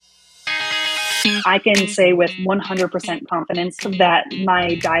I can say with 100% confidence that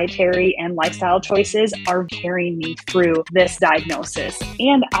my dietary and lifestyle choices are carrying me through this diagnosis.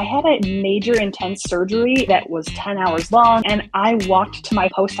 And I had a major intense surgery that was 10 hours long, and I walked to my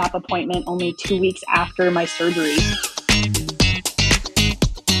post-op appointment only 2 weeks after my surgery.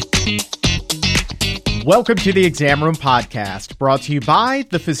 Welcome to the Exam Room Podcast, brought to you by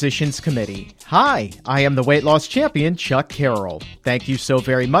the Physicians Committee. Hi, I am the weight loss champion, Chuck Carroll. Thank you so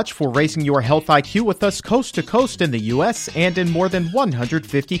very much for raising your health IQ with us coast to coast in the U.S. and in more than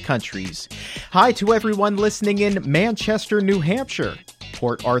 150 countries. Hi to everyone listening in Manchester, New Hampshire,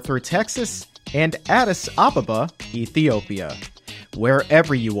 Port Arthur, Texas, and Addis Ababa, Ethiopia.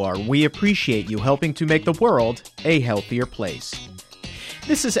 Wherever you are, we appreciate you helping to make the world a healthier place.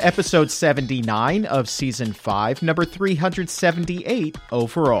 This is episode 79 of season 5, number 378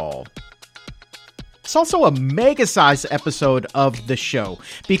 overall. It's also a mega-sized episode of the show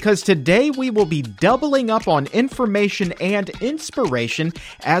because today we will be doubling up on information and inspiration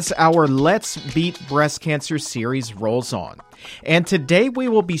as our Let's Beat Breast Cancer series rolls on. And today we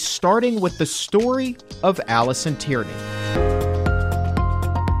will be starting with the story of Alison Tierney.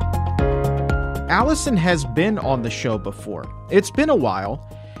 Alison has been on the show before. It's been a while,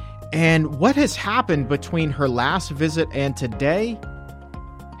 and what has happened between her last visit and today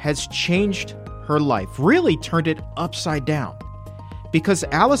has changed her life, really turned it upside down. Because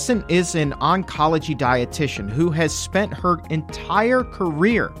Alison is an oncology dietitian who has spent her entire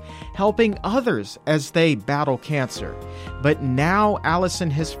career helping others as they battle cancer. But now Alison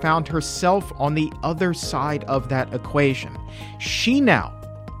has found herself on the other side of that equation. She now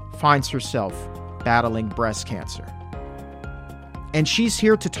finds herself battling breast cancer. And she's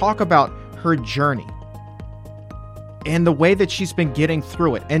here to talk about her journey and the way that she's been getting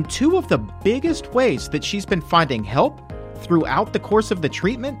through it. And two of the biggest ways that she's been finding help throughout the course of the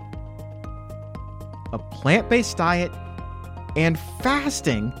treatment: a plant-based diet and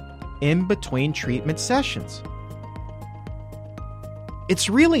fasting in between treatment sessions. It's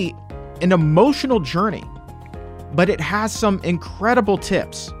really an emotional journey, but it has some incredible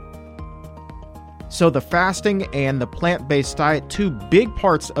tips. So the fasting and the plant-based diet, two big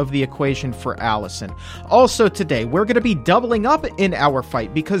parts of the equation for Alison. Also today, we're going to be doubling up in our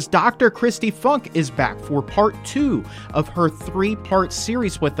fight because Dr. Kristi Funk is back for part 2 of her 3-part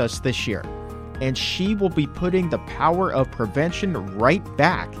series with us this year. And she will be putting the power of prevention right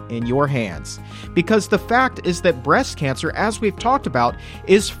back in your hands. Because the fact is that breast cancer, as we've talked about,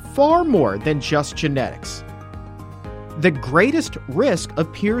 is far more than just genetics. The greatest risk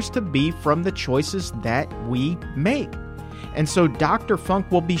appears to be from the choices that we make. And so Dr. Funk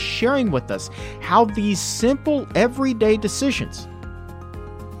will be sharing with us how these simple everyday decisions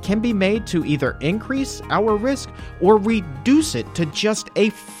can be made to either increase our risk or reduce it to just a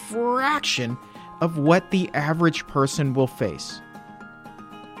fraction of what the average person will face.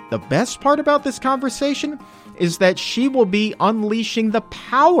 The best part about this conversation is that she will be unleashing the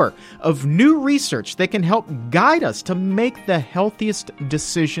power of new research that can help guide us to make the healthiest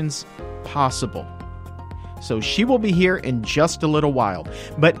decisions possible. So she will be here in just a little while.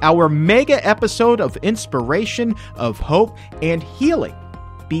 But our mega episode of inspiration, of hope, and healing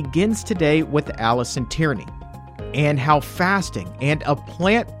begins today with Alison Tierney, and how fasting and a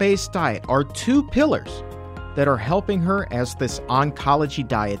plant-based diet are two pillars that are helping her as this oncology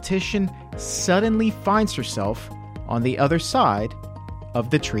dietitian suddenly finds herself on the other side of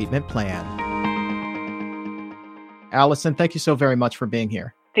the treatment plan. Alison, thank you so very much for being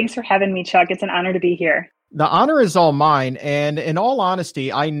here. Thanks for having me, Chuck. It's an honor to be here. The honor is all mine. And in all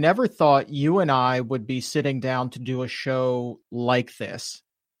honesty, I never thought you and I would be sitting down to do a show like this.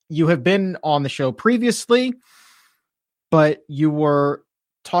 You have been on the show previously, but you were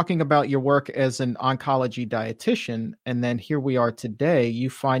talking about your work as an oncology dietitian, and then here we are today. You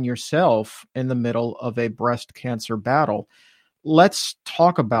find yourself in the middle of a breast cancer battle. Let's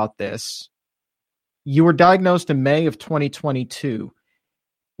talk about this. You were diagnosed in May of 2022.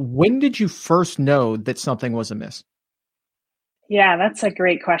 When did you first know that something was amiss? Yeah, that's a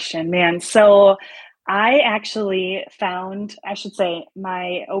great question, man. So I actually found,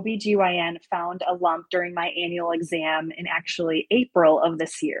 my OBGYN found a lump during my annual exam in actually April of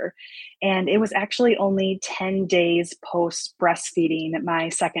this year. And it was actually only 10 days post breastfeeding my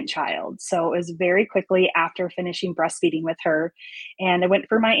second child. So it was very quickly after finishing breastfeeding with her. And I went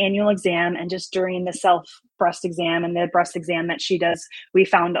for my annual exam, and just during the self breast exam and the breast exam that she does, we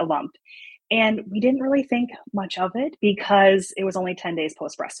found a lump. And we didn't really think much of it because it was only 10 days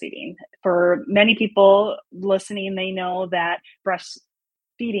post breastfeeding. For many people listening, they know that breast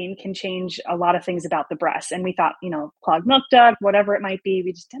feeding can change a lot of things about the breast. And we thought, clogged milk duct, whatever it might be,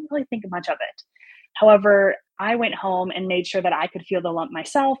 we just didn't really think much of it. However, I went home and made sure that I could feel the lump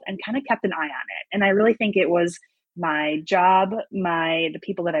myself and kind of kept an eye on it. And I really think it was my job, the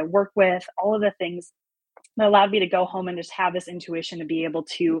people that I work with, all of the things that allowed me to go home and just have this intuition to be able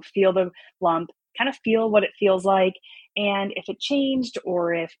to feel the lump, kind of feel what it feels like, and if it changed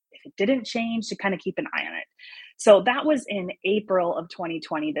or if it didn't change, to kind of keep an eye on it. So that was in April of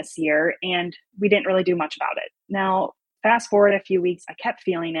 2020 this year, and we didn't really do much about it. Now, fast forward a few weeks, I kept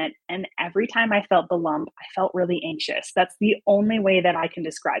feeling it, and every time I felt the lump, I felt really anxious. That's the only way that I can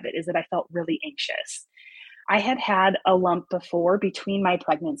describe it, is that I felt really anxious. I had had a lump before between my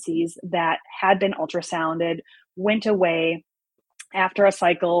pregnancies that had been ultrasounded, went away after a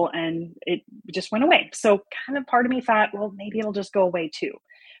cycle, and it just went away. So kind of part of me thought, well, maybe it'll just go away too.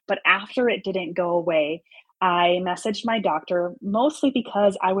 But after it didn't go away, I messaged my doctor, mostly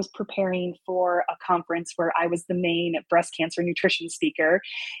because I was preparing for a conference where I was the main breast cancer nutrition speaker,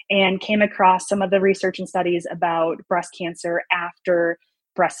 and came across some of the research and studies about breast cancer after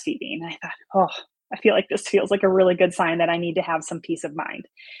breastfeeding. I thought, oh, I feel like this feels like a really good sign that I need to have some peace of mind.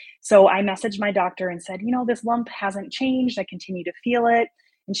 So I messaged my doctor and said, this lump hasn't changed. I continue to feel it.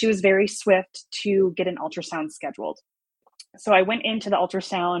 And she was very swift to get an ultrasound scheduled. So I went into the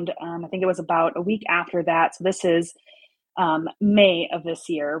ultrasound, I think it was about a week after that. So this is May of this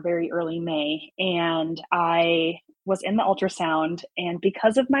year, very early May. And I was in the ultrasound. And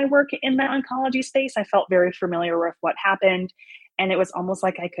because of my work in the oncology space, I felt very familiar with what happened. And it was almost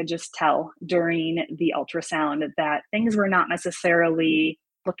like I could just tell during the ultrasound that things were not necessarily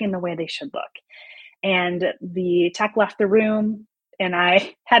looking the way they should look. And the tech left the room, and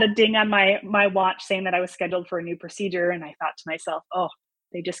I had a ding on my watch saying that I was scheduled for a new procedure. And I thought to myself, oh,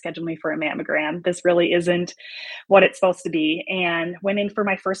 they just scheduled me for a mammogram. This really isn't what it's supposed to be. And went in for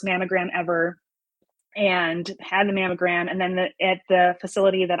my first mammogram ever, and had the mammogram. And then at the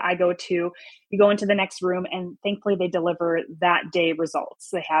facility that I go to, you go into the next room, and thankfully they deliver that day results.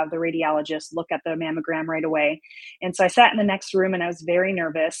 They have the radiologist look at the mammogram right away. And so I sat in the next room, and I was very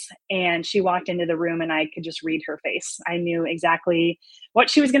nervous, and she walked into the room, and I could just read her face. I knew exactly what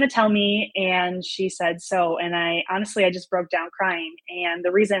she was going to tell me. And she said, so, and I just broke down crying. And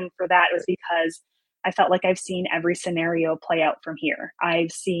the reason for that was because I felt like I've seen every scenario play out from here.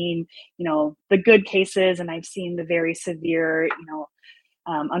 I've seen, the good cases, and I've seen the very severe,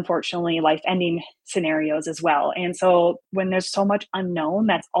 unfortunately, life-ending scenarios as well. And so when there's so much unknown,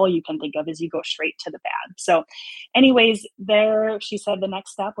 that's all you can think of, is you go straight to the bad. So anyways, she said the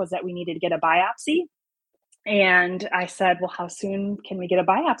next step was that we needed to get a biopsy. And I said, well, how soon can we get a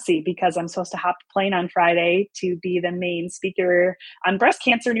biopsy? Because I'm supposed to hop the plane on Friday to be the main speaker on breast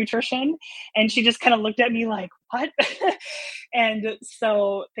cancer nutrition. And she just kind of looked at me like, what? And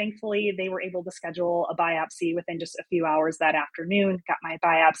so thankfully they were able to schedule a biopsy within just a few hours that afternoon. Got my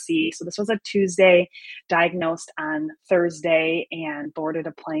biopsy. So this was a Tuesday, diagnosed on Thursday, and boarded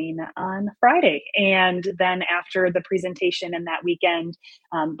a plane on Friday. And then after the presentation and that weekend,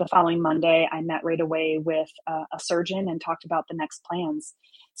 the following Monday, I met right away with a surgeon and talked about the next plans.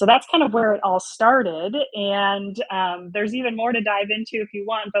 So that's kind of where it all started. And there's even more to dive into if you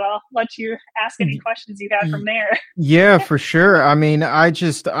want, but I'll let you ask any questions you have from there. Yeah, for sure. I mean,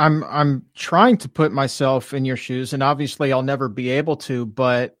 I'm trying to put myself in your shoes, and obviously I'll never be able to,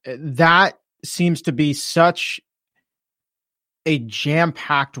 but that seems to be such a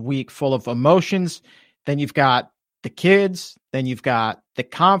jam-packed week full of emotions. Then you've got the kids, then you've got the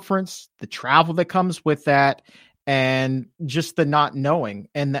conference, the travel that comes with that, and just the not knowing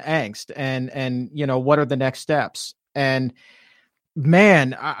and the angst and what are the next steps? And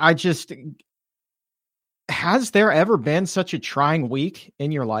man, I just, has there ever been such a trying week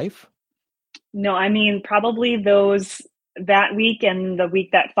in your life? No, I mean, probably that week and the week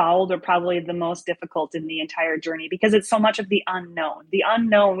that followed are probably the most difficult in the entire journey, because it's so much of the unknown. The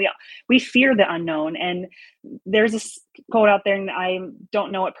unknown, we fear the unknown. And there's this quote out there, and I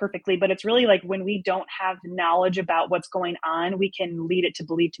don't know it perfectly, but it's really like, when we don't have knowledge about what's going on, we can lead it to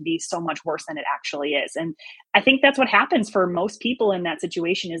believe to be so much worse than it actually is. And I think that's what happens for most people in that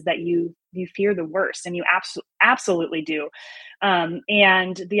situation, is that you fear the worst, and you absolutely do.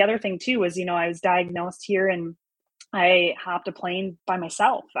 And the other thing too is, I was diagnosed here, and I hopped a plane by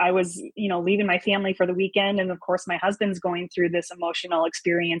myself. I was, leaving my family for the weekend. And of course, my husband's going through this emotional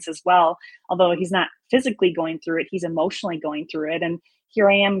experience as well. Although he's not physically going through it, he's emotionally going through it. And here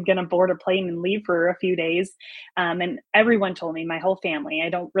I am going to board a plane and leave for a few days. And everyone told me, my whole family, I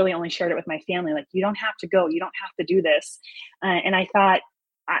don't really only shared it with my family, like, you don't have to go. You don't have to do this. And I thought,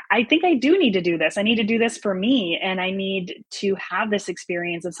 I think I do need to do this. I need to do this for me. And I need to have this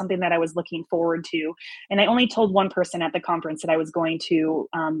experience of something that I was looking forward to. And I only told one person at the conference that I was going to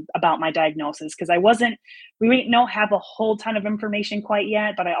about my diagnosis, because we didn't have a whole ton of information quite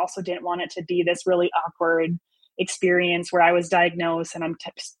yet, but I also didn't want it to be this really awkward experience where I was diagnosed and I'm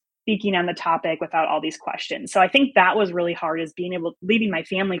speaking on the topic without all these questions. So I think that was really hard, is leaving my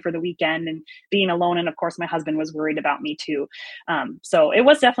family for the weekend and being alone. And of course, my husband was worried about me too. So it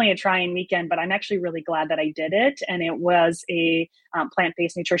was definitely a trying weekend, but I'm actually really glad that I did it. And it was a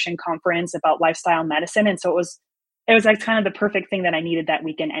plant-based nutrition conference about lifestyle medicine. And so it was like kind of the perfect thing that I needed that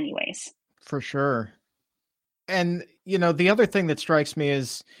weekend anyways. For sure. And, the other thing that strikes me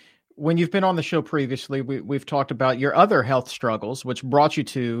is, when you've been on the show previously, we've talked about your other health struggles, which brought you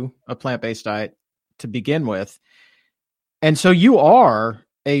to a plant-based diet to begin with. And so you are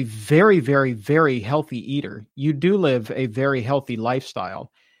a very, very, very healthy eater. You do live a very healthy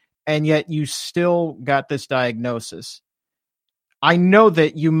lifestyle, and yet you still got this diagnosis. I know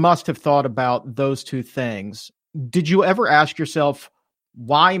that you must have thought about those two things. Did you ever ask yourself,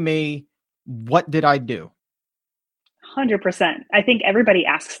 why me? What did I do? 100%. I think everybody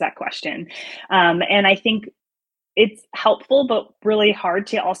asks that question. And I think it's helpful, but really hard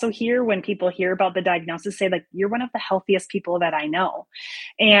to also hear when people hear about the diagnosis, say like, you're one of the healthiest people that I know.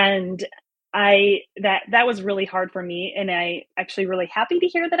 And that was really hard for me. And I actually really happy to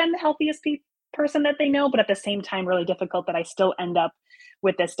hear that I'm the healthiest person that they know, but at the same time, really difficult that I still end up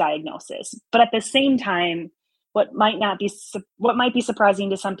with this diagnosis. But at the same time, what might be surprising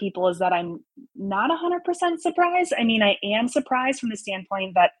to some people is that I'm not 100% surprised. I mean, I am surprised from the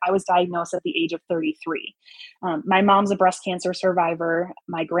standpoint that I was diagnosed at the age of 33. My mom's a breast cancer survivor.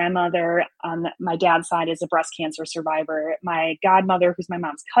 My grandmother on my dad's side is a breast cancer survivor. My godmother, who's my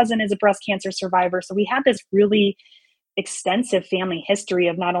mom's cousin, is a breast cancer survivor. So we had this really extensive family history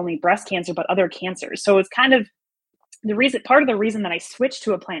of not only breast cancer, but other cancers. So it's kind of part of the reason that I switched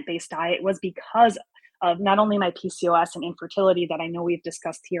to a plant-based diet was because of not only my PCOS and infertility that I know we've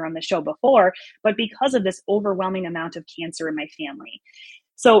discussed here on the show before, but because of this overwhelming amount of cancer in my family.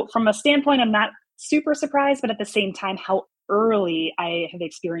 So from a standpoint, I'm not super surprised, but at the same time, how early I have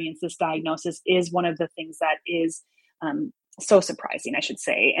experienced this diagnosis is one of the things that is so surprising, I should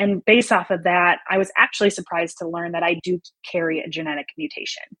say. And based off of that, I was actually surprised to learn that I do carry a genetic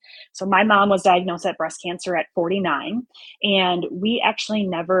mutation. So my mom was diagnosed with breast cancer at 49, and we actually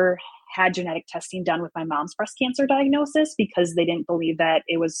never had genetic testing done with my mom's breast cancer diagnosis because they didn't believe that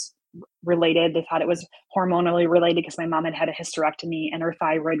it was related. They thought it was hormonally related because my mom had had a hysterectomy and her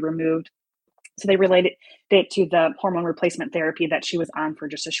thyroid removed. So they related it to the hormone replacement therapy that she was on for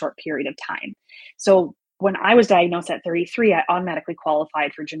just a short period of time. So when I was diagnosed at 33, I automatically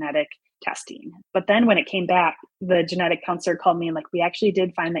qualified for genetic testing. But then when it came back, the genetic counselor called me and like, we actually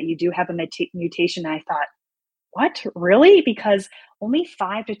did find that you do have a mutation. And I thought, what, really? Because only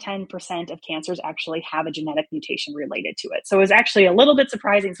 5 to 10% of cancers actually have a genetic mutation related to it. So it was actually a little bit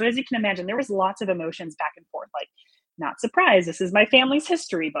surprising. So as you can imagine, there was lots of emotions back and forth, like, not surprised. This is my family's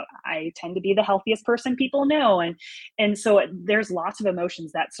history, but I tend to be the healthiest person people know. And so there's lots of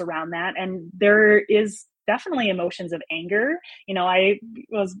emotions that surround that. And there is definitely emotions of anger. I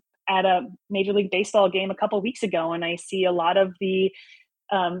was at a Major League Baseball game a couple of weeks ago, and I see a lot of the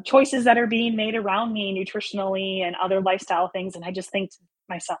choices that are being made around me nutritionally and other lifestyle things. And I just think to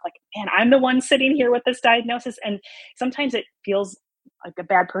myself, like, man, I'm the one sitting here with this diagnosis. And sometimes it feels like a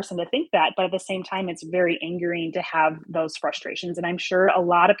bad person to think that, but at the same time, it's very angering to have those frustrations. And I'm sure a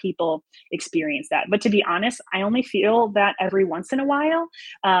lot of people experience that. But to be honest, I only feel that every once in a while.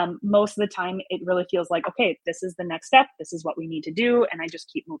 Most of the time, it really feels like, okay, this is the next step. This is what we need to do. And I just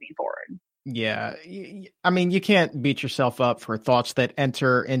keep moving forward. Yeah. I mean, you can't beat yourself up for thoughts that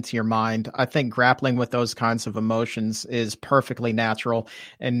enter into your mind. I think grappling with those kinds of emotions is perfectly natural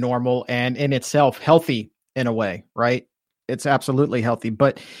and normal and in itself healthy in a way, right? It's absolutely healthy.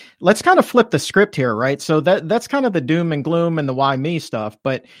 But let's kind of flip the script here, right? So that's kind of the doom and gloom and the why me stuff.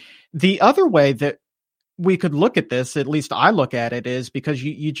 But the other way that we could look at this, at least I look at it, is because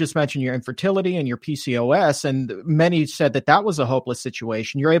you just mentioned your infertility and your PCOS, and many said that was a hopeless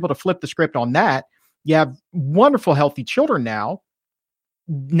situation. You're able to flip the script on that. You have wonderful, healthy children now.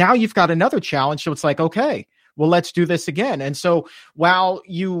 Now you've got another challenge. So it's like, okay, well, let's do this again. And so while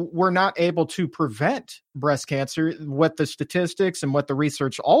you were not able to prevent breast cancer, what the statistics and what the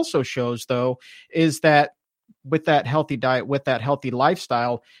research also shows, though, is that with that healthy diet, with that healthy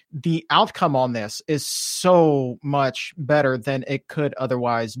lifestyle, the outcome on this is so much better than it could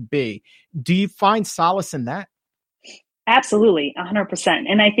otherwise be. Do you find solace in that? Absolutely, 100%.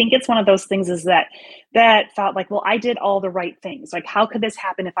 And I think it's one of those things is that felt like, well, I did all the right things. Like, how could this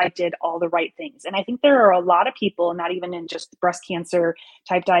happen if I did all the right things? And I think there are a lot of people, not even in just breast cancer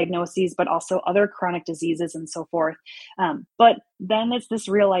type diagnoses, but also other chronic diseases and so forth. But then it's this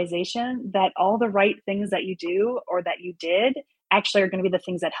realization that all the right things that you do or that you did actually are going to be the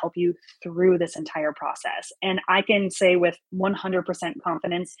things that help you through this entire process. And I can say with 100%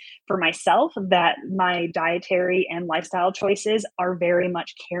 confidence for myself that my dietary and lifestyle choices are very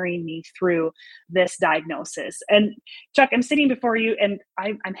much carrying me through this diagnosis. And Chuck, I'm sitting before you and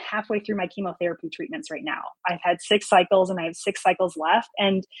I'm halfway through my chemotherapy treatments right now. I've had 6 cycles and I have 6 cycles left,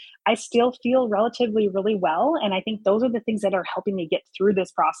 and I still feel relatively really well. And I think those are the things that are helping me get through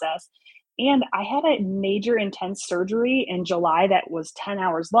this process. And I had a major intense surgery in July that was 10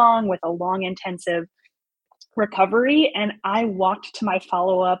 hours long with a long intensive recovery. And I walked to my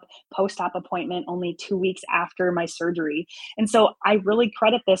follow up post op appointment only 2 weeks after my surgery. And so I really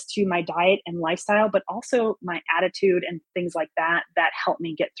credit this to my diet and lifestyle, but also my attitude and things like that that helped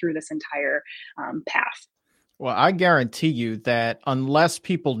me get through this entire path. Well, I guarantee you that unless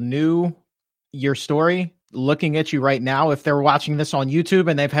people knew your story, looking at you right now, if they're watching this on YouTube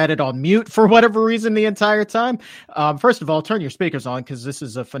and they've had it on mute for whatever reason the entire time, first of all, turn your speakers on because this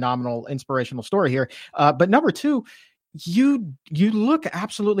is a phenomenal, inspirational story here. But number two, you look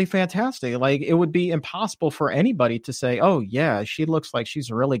absolutely fantastic. Like, it would be impossible for anybody to say, oh yeah, she looks like she's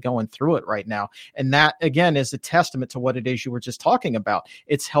really going through it right now. And that again is a testament to what it is you were just talking about.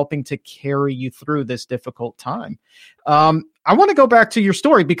 It's helping to carry you through this difficult time. I want to go back to your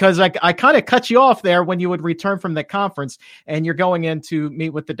story because I kind of cut you off there when you would return from the conference and you're going in to meet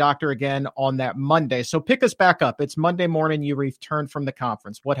with the doctor again on that Monday. So pick us back up. It's Monday morning. You return from the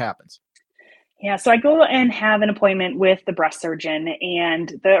conference. What happens? Yeah, so I go and have an appointment with the breast surgeon,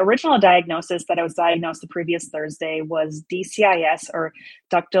 and the original diagnosis that I was diagnosed the previous Thursday was DCIS, or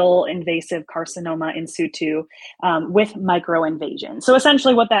ductal invasive carcinoma in situ, with microinvasion. So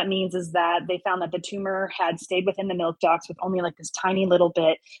essentially what that means is that they found that the tumor had stayed within the milk ducts with only like this tiny little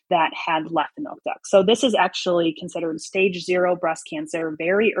bit that had left the milk duct. So this is actually considered stage 0 breast cancer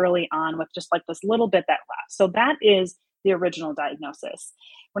very early on with just like this little bit that left. So that is the original diagnosis.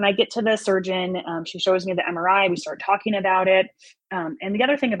 When I get to the surgeon, she shows me the MRI, we start talking about it. And the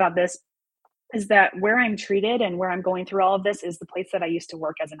other thing about this is that where I'm treated and where I'm going through all of this is the place that I used to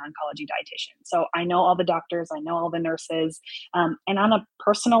work as an oncology dietitian. So I know all the doctors, I know all the nurses, and on a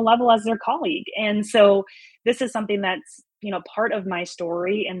personal level as their colleague. And so this is something that's, part of my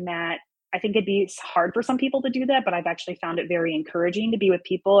story, in that I think it'd be hard for some people to do that, but I've actually found it very encouraging to be with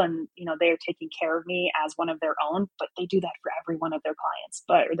people and, they're taking care of me as one of their own, but they do that for every one of their clients,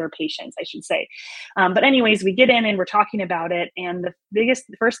 or their patients, I should say. But anyways, we get in and we're talking about it. And the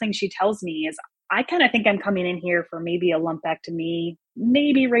first thing she tells me is, I kind of think I'm coming in here for maybe a lumpectomy,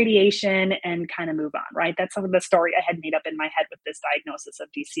 maybe radiation, and kind of move on, right? That's some of the story I had made up in my head with this diagnosis of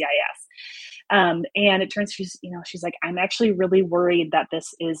DCIS. And it turns, she's like, I'm actually really worried that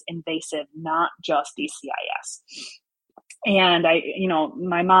this is invasive, not just DCIS. And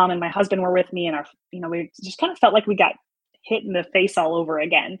my mom and my husband were with me, and we just kind of felt like we got hit in the face all over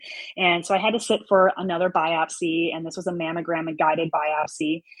again. And so I had to sit for another biopsy, and this was a mammogram, a guided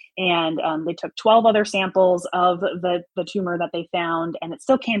biopsy. And they took 12 other samples of the tumor that they found, and it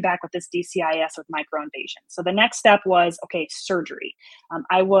still came back with this DCIS with microinvasion. So the next step was, okay, surgery.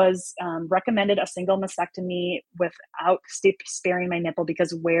 I was recommended a single mastectomy without sparing my nipple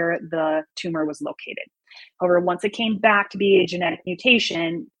because where the tumor was located. However, once it came back to be a genetic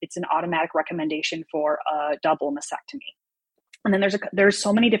mutation, it's an automatic recommendation for a double mastectomy. And then there's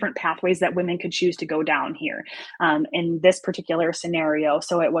so many different pathways that women could choose to go down here in this particular scenario.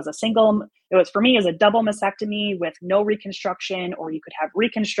 So it was for me as a double mastectomy with no reconstruction, or you could have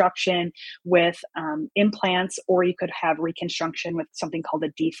reconstruction with implants, or you could have reconstruction with something called a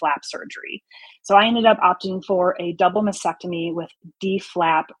D-flap surgery. So I ended up opting for a double mastectomy with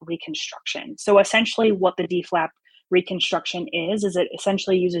D-flap reconstruction. So essentially what the D-flap reconstruction is it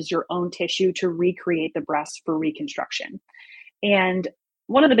essentially uses your own tissue to recreate the breast for reconstruction. And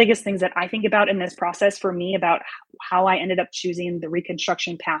one of the biggest things that I think about in this process for me about how I ended up choosing the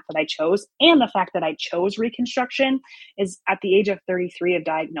reconstruction path that I chose, and the fact that I chose reconstruction, is at the age of 33 of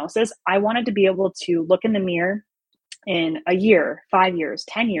diagnosis, I wanted to be able to look in the mirror in a year, 5 years,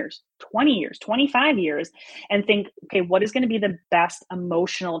 10 years, 20 years, 25 years, and think, okay, what is going to be the best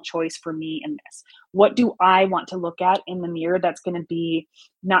emotional choice for me in this? what do I want to look at in the mirror that's going to be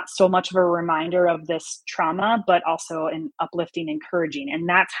not so much of a reminder of this trauma, but also an uplifting, encouraging. And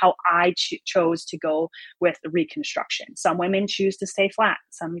that's how I chose to go with reconstruction. Some women choose to stay flat,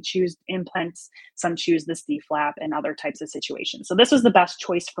 some choose implants, some choose this D-flap and other types of situations. So this was the best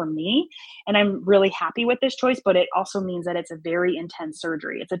choice for me. And I'm really happy with this choice, but it also means that it's a very intense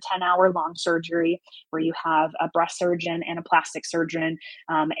surgery. It's a 10-hour long surgery where you have a breast surgeon and a plastic surgeon.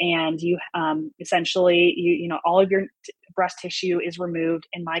 And you essentially, all of your breast tissue is removed.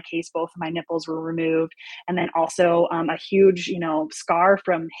 In my case, both of my nipples were removed. And then also a huge, scar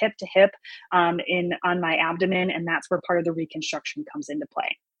from hip to hip on my abdomen. And that's where part of the reconstruction comes into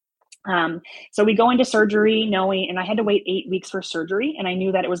play. So we go into surgery knowing, and I had to wait 8 weeks for surgery. And I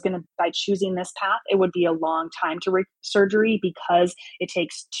knew that it was by choosing this path, it would be a long time to surgery because it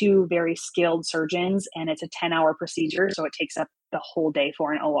takes two very skilled surgeons and it's a 10-hour procedure. So it takes up the whole day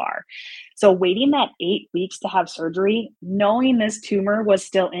for an OR. So waiting that 8 weeks to have surgery, knowing this tumor was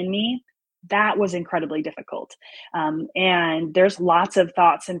still in me, that was incredibly difficult. And there's lots of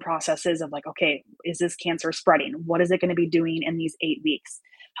thoughts and processes of like, okay, is this cancer spreading? What is it going to be doing in these 8 weeks?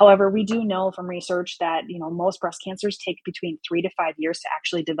 However, we do know from research that, most breast cancers take between 3 to 5 years to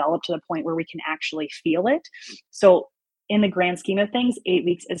actually develop to the point where we can actually feel it. So in the grand scheme of things, 8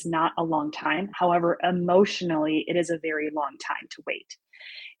 weeks is not a long time. However, emotionally, it is a very long time to wait.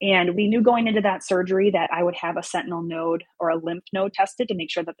 And we knew going into that surgery that I would have a sentinel node or a lymph node tested to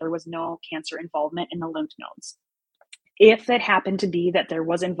make sure that there was no cancer involvement in the lymph nodes. If it happened to be that there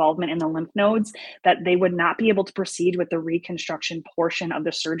was involvement in the lymph nodes, that they would not be able to proceed with the reconstruction portion of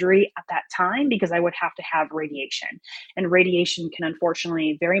the surgery at that time because I would have to have radiation. And radiation can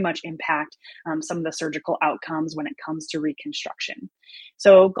unfortunately very much impact some of the surgical outcomes when it comes to reconstruction.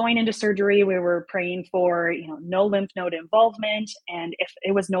 So going into surgery, we were praying for, no lymph node involvement. And if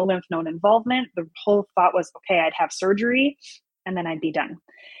it was no lymph node involvement, the whole thought was, okay, I'd have surgery and then I'd be done.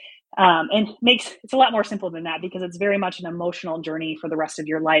 And it's a lot more simple than that because it's very much an emotional journey for the rest of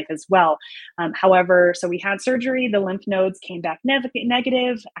your life as well. However, so we had surgery, the lymph nodes came back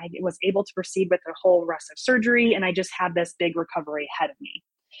negative. I was able to proceed with the whole rest of surgery, and I just had this big recovery ahead of me.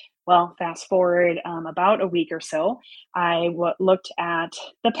 Well, fast forward about a week or so, I looked at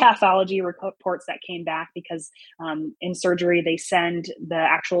the pathology reports that came back because in surgery, they send the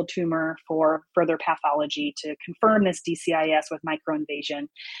actual tumor for further pathology to confirm this DCIS with microinvasion.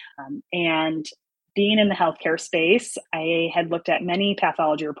 And being in the healthcare space, I had looked at many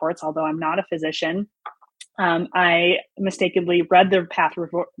pathology reports, although I'm not a physician. I mistakenly read the path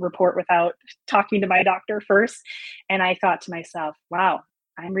report without talking to my doctor first. And I thought to myself, wow,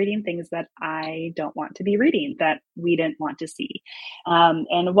 I'm reading things that I don't want to be reading, that we didn't want to see.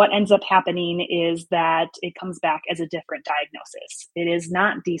 And what ends up happening is that it comes back as a different diagnosis. It is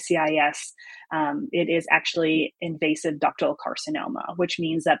not DCIS. It is actually invasive ductal carcinoma, which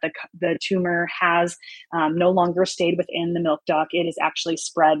means that the tumor has no longer stayed within the milk duct. It is actually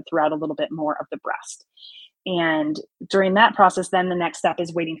spread throughout a little bit more of the breast. And during that process, then the next step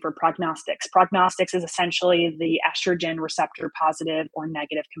is waiting for prognostics. Prognostics is essentially the estrogen receptor positive or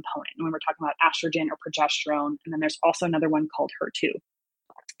negative component. And when we're talking about estrogen or progesterone, and then there's also another one called HER2.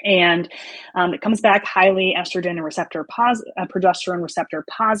 And it comes back highly estrogen and progesterone receptor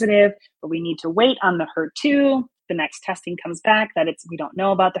positive, but we need to wait on the HER2. The next testing comes back that we don't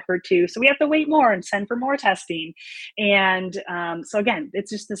know about the HER2. So we have to wait more and send for more testing. And so again,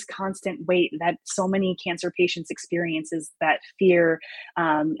 it's just this constant wait that so many cancer patients experience, is that fear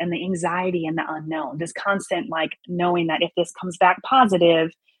and the anxiety and the unknown, this constant knowing that if this comes back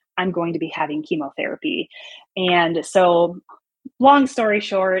positive, I'm going to be having chemotherapy. And so long story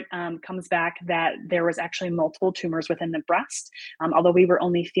short, comes back that there was actually multiple tumors within the breast. Although we were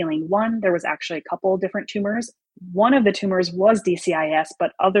only feeling one, there was actually a couple different tumors. One of the tumors was DCIS,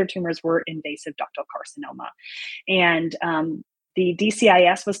 but other tumors were invasive ductal carcinoma. And the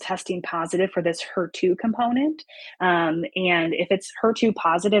DCIS was testing positive for this HER2 component. And if it's HER2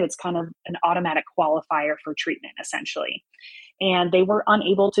 positive, it's kind of an automatic qualifier for treatment, essentially. And they were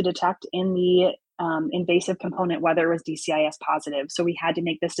unable to detect in the invasive component whether it was DCIS positive. So we had to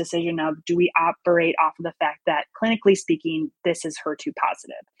make this decision of, do we operate off of the fact that clinically speaking, this is HER2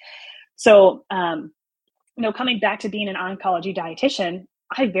 positive? So, coming back to being an oncology dietitian,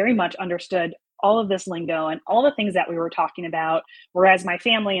 I very much understood all of this lingo and all the things that we were talking about, whereas my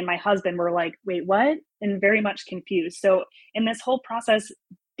family and my husband were like, wait, what? And very much confused. So in this whole process,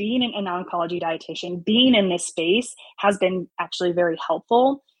 being an oncology dietitian, being in this space has been actually very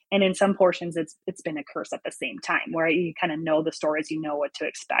helpful And in some portions, it's been a curse at the same time, where you kind of know the stories, you know what to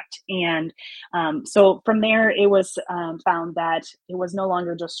expect. And so from there, it was found that it was no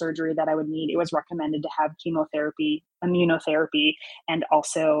longer just surgery that I would need. It was recommended to have chemotherapy, immunotherapy, and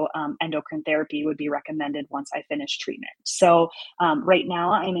also endocrine therapy would be recommended once I finished treatment. So right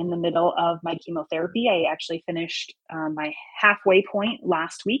now, I'm in the middle of my chemotherapy. I actually finished my halfway point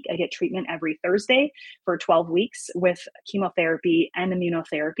last week. I get treatment every Thursday for 12 weeks with chemotherapy and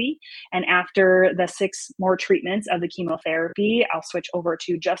immunotherapy. And after the 6 more treatments of the chemotherapy, I'll switch over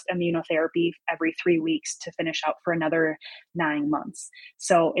to just immunotherapy every 3 weeks to finish out for another 9 months.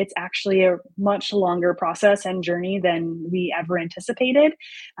 So it's actually a much longer process and journey than we ever anticipated.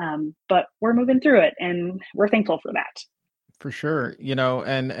 But we're moving through it, and we're thankful for that. For sure.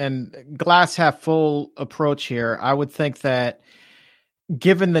 And glass half full approach here. I would think that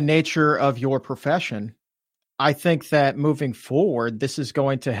given the nature of your profession, I think that moving forward, this is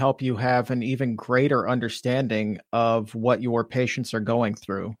going to help you have an even greater understanding of what your patients are going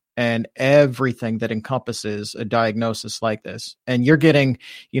through and everything that encompasses a diagnosis like this. And you're getting,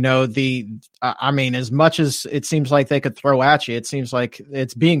 as much as it seems like they could throw at you, it seems like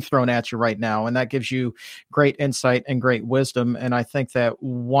it's being thrown at you right now. And that gives you great insight and great wisdom. And I think that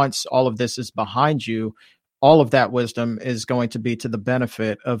once all of this is behind you, all of that wisdom is going to be to the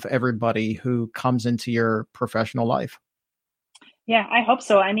benefit of everybody who comes into your professional life. Yeah, I hope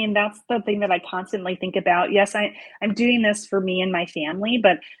so. I mean, that's the thing that I constantly think about. Yes, I'm doing this for me and my family,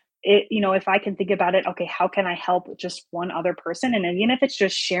 but if I can think about it, okay, how can I help just one other person? And even if it's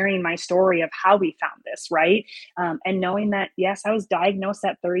just sharing my story of how we found this, right? And knowing that, yes, I was diagnosed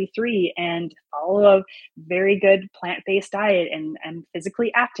at 33 and follow a very good plant-based diet and I'm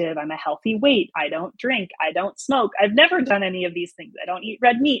physically active. I'm a healthy weight. I don't drink. I don't smoke. I've never done any of these things. I don't eat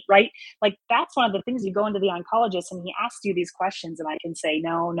red meat, right? Like that's one of the things. You go into the oncologist and he asks you these questions and I can say,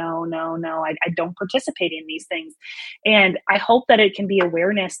 no, no, no, no, I don't participate in these things. And I hope that it can be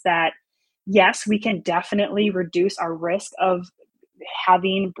awareness that, yes, we can definitely reduce our risk of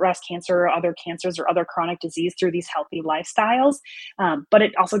having breast cancer or other cancers or other chronic disease through these healthy lifestyles. But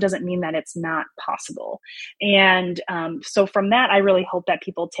it also doesn't mean that it's not possible. And so from that, I really hope that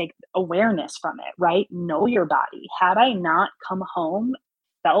people take awareness from it, right? Know your body. Had I not come home,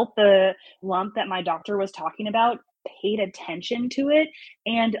 felt the lump that my doctor was talking about, paid attention to it,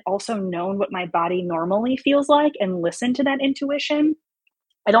 and also known what my body normally feels like and listened to that intuition,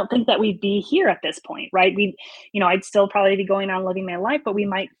 I don't think that we'd be here at this point, right? I'd still probably be going on living my life, but we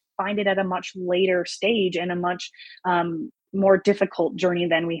might find it at a much later stage and a much more difficult journey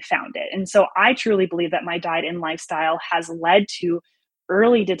than we found it. And so I truly believe that my diet and lifestyle has led to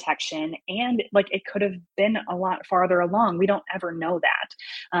early detection, and like it could have been a lot farther along. We don't ever know that.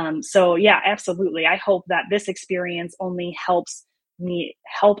 So yeah, absolutely. I hope that this experience only helps me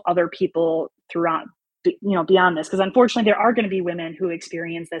help other people throughout, beyond this, because unfortunately there are going to be women who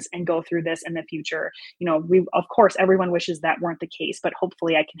experience this and go through this in the future. Of course, everyone wishes that weren't the case, but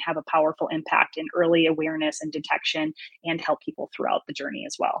hopefully I can have a powerful impact in early awareness and detection and help people throughout the journey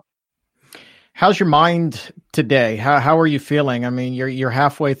as well. How's your mind today? How are you feeling? I mean, you're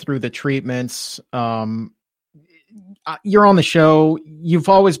halfway through the treatments. You're on the show. You've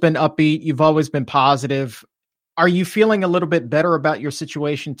always been upbeat. You've always been positive. Are you feeling a little bit better about your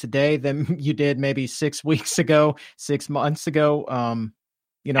situation today than you did maybe 6 weeks ago, 6 months ago? How are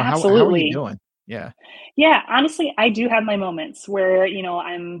you doing? Yeah. Yeah, honestly, I do have my moments where,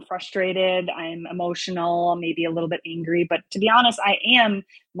 I'm frustrated, I'm emotional, maybe a little bit angry, but to be honest, I am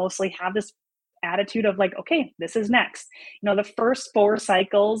mostly have this attitude of like, okay, this is next. The first 4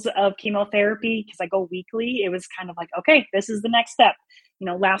 cycles of chemotherapy, because I go weekly, it was kind of like, okay, this is the next step.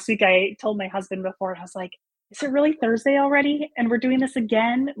 Last week I told my husband before, I was like, is it really Thursday already? And we're doing this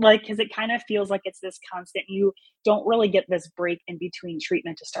again? Like, because it kind of feels like it's this constant, you don't really get this break in between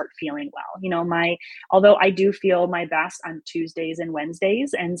treatment to start feeling well. Although I do feel my best on Tuesdays and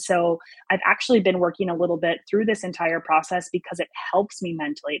Wednesdays. And so I've actually been working a little bit through this entire process because it helps me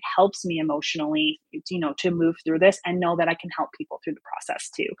mentally, it helps me emotionally, to move through this and know that I can help people through the process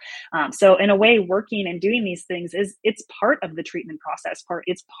too. So in a way, working and doing these things it's part of the treatment process,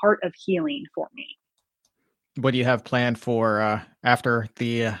 it's part of healing for me. What do you have planned for after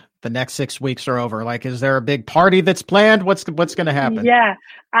the next 6 weeks are over? Like, is there a big party that's planned? What's going to happen? Yeah,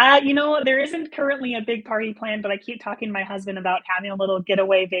 there isn't currently a big party planned, but I keep talking to my husband about having a little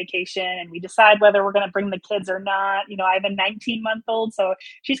getaway vacation, and we decide whether we're going to bring the kids or not. I have a 19-month-old, so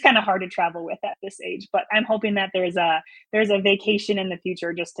she's kind of hard to travel with at this age. But I'm hoping that there's a vacation in the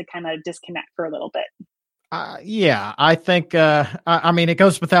future just to kind of disconnect for a little bit. Yeah, I think. I mean, it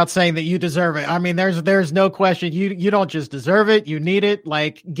goes without saying that you deserve it. I mean, there's no question. You don't just deserve it. You need it.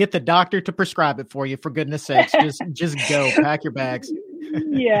 Like, get the doctor to prescribe it for you. For goodness sakes, just go. Pack your bags.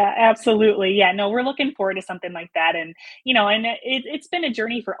 Yeah, absolutely. Yeah, no, we're looking forward to something like that. And, and it's been a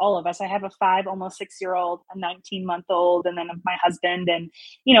journey for all of us. I have a 5, almost 6-year-old, a 19-month-old, and then my husband. And,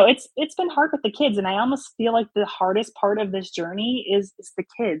 it's been hard with the kids. And I almost feel like the hardest part of this journey is the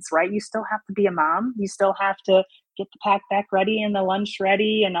kids, right? You still have to be a mom. You still have to get the pack back ready and the lunch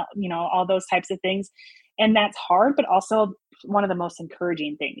ready and, all those types of things. And that's hard, but also one of the most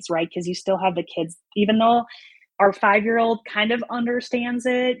encouraging things, right? Because you still have the kids, even though our 5-year-old kind of understands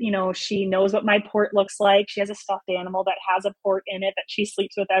it. She knows what my port looks like. She has a stuffed animal that has a port in it that she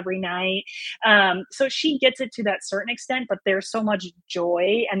sleeps with every night. So she gets it to that certain extent, but there's so much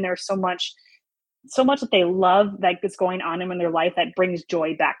joy and there's so much that they love that is going on in their life that brings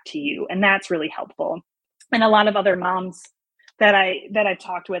joy back to you. And that's really helpful. And a lot of other moms that I've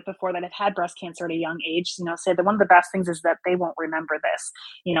talked with before that have had breast cancer at a young age, say that one of the best things is that they won't remember this.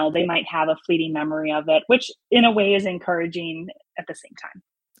 They might have a fleeting memory of it, which in a way is encouraging at the same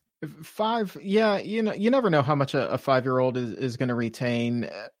time. Five, yeah, you never know how much a 5-year-old is going to retain.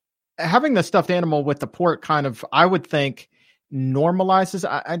 Having the stuffed animal with the port kind of, I would think, normalizes.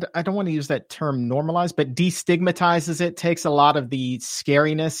 I don't want to use that term normalize, but destigmatizes it, takes a lot of the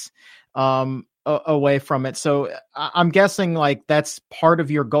scariness away from it. So I'm guessing like that's part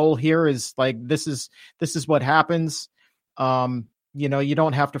of your goal here is like, this is what happens. You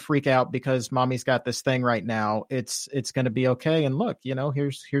don't have to freak out because mommy's got this thing right now. It's going to be okay. And look,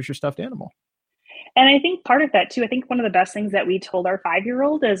 here's your stuffed animal. And I think part of that too, I think one of the best things that we told our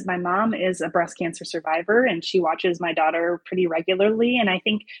 5-year-old is my mom is a breast cancer survivor and she watches my daughter pretty regularly. And I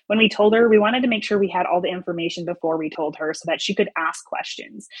think when we told her, we wanted to make sure we had all the information before we told her so that she could ask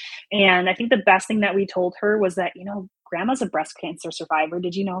questions. And I think the best thing that we told her was that, grandma's a breast cancer survivor.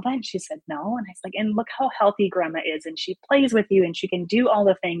 Did you know that? And she said, no. And I was like, and look how healthy grandma is. And she plays with you and she can do all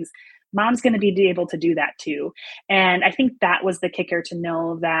the things. Mom's going to be able to do that too. And I think that was the kicker to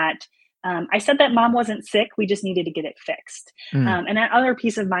know that I said that mom wasn't sick. We just needed to get it fixed. And that other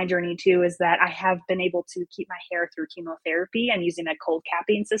piece of my journey too is that I have been able to keep my hair through chemotherapy and using a cold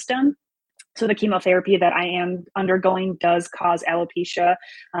capping system. So the chemotherapy that I am undergoing does cause alopecia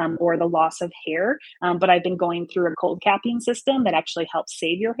or the loss of hair. But I've been going through a cold capping system that actually helps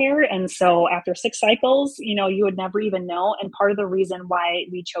save your hair. And so after 6 cycles, you would never even know. And part of the reason why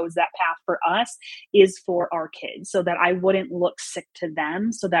we chose that path for us is for our kids, so that I wouldn't look sick to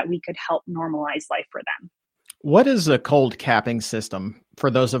them, so that we could help normalize life for them. What is a cold capping system for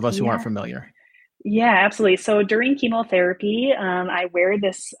those of us who aren't familiar? Yeah, absolutely. So during chemotherapy, I wear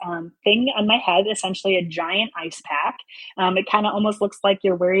this thing on my head, essentially a giant ice pack. It kind of almost looks like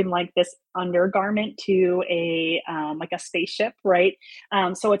you're wearing like this undergarment to a like a spaceship, right?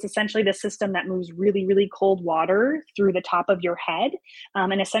 So it's essentially the system that moves really, really cold water through the top of your head.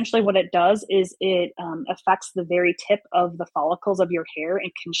 And essentially what it does is it affects the very tip of the follicles of your hair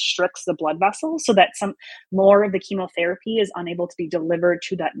and constricts the blood vessels so that some more of the chemotherapy is unable to be delivered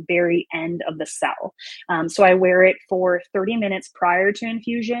to that very end of the cell. So I wear it for 30 minutes prior to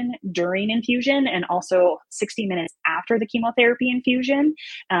infusion, during infusion, and also 60 minutes after the chemotherapy infusion.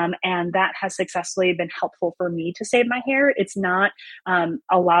 And that has successfully been helpful for me to save my hair. It's not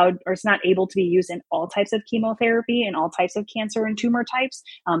allowed, or it's not able to be used in all types of chemotherapy and all types of cancer and tumor types.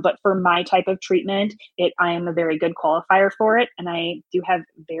 But for my type of treatment, I am a very good qualifier for it. And I do have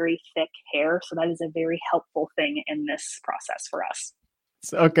very thick hair. So that is a very helpful thing in this process for us.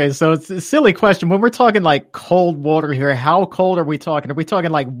 Okay, so it's a silly question. When we're talking like cold water here, how cold are we talking? Are we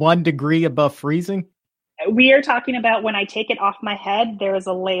talking like 1 degree above freezing? We are talking about when I take it off my head, there is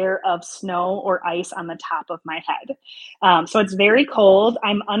a layer of snow or ice on the top of my head. So it's very cold.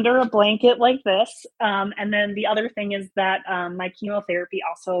 I'm under a blanket like this. And then the other thing is that my chemotherapy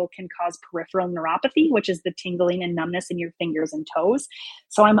also can cause peripheral neuropathy, which is the tingling and numbness in your fingers and toes.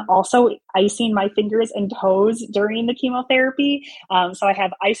 So I'm also icing my fingers and toes during the chemotherapy. So I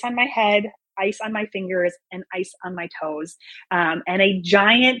have ice on my head, ice on my fingers, and ice on my toes, and a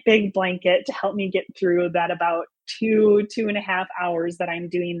giant big blanket to help me get through that about 2.5 hours that I'm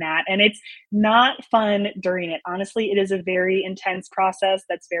doing that. And it's not fun during it. Honestly, it is a very intense process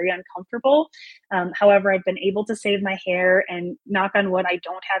that's very uncomfortable. However, I've been able to save my hair, and knock on wood, I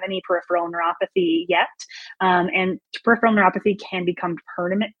don't have any peripheral neuropathy yet. And peripheral neuropathy can become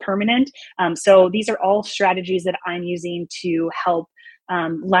permanent. So these are all strategies that I'm using to help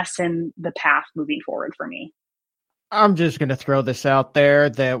lessen the path moving forward for me. I'm just going to throw this out there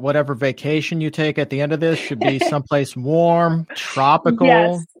that whatever vacation you take at the end of this should be someplace warm, tropical,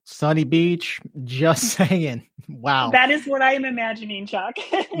 Yes. Sunny Beach, just saying. Wow. That is what I am imagining, Chuck.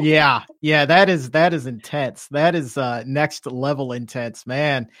 Yeah, that is intense. That is next level intense,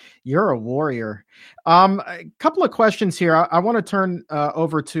 man. You're a warrior. A couple of questions here. I want to turn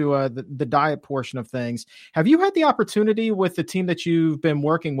over to the diet portion of things. Have you had the opportunity with the team that you've been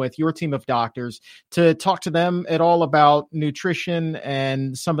working with, your team of doctors, to talk to them at all about nutrition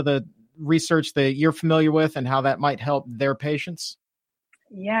and some of the research that you're familiar with and how that might help their patients?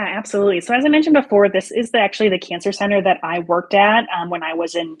 Yeah, absolutely. So as I mentioned before, this is actually the cancer center that I worked at when I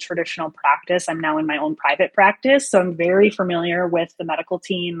was in traditional practice. I'm now in my own private practice. So I'm very familiar with the medical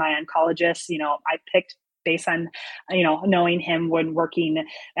team, my oncologist. I picked based on, knowing him when working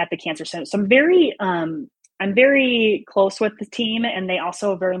at the cancer center. So I'm very close with the team, and they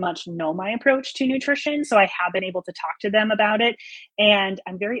also very much know my approach to nutrition. So I have been able to talk to them about it. And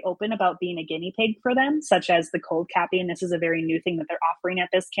I'm very open about being a guinea pig for them, such as the cold capping. This is a very new thing that they're offering at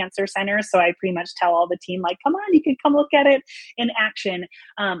this cancer center. So I pretty much tell all the team, like, come on, you can come look at it in action.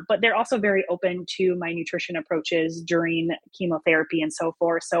 But they're also very open to my nutrition approaches during chemotherapy and so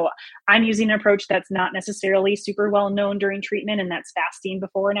forth. So I'm using an approach that's not necessarily super well known during treatment, and that's fasting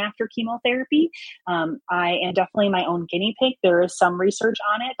before and after chemotherapy. I am definitely my own guinea pig. There is some research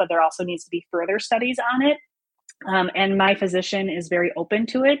on it, but there also needs to be further studies on it. And my physician is very open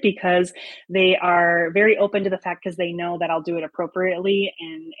to it because they are very open to the fact because they know that I'll do it appropriately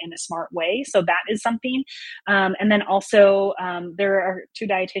and in a smart way. So that is something. And then also there are two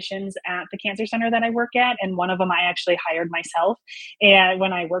dietitians at the cancer center that I work at, and one of them I actually hired myself and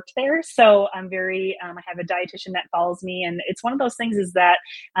when I worked there. So I have a dietitian that follows me, and it's one of those things is that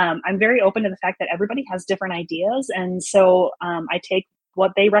I'm very open to the fact that everybody has different ideas, and so I take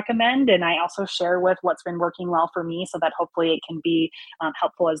what they recommend, and I also share with what's been working well for me so that hopefully it can be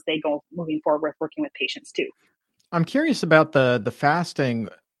helpful as they go moving forward with working with patients too. I'm curious about the fasting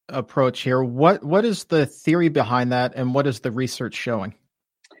approach here. What is the theory behind that, and what is the research showing?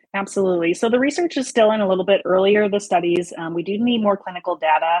 Absolutely. So the research is still in a little bit earlier, the studies. We do need more clinical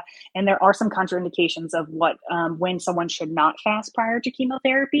data, and there are some contraindications of when someone should not fast prior to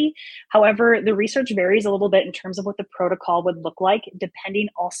chemotherapy. However, the research varies a little bit in terms of what the protocol would look like, depending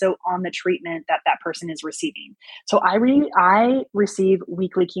also on the treatment that that person is receiving. So I receive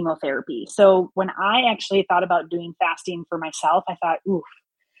weekly chemotherapy. So when I actually thought about doing fasting for myself, I thought, ooh,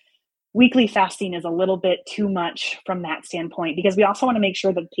 weekly fasting is a little bit too much from that standpoint because we also want to make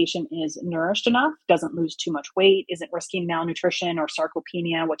sure that the patient is nourished enough, doesn't lose too much weight, isn't risking malnutrition or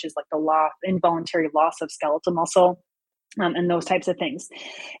sarcopenia, which is like the involuntary loss of skeletal muscle. And those types of things.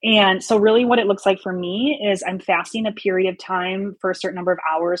 And so really what it looks like for me is I'm fasting a period of time for a certain number of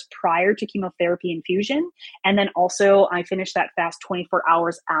hours prior to chemotherapy infusion. And then also I finish that fast 24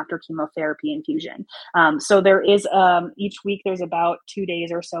 hours after chemotherapy infusion. So there is each week there's about 2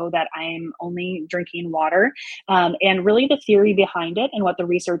 days or so that I'm only drinking water. And really the theory behind it and what the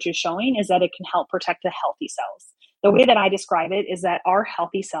research is showing is that it can help protect the healthy cells. The way that I describe it is that our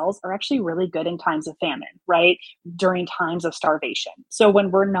healthy cells are actually really good in times of famine, right? During times of starvation. So when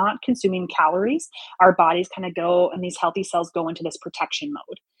we're not consuming calories, our bodies kind of go and these healthy cells go into this protection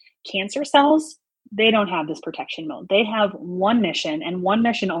mode. Cancer cells, they don't have this protection mode. They have one mission, and one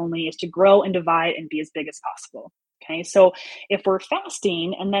mission only is to grow and divide and be as big as possible. Okay, so if we're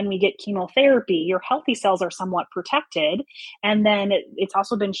fasting and then we get chemotherapy, your healthy cells are somewhat protected. And then it's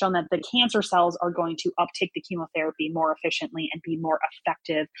also been shown that the cancer cells are going to uptake the chemotherapy more efficiently and be more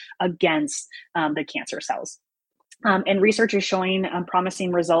effective against the cancer cells. And research is showing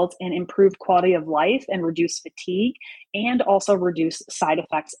promising results in improved quality of life and reduced fatigue, and also reduce side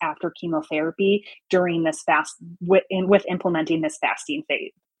effects after chemotherapy during this fast with implementing this fasting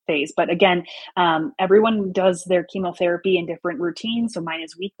phase. But again, everyone does their chemotherapy in different routines. So mine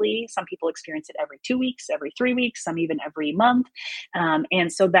is weekly. Some people experience it every 2 weeks, every 3 weeks, some even every month.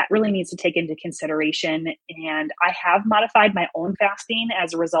 And so that really needs to take into consideration. And I have modified my own fasting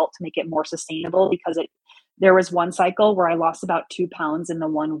as a result to make it more sustainable because there was one cycle where I lost about 2 pounds in the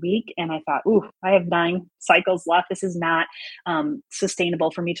 1 week. And I thought, ooh, I have 9 cycles left. This is not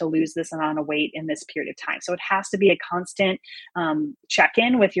sustainable for me to lose this amount of weight in this period of time. So it has to be a constant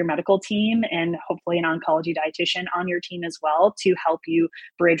check-in with your medical team and hopefully an oncology dietitian on your team as well to help you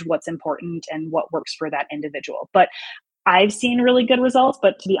bridge what's important and what works for that individual. But I've seen really good results,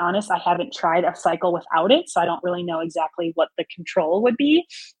 but to be honest, I haven't tried a cycle without it. So I don't really know exactly what the control would be.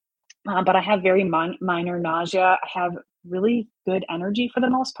 But I have very minor nausea. I have really good energy for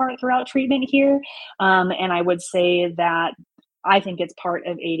the most part throughout treatment here. And I would say that I think it's part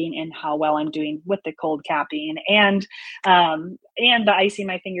of aiding in how well I'm doing with the cold capping and the icing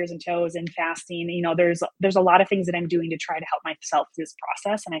my fingers and toes and fasting. There's a lot of things that I'm doing to try to help myself through this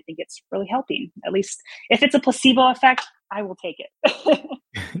process, and I think it's really helping. At least if it's a placebo effect, I will take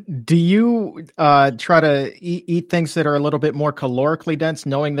it. Do you try to eat things that are a little bit more calorically dense,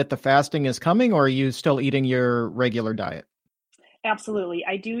 knowing that the fasting is coming, or are you still eating your regular diet? Absolutely.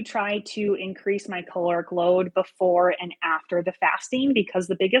 I do try to increase my caloric load before and after the fasting because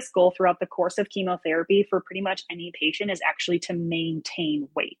the biggest goal throughout the course of chemotherapy for pretty much any patient is actually to maintain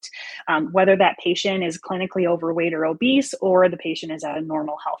weight. Whether that patient is clinically overweight or obese or the patient is at a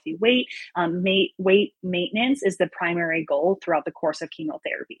normal healthy weight, weight maintenance is the primary goal throughout the course of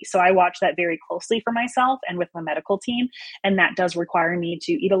chemotherapy. So I watch that very closely for myself and with my medical team, and that does require me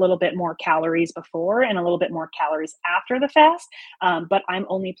to eat a little bit more calories before and a little bit more calories after the fast. But I'm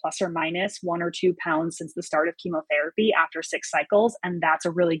only plus or minus 1 or 2 pounds since the start of chemotherapy after 6 cycles. And that's a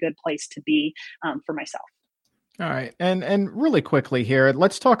really good place to be for myself. All right. And really quickly here,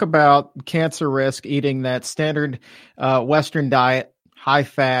 let's talk about cancer risk, eating that standard Western diet, high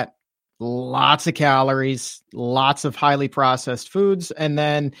fat, lots of calories, lots of highly processed foods. And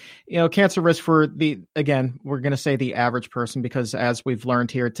then, cancer risk for we're going to say the average person, because as we've learned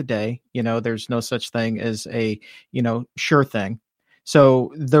here today, there's no such thing as a, sure thing.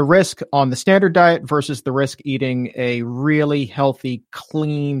 So the risk on the standard diet versus the risk eating a really healthy,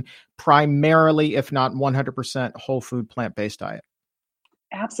 clean, primarily, if not 100% whole food, plant-based diet.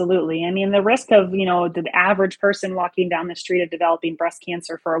 Absolutely. I mean, the risk of, the average person walking down the street of developing breast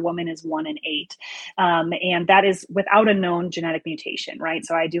cancer for a woman is 1 in 8. And that is without a known genetic mutation, right?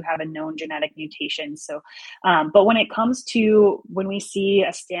 So I do have a known genetic mutation. So, but when it comes to when we see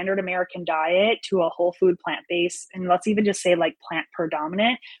a standard American diet to a whole food plant-based, and let's even just say like plant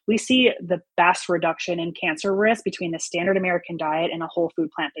predominant, we see the best reduction in cancer risk between the standard American diet and a whole food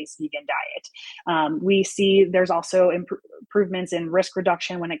plant-based vegan diet. We see there's also improvements in risk reduction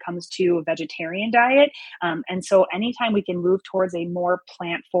when it comes to a vegetarian diet. And so anytime we can move towards a more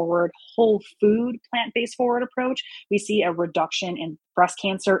plant-forward, whole food, plant-based forward approach, we see a reduction in breast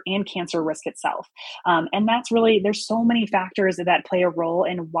cancer and cancer risk itself. And that's really, there's so many factors that play a role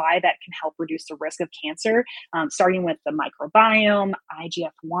in why that can help reduce the risk of cancer, starting with the microbiome,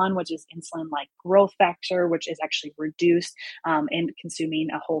 IGF-1, which is insulin-like growth factor, which is actually reduced in consuming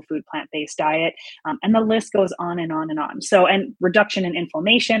a whole food plant-based diet. And the list goes on and on and on. So, and reduction in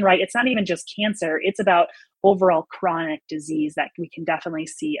inflammation, right? It's not even just cancer. It's about overall chronic disease that we can definitely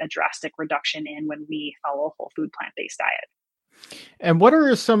see a drastic reduction in when we follow a whole food plant-based diet. And what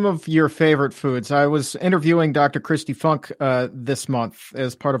are some of your favorite foods? I was interviewing Dr. Kristi Funk this month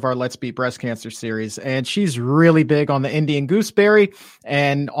as part of our Let's Beat Breast Cancer series, and she's really big on the Indian gooseberry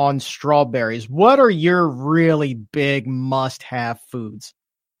and on strawberries. What are your really big must-have foods?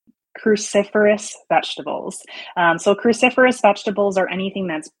 Cruciferous vegetables. So cruciferous vegetables are anything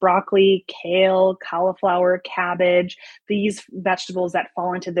that's broccoli, kale, cauliflower, cabbage, these vegetables that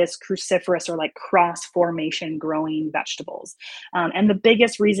fall into this cruciferous or like cross formation growing vegetables. And the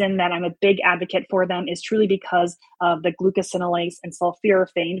biggest reason that I'm a big advocate for them is truly because of the glucosinolase and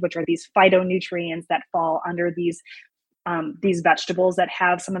sulforaphane, which are these phytonutrients that fall under these vegetables that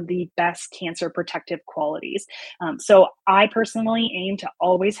have some of the best cancer protective qualities. So I personally aim to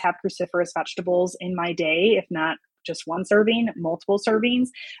always have cruciferous vegetables in my day, if not just one serving, multiple servings.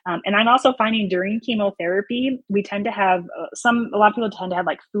 And I'm also finding during chemotherapy, we tend to have a lot of people tend to have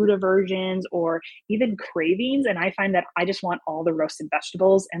like food aversions or even cravings. And I find that I just want all the roasted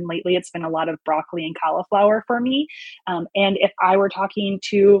vegetables. And lately it's been a lot of broccoli and cauliflower for me. And if I were talking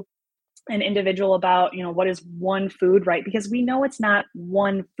to an individual about, what is one food, right? Because we know it's not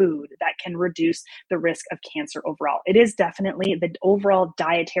one food that can reduce the risk of cancer overall. It is definitely the overall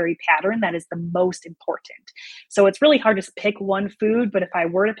dietary pattern that is the most important. So it's really hard to pick one food, but if I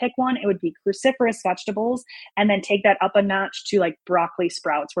were to pick one, it would be cruciferous vegetables, and then take that up a notch to like broccoli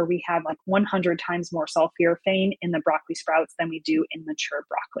sprouts, where we have like 100 times more sulforaphane in the broccoli sprouts than we do in mature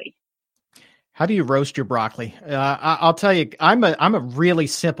broccoli. How do you roast your broccoli? I'll tell you, I'm a really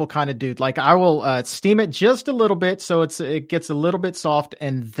simple kind of dude. Like I will steam it just a little bit so it gets a little bit soft,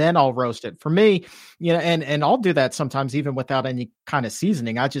 and then I'll roast it. For me, and I'll do that sometimes even without any kind of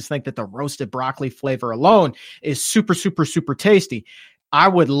seasoning. I just think that the roasted broccoli flavor alone is super, super, super tasty. I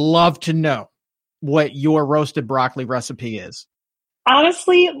would love to know what your roasted broccoli recipe is.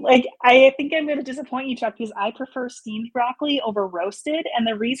 Honestly, like, I think I'm gonna disappoint you, Chuck, because I prefer steamed broccoli over roasted, and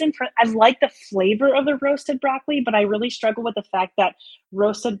the reason for I like the flavor of the roasted broccoli, but I really struggle with the fact that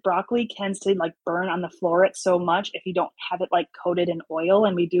roasted broccoli tends to, like, burn on the floret so much if you don't have it, like, coated in oil,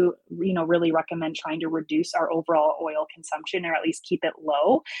 and we do, really recommend trying to reduce our overall oil consumption or at least keep it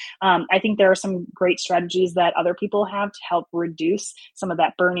low. I think there are some great strategies that other people have to help reduce some of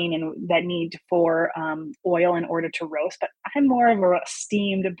that burning and that need for oil in order to roast, but I'm more of a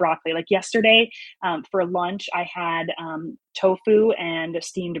steamed broccoli. Like yesterday, for lunch, I had tofu and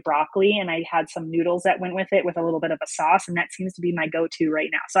steamed broccoli, and I had some noodles that went with it with a little bit of a sauce, and that seems to be my go-to right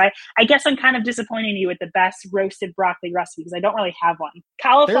now. So I guess I'm kind of disappointing you with the best roasted broccoli recipe because I don't really have one. There's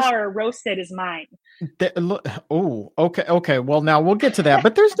Cauliflower roasted is mine. Oh, okay. Well, now we'll get to that,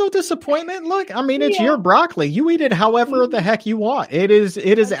 but there's no disappointment. Look, I mean, it's Yeah. your broccoli. You eat it however the heck you want. It is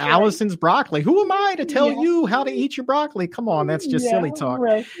That's Allison's broccoli. Who am I to tell Yeah. you how to eat your broccoli? Come on, that's just silly talk.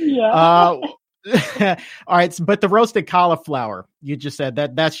 Right. Yeah. All right, but the roasted cauliflower, you just said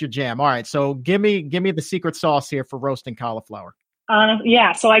that's your jam. All right, so give me the secret sauce here for roasting cauliflower.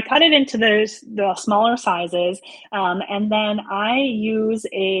 So I cut it into the smaller sizes, and then I use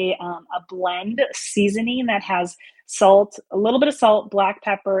a blend seasoning that has salt, a little bit of salt, black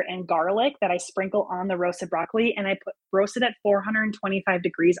pepper, and garlic that I sprinkle on the roasted broccoli, and I roast it at 425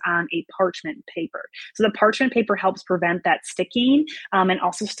 degrees on a parchment paper. So the parchment paper helps prevent that sticking, and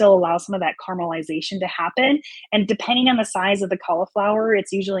also still allows some of that caramelization to happen. And depending on the size of the cauliflower,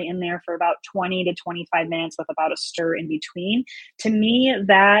 it's usually in there for about 20 to 25 minutes with about a stir in between. To me,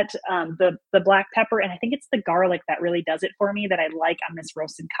 that the black pepper, and I think it's the garlic that really does it for me, that I like on this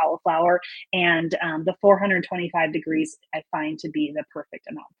roasted cauliflower, and the 425 degrees I find to be the perfect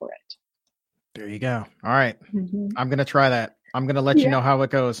amount for it. There you go. All right, Mm-hmm. I'm gonna try that. I'm gonna let you know how it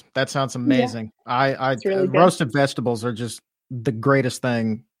goes. That sounds amazing. I really good. Roasted vegetables are just the greatest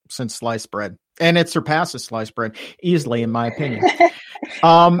thing since sliced bread, and it surpasses sliced bread easily, in my opinion.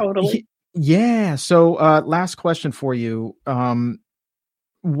 Totally. Yeah. So, last question for you.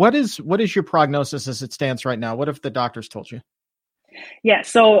 What is your prognosis as it stands right now? What have the doctors told you? Yeah,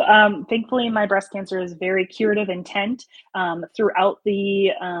 so thankfully my breast cancer is very curative intent throughout the,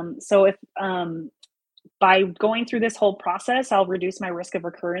 so if by going through this whole process, I'll reduce my risk of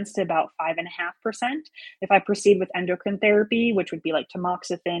recurrence to about 5.5%. If I proceed with endocrine therapy, which would be like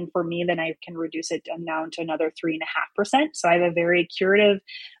tamoxifen for me, then I can reduce it down to another 3.5%. So I have a very curative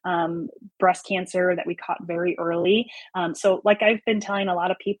breast cancer that we caught very early. So like I've been telling a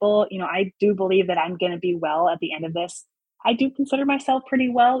lot of people, I do believe that I'm going to be well at the end of this. I do consider myself pretty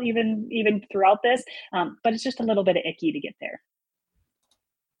well, even throughout this, but it's just a little bit of icky to get there.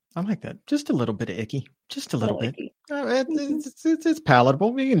 I like that. Just a little bit of icky. Just a little bit. Icky. It's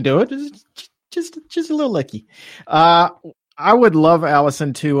palatable. We can do it. Just a little icky. I would love,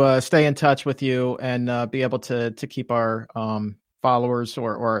 Alison, to stay in touch with you and be able to keep our followers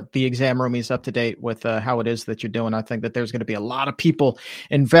or the exam roomies up to date with how it is that you're doing. I think that there's going to be a lot of people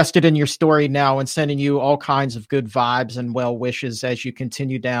invested in your story now and sending you all kinds of good vibes and well wishes as you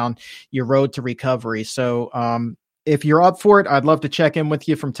continue down your road to recovery. So if you're up for it, I'd love to check in with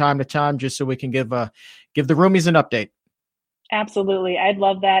you from time to time just so we can give the roomies an update. Absolutely. I'd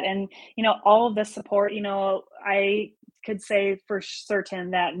love that. And, all of the support, I could say for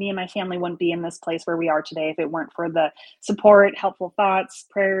certain that me and my family wouldn't be in this place where we are today if it weren't for the support, helpful thoughts,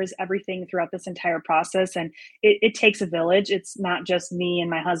 prayers, everything throughout this entire process. And it takes a village. It's not just me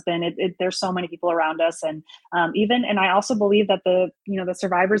and my husband. There's so many people around us. And and I also believe that the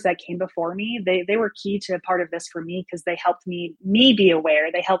survivors that came before me, they were key to a part of this for me because they helped me be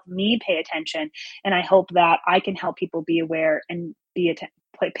aware. They helped me pay attention. And I hope that I can help people be aware and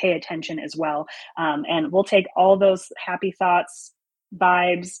pay attention as well. And we'll take all those happy thoughts,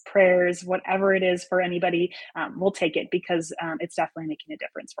 vibes, prayers, whatever it is for anybody. We'll take it because it's definitely making a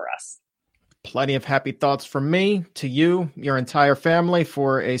difference for us. Plenty of happy thoughts from me to you, your entire family,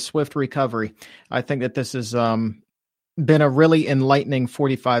 for a swift recovery. I think that this has been a really enlightening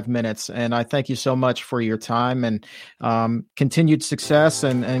 45 minutes, and I thank you so much for your time and continued success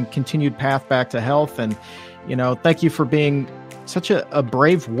and continued path back to health. And, thank you for being such a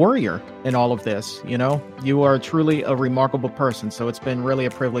brave warrior in all of this. You are truly a remarkable person. So it's been really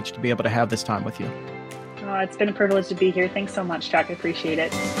a privilege to be able to have this time with you. It's been a privilege to be here. Thanks so much, Chuck. I appreciate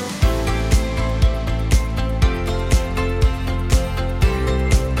it.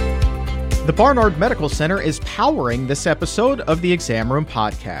 The Barnard Medical Center is powering this episode of the Exam Room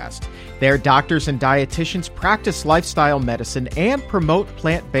Podcast. Their doctors and dietitians practice lifestyle medicine and promote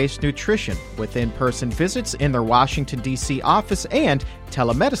plant-based nutrition with in-person visits in their Washington, D.C. office and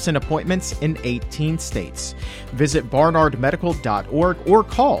telemedicine appointments in 18 states. Visit barnardmedical.org or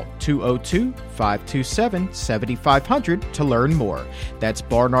call 202-527-7500 to learn more. That's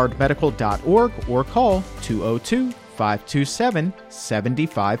barnardmedical.org or call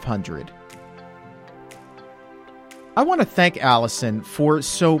 202-527-7500. I want to thank Alison for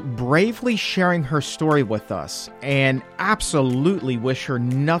so bravely sharing her story with us and absolutely wish her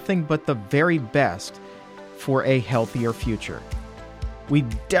nothing but the very best for a healthier future. We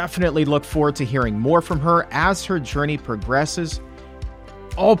definitely look forward to hearing more from her as her journey progresses,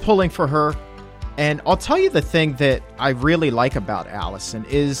 all pulling for her. And I'll tell you the thing that I really like about Alison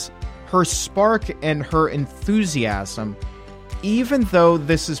is her spark and her enthusiasm, even though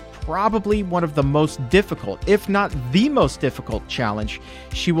this is probably one of the most difficult, if not the most difficult challenge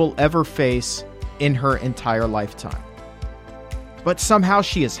she will ever face in her entire lifetime. But somehow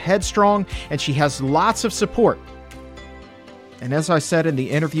she is headstrong and she has lots of support. And as I said in the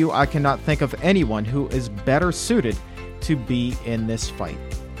interview, I cannot think of anyone who is better suited to be in this fight.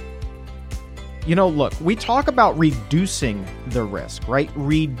 You know, look, we talk about reducing the risk, right?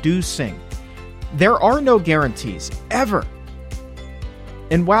 Reducing. There are no guarantees, ever.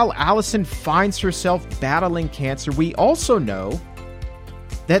 And while Alison finds herself battling cancer, we also know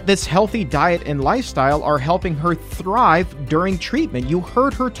that this healthy diet and lifestyle are helping her thrive during treatment. You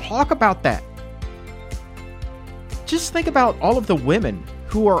heard her talk about that. Just think about all of the women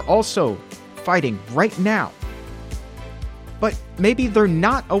who are also fighting right now. But maybe they're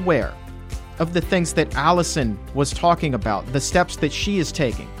not aware of the things that Alison was talking about, the steps that she is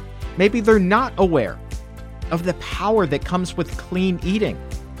taking. Maybe they're not aware of the power that comes with clean eating,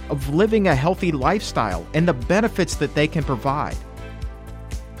 of living a healthy lifestyle, and the benefits that they can provide.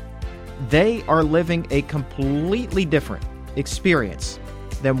 They are living a completely different experience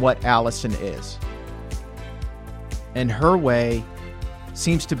than what Alison is. And her way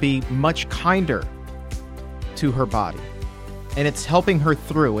seems to be much kinder to her body. And it's helping her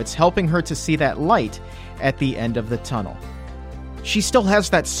through. It's helping her to see that light at the end of the tunnel. She still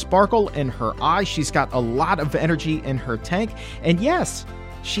has that sparkle in her eye. She's got a lot of energy in her tank. And yes,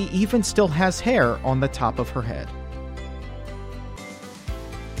 she even still has hair on the top of her head.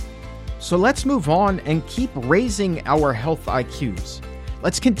 So let's move on and keep raising our health IQs.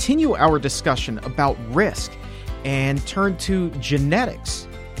 Let's continue our discussion about risk and turn to genetics.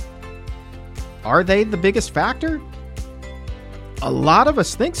 Are they the biggest factor? A lot of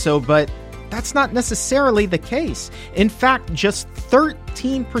us think so, but that's not necessarily the case. In fact, just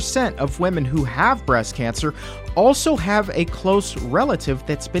 13% of women who have breast cancer also have a close relative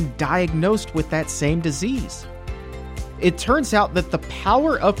that's been diagnosed with that same disease. It turns out that the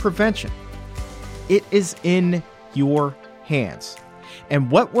power of prevention, it is in your hands.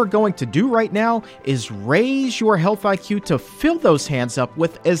 And what we're going to do right now is raise your health IQ to fill those hands up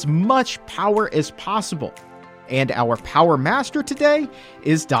with as much power as possible. And our power master today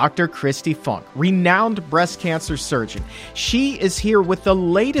is Dr. Kristi Funk, renowned breast cancer surgeon. She is here with the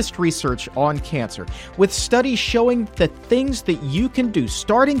latest research on cancer, with studies showing the things that you can do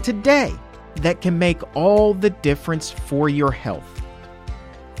starting today that can make all the difference for your health.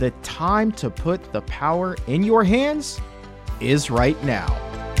 The time to put the power in your hands is right now.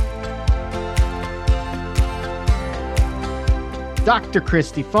 Dr.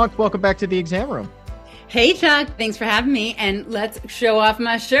 Kristi Funk, welcome back to the exam room. Hey, Chuck. Thanks for having me. And let's show off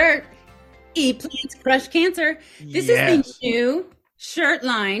my shirt. Eat Plants, Crush Cancer. This is the new shirt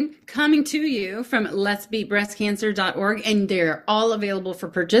line coming to you from letsbeatbreastcancer.org. And they're all available for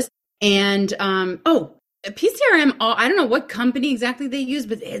purchase. And, PCRM, I don't know what company exactly they use,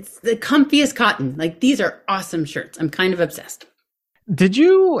 but it's the comfiest cotton. Like, these are awesome shirts. I'm kind of obsessed. Did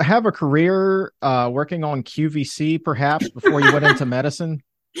you have a career working on QVC, perhaps, before you went into medicine?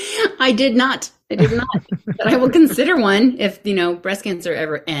 I did not. But I will consider one if, breast cancer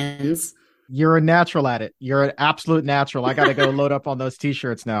ever ends. You're a natural at it. You're an absolute natural. I got to go load up on those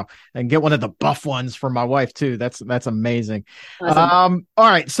t-shirts now and get one of the buff ones for my wife too. That's amazing. Awesome. All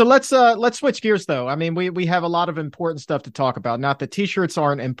right. So let's switch gears though. I mean, we have a lot of important stuff to talk about. Not that t-shirts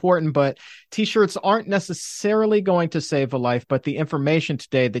aren't important, but t-shirts aren't necessarily going to save a life, but the information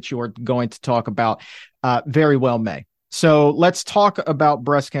today that you are going to talk about very well may. So let's talk about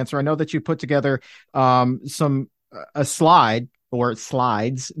breast cancer. I know that you put together a slide or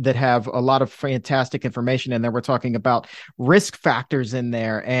slides that have a lot of fantastic information in there. We're talking about risk factors in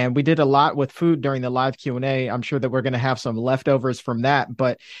there, and we did a lot with food during the live Q&A. I'm sure that we're going to have some leftovers from that,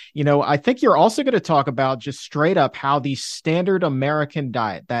 but I think you're also going to talk about just straight up how the standard American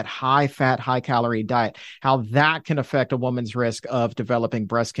diet, that high fat, high calorie diet, how that can affect a woman's risk of developing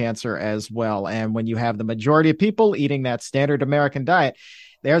breast cancer as well. And when you have the majority of people eating that standard American diet,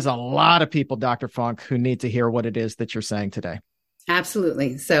 there's a lot of people, Dr. Funk, who need to hear what it is that you're saying today.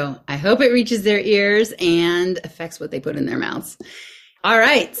 Absolutely. So I hope it reaches their ears and affects what they put in their mouths. All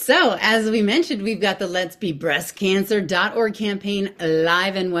right. So as we mentioned, we've got the Let's Be Breastcancer.org campaign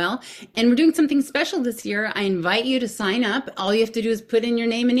alive and well. And we're doing something special this year. I invite you to sign up. All you have to do is put in your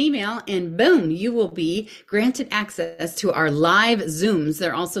name and email, and boom, you will be granted access to our live Zooms.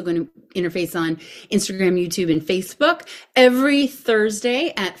 They're also going to interface on Instagram, YouTube, and Facebook every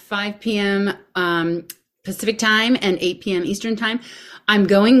Thursday at 5 p.m. Pacific time and 8 p.m. Eastern time. I'm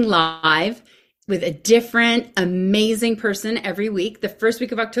going live with a different, amazing person every week. The first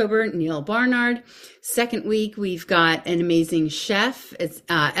week of October, Neil Barnard. Second week, we've got an amazing chef. It's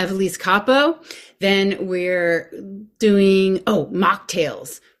Evelise Capo. Then we're doing,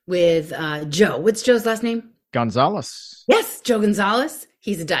 mocktails with Joe. What's Joe's last name? Gonzalez. Yes, Joe Gonzalez.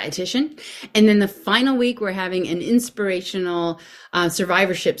 He's a dietitian. And then the final week, we're having an inspirational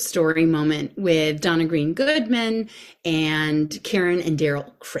survivorship story moment with Donna Green Goodman and Karen and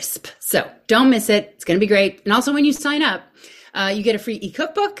Daryl Crisp. So don't miss it. It's going to be great. And also when you sign up, you get a free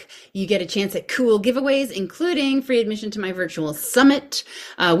e-cookbook. You get a chance at cool giveaways, including free admission to my virtual summit,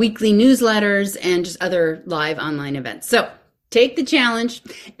 weekly newsletters, and just other live online events. So take the challenge,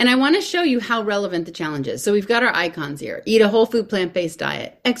 and I want to show you how relevant the challenge is. So we've got our icons here. Eat a whole food plant-based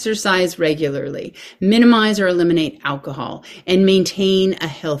diet, exercise regularly, minimize or eliminate alcohol, and maintain a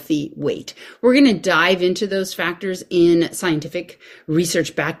healthy weight. We're going to dive into those factors in scientific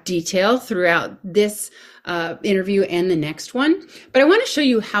research-backed detail throughout this interview and the next one. But I want to show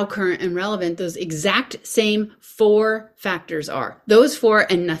you how current and relevant those exact same 4 factors are. Those 4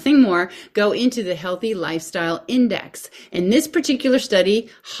 and nothing more go into the Healthy Lifestyle Index. And this particular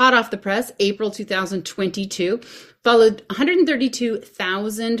study, hot off the press, April 2022, followed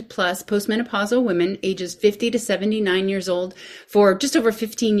 132,000 plus postmenopausal women ages 50 to 79 years old for just over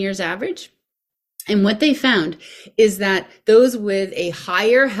 15 years average. And what they found is that those with a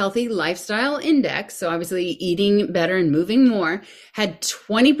higher healthy lifestyle index, so obviously eating better and moving more, had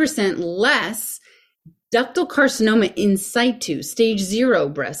 20% less ductal carcinoma in situ, stage 0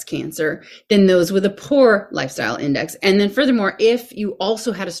 breast cancer, than those with a poor lifestyle index. And then furthermore, if you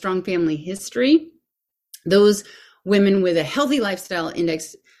also had a strong family history, those women with a healthy lifestyle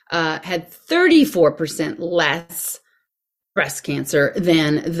index had 34% less breast cancer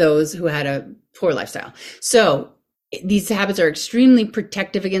than those who had a poor lifestyle. So these habits are extremely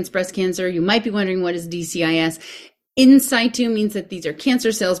protective against breast cancer. You might be wondering, what is DCIS? In situ means that these are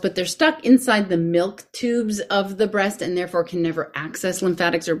cancer cells, but they're stuck inside the milk tubes of the breast and therefore can never access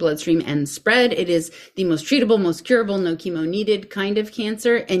lymphatics or bloodstream and spread. It is the most treatable, most curable, no chemo needed kind of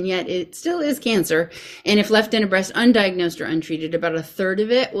cancer, and yet it still is cancer. And if left in a breast undiagnosed or untreated, about a third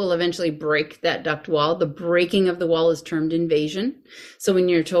of it will eventually break that duct wall. The breaking of the wall is termed invasion. So when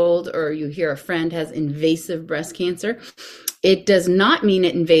you're told or you hear a friend has invasive breast cancer, it does not mean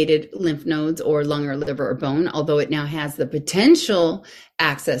it invaded lymph nodes or lung or liver or bone, although it now has the potential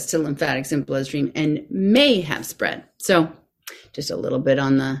access to lymphatics and bloodstream and may have spread. So just a little bit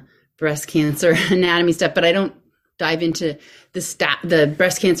on the breast cancer anatomy stuff, but I don't dive into the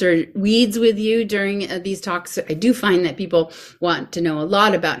breast cancer weeds with you during these talks. I do find that people want to know a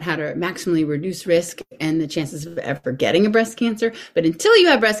lot about how to maximally reduce risk and the chances of ever getting a breast cancer. But until you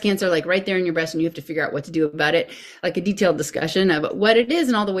have breast cancer, like right there in your breast, and you have to figure out what to do about it, like a detailed discussion of what it is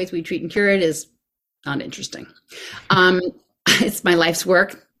and all the ways we treat and cure it is not interesting. It's my life's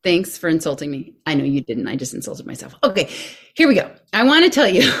work. Thanks for insulting me. I know you didn't. I just insulted myself. Okay, here we go. I want to tell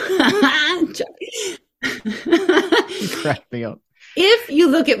you. If you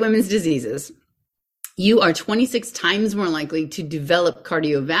look at women's diseases, you are 26 times more likely to develop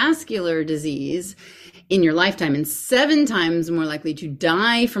cardiovascular disease in your lifetime and 7 times more likely to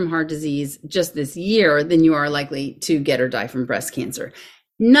die from heart disease just this year than you are likely to get or die from breast cancer.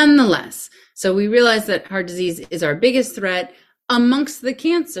 Nonetheless, so we realize that heart disease is our biggest threat amongst the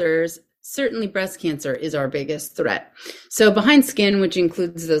cancers. Certainly breast cancer is our biggest threat. So behind skin, which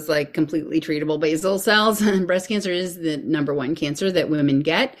includes those like completely treatable basal cells, breast cancer is the number 1 cancer that women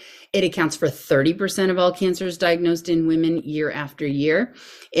get. It accounts for 30% of all cancers diagnosed in women year after year.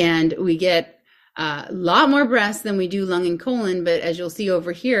 And we get a lot more breast than we do lung and colon. But as you'll see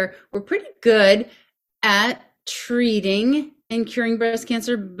over here, we're pretty good at treating in curing breast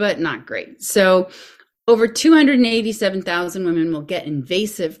cancer, but not great. So over 287,000 women will get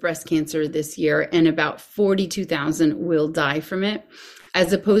invasive breast cancer this year, and about 42,000 will die from it,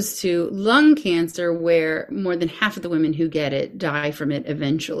 as opposed to lung cancer, where more than half of the women who get it die from it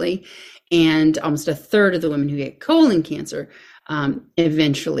eventually, and almost a third of the women who get colon cancer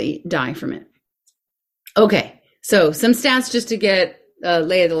eventually die from it. Okay, so some stats just to get a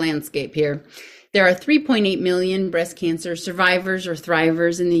lay of the landscape here. There are 3.8 million breast cancer survivors or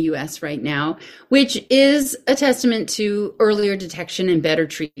thrivers in the US right now, which is a testament to earlier detection and better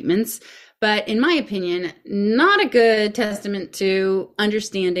treatments. But in my opinion, not a good testament to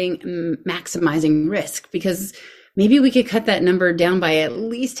understanding maximizing risk, because maybe we could cut that number down by at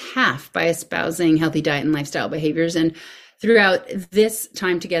least half by espousing healthy diet and lifestyle behaviors. And throughout this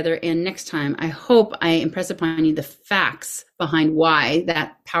time together and next time, I hope I impress upon you the facts behind why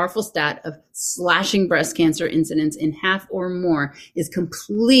that powerful stat of slashing breast cancer incidence in half or more is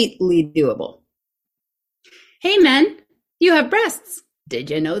completely doable. Hey men, you have breasts.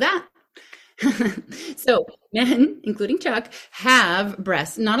 Did you know that? So men, including Chuck, have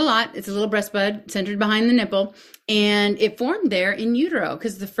breasts. Not a lot. It's a little breast bud centered behind the nipple. And it formed there in utero,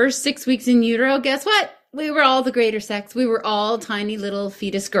 because the first 6 weeks in utero, guess what? We were all the greater sex. We were all tiny little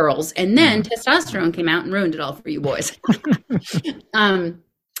fetus girls. And then testosterone came out and ruined it all for you boys.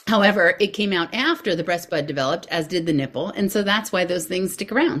 However, it came out after the breast bud developed, as did the nipple. And so that's why those things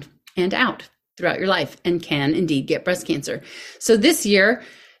stick around and out throughout your life and can indeed get breast cancer. So this year,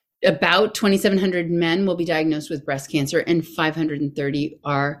 about 2,700 men will be diagnosed with breast cancer, and 530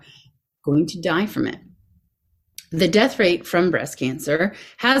 are going to die from it. The death rate from breast cancer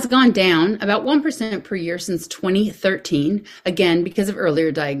has gone down about 1% per year since 2013, again, because of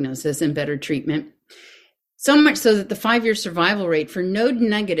earlier diagnosis and better treatment. So much so that the 5-year survival rate for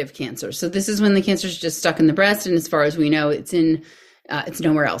node-negative cancer, so this is when the cancer is just stuck in the breast, and as far as we know, it's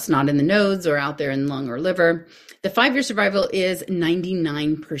nowhere else, not in the nodes or out there in lung or liver. The 5-year survival is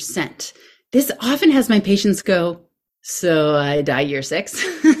 99%. This often has my patients go, so I die year 6.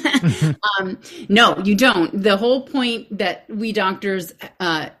 No, you don't. The whole point that we doctors,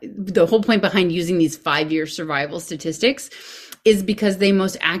 the whole point behind using these 5-year survival statistics is because they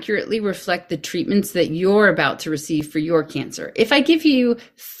most accurately reflect the treatments that you're about to receive for your cancer. If I give you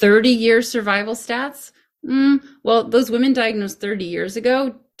 30-year survival stats, well, those women diagnosed 30 years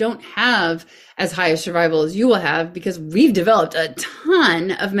ago don't have as high a survival as you will have, because we've developed a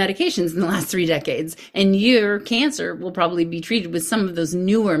ton of medications in the last 3 decades, and your cancer will probably be treated with some of those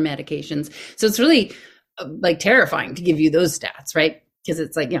newer medications. So it's really like terrifying to give you those stats, right? Because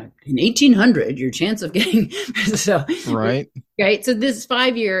it's like, in 1800, your chance of getting so right. So this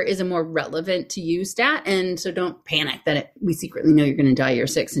 5-year is a more relevant to you stat, and so don't panic that we secretly know you're going to die year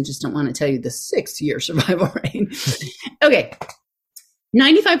 6 and just don't want to tell you the 6-year survival rate. Okay.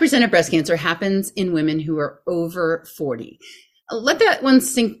 95% of breast cancer happens in women who are over 40. Let that one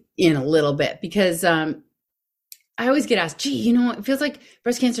sink in a little bit, because I always get asked, gee, it feels like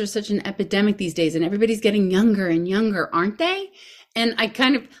breast cancer is such an epidemic these days and everybody's getting younger and younger, aren't they? And I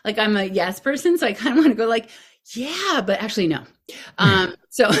kind of, I'm a yes person, so I kind of want to go yeah, but actually no.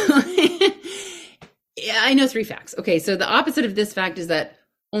 So yeah, I know 3 facts. Okay, so the opposite of this fact is that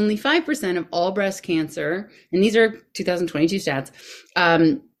only 5% of all breast cancer, and these are 2022 stats,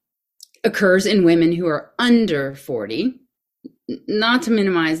 occurs in women who are under 40. Not to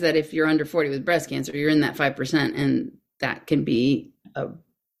minimize that if you're under 40 with breast cancer, you're in that 5%, and that can be a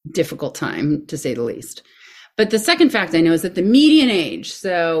difficult time, to say the least. But the second fact I know is that the median age,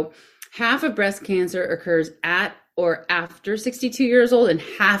 so half of breast cancer occurs at or after 62 years old, and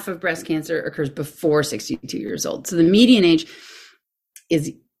half of breast cancer occurs before 62 years old. So the median age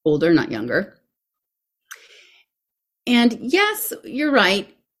is older, not younger. And yes, you're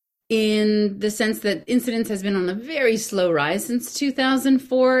right in the sense that incidence has been on a very slow rise since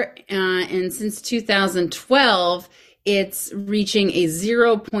 2004. And since 2012, it's reaching a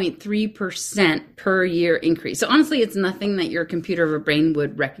 0.3% per year increase. So honestly, it's nothing that your computer or brain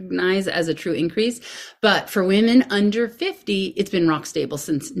would recognize as a true increase. But for women under 50, it's been rock stable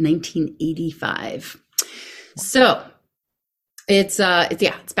since 1985. So it's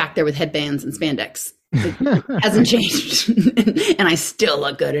back there with headbands and spandex. It hasn't changed. And I still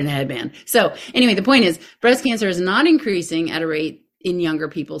look good in a headband. So anyway, the point is breast cancer is not increasing at a rate in younger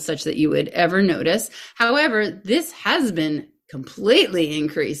people such that you would ever notice. However, this has been completely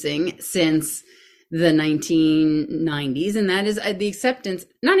increasing since the 1990s. And that is the acceptance,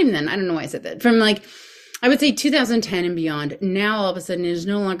 not even then, I don't know why I said that, from I would say 2010 and beyond. Now, all of a sudden, it is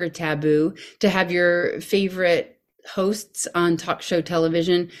no longer taboo to have your favorite hosts on talk show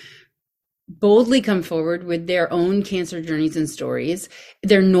television boldly come forward with their own cancer journeys and stories.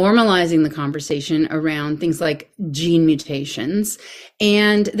 They're normalizing the conversation around things like gene mutations,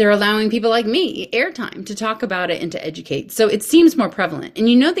 and they're allowing people like me airtime to talk about it and to educate. So it seems more prevalent. And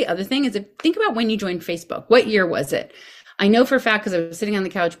the other thing is, think about when you joined Facebook. What year was it? I know for a fact because I was sitting on the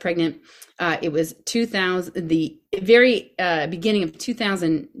couch pregnant. It was 2000, the very beginning of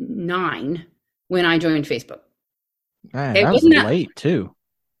 2009 when I joined Facebook. Man, that was late too.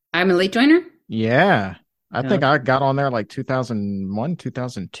 I'm a late joiner? Yeah. I think I got on there like 2001,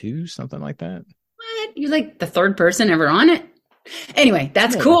 2002, something like that. What? You're like the third person ever on it? Anyway,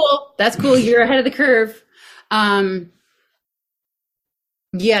 that's cool. That's cool. You're ahead of the curve.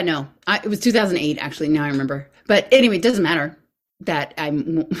 It was 2008, actually. Now I remember. But anyway, it doesn't matter that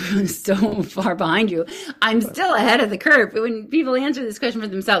I'm so far behind you. I'm still ahead of the curve. When people answer this question for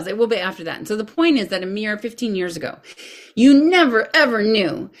themselves, it will be after that. And so the point is that a mere 15 years ago, you never, ever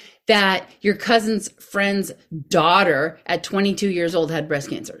knew that your cousin's friend's daughter at 22 years old had breast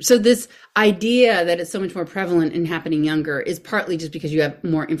cancer. So this idea that it's so much more prevalent and happening younger is partly just because you have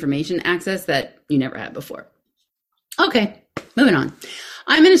more information access that you never had before. Okay, moving on.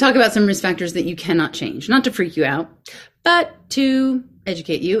 I'm going to talk about some risk factors that you cannot change, not to freak you out, but to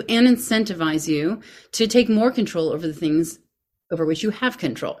educate you and incentivize you to take more control over the things over which you have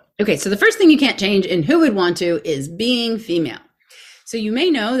control. Okay, so the first thing you can't change, and who would want to, is being female. So you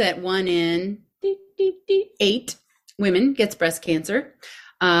may know that 1 in 8 women gets breast cancer.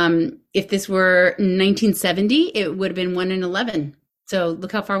 If this were 1970, it would have been 1 in 11. So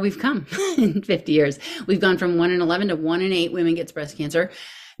look how far we've come in 50 years. We've gone from 1 in 11 to 1 in 8 women gets breast cancer.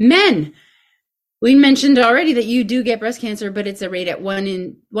 Men, we mentioned already that you do get breast cancer, but it's a rate at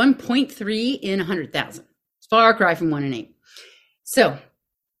 1.3 in 100,000. Far cry from 1 in 8. So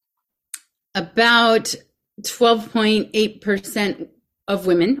about 12.8% of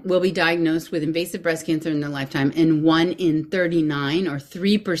women will be diagnosed with invasive breast cancer in their lifetime, and 1 in 39 or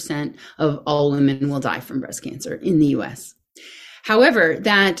 3% of all women will die from breast cancer in the US. However,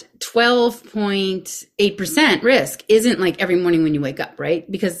 that 12.8% risk isn't like every morning when you wake up, right?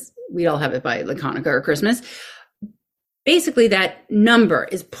 Because we all have it by like Hanukkah or Christmas. Basically, that number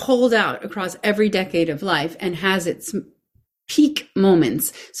is pulled out across every decade of life and has its peak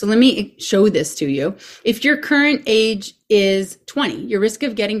moments. So let me show this to you. If your current age is 20, your risk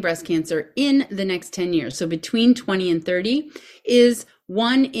of getting breast cancer in the next 10 years, so between 20 and 30, is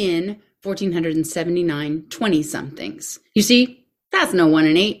 1 in 1,479 20-somethings. You see? That's no 1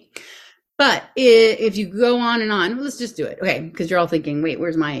 in 8. But if you go on and on, well, let's just do it. Okay, because you're all thinking, wait,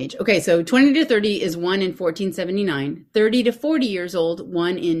 where's my age? Okay, so 20 to 30 is 1 in 1,479. 30 to 40 years old,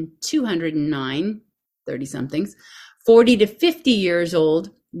 1 in 209, 30-somethings. 40 to 50 years old,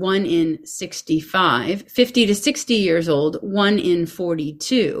 1 in 65. 50 to 60 years old, 1 in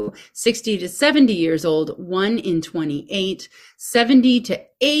 42. 60 to 70 years old, 1 in 28. 70 to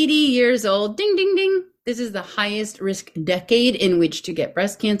 80 years old, ding, ding, ding. This is the highest risk decade in which to get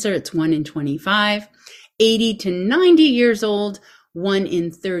breast cancer. It's 1 in 25. 80 to 90 years old, 1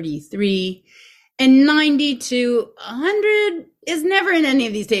 in 33. And 90 to 100 is never in any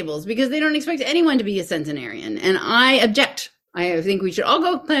of these tables because they don't expect anyone to be a centenarian. And I object. I think we should all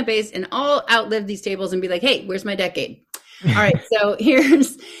go plant-based and all outlive these tables and be like, hey, where's my decade? All right, so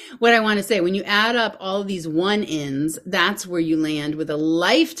here's what I want to say. When you add up all of these 1-ins, that's where you land with a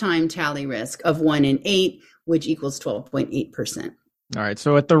lifetime tally risk of 1 in 8, which equals 12.8%. All right,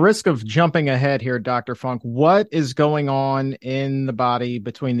 so at the risk of jumping ahead here, Dr. Funk, what is going on in the body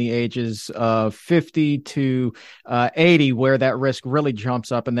between the ages of 50 to 80 where that risk really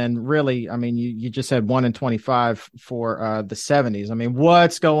jumps up? And then really, I mean, you just said 1 in 25 for the 70s. I mean,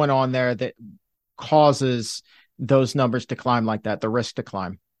 what's going on there that causes those numbers to climb like that, the risk to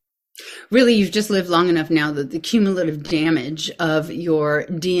climb? Really, you've just lived long enough now that the cumulative damage of your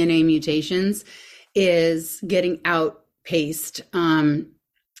DNA mutations is getting outpaced by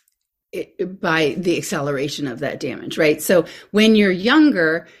the acceleration of that damage, right? So when you're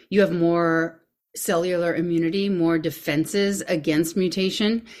younger, you have more cellular immunity, more defenses against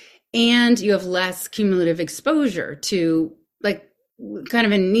mutation, and you have less cumulative exposure to, like, kind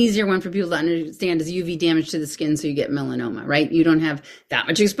of an easier one for people to understand is UV damage to the skin, so you get melanoma, right? You don't have that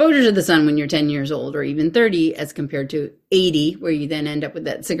much exposure to the sun when you're 10 years old or even 30 as compared to 80, where you then end up with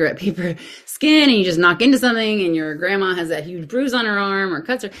that cigarette paper skin and you just knock into something and your grandma has that huge bruise on her arm or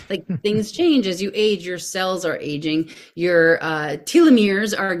cuts her. Like, things change as you age, your cells are aging, your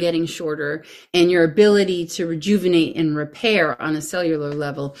telomeres are getting shorter, and your ability to rejuvenate and repair on a cellular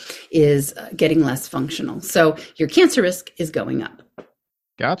level is getting less functional. So your cancer risk is going up.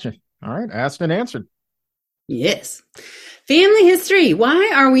 Gotcha. All right. Asked and answered. Yes. Family history.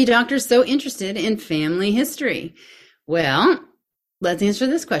 Why are we doctors so interested in family history? Well, let's answer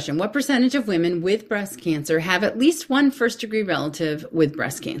this question. What percentage of women with breast cancer have at least one first-degree relative with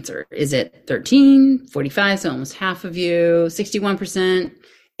breast cancer? Is it 13, 45, so almost half of you, 61%,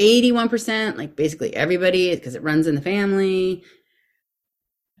 81%, like basically everybody because it runs in the family?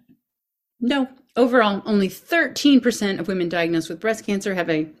 No. Overall, only 13% of women diagnosed with breast cancer have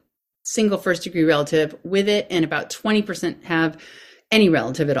a single first-degree relative with it, and about 20% have any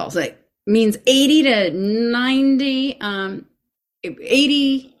relative at all. So that means 80 to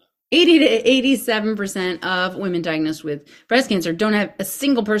 87% of women diagnosed with breast cancer don't have a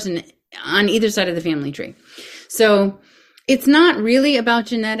single person on either side of the family tree. So it's not really about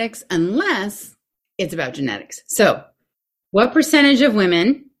genetics unless it's about genetics. So what percentage of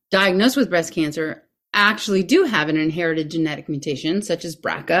women diagnosed with breast cancer actually do have an inherited genetic mutation, such as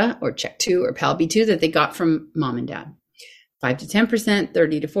BRCA or CHEK2 or PALB2 that they got from mom and dad? 5 to 10%,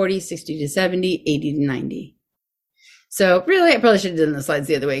 30 to 40, 60 to 70, 80 to 90. So really, I probably should have done the slides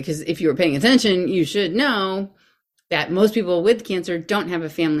the other way, because if you were paying attention, you should know that most people with cancer don't have a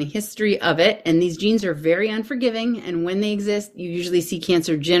family history of it. And these genes are very unforgiving. And when they exist, you usually see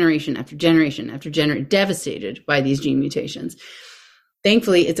cancer generation after generation after generation devastated by these gene mutations.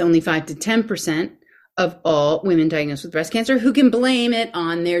 Thankfully, it's only 5 to 10% of all women diagnosed with breast cancer who can blame it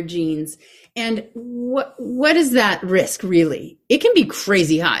on their genes. And what is that risk really? It can be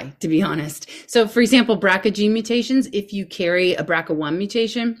crazy high, to be honest. So for example, BRCA gene mutations, if you carry a BRCA1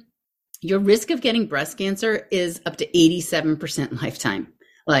 mutation, your risk of getting breast cancer is up to 87% lifetime.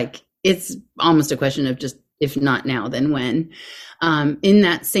 Like, it's almost a question of just, if not now, then when. In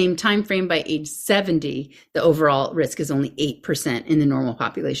that same time frame, by age 70, the overall risk is only 8% in the normal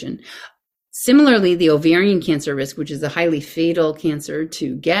population. Similarly, the ovarian cancer risk, which is a highly fatal cancer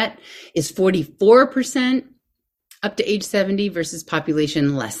to get, is 44% up to age 70 versus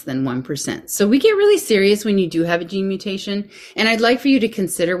population less than 1%. So we get really serious when you do have a gene mutation. And I'd like for you to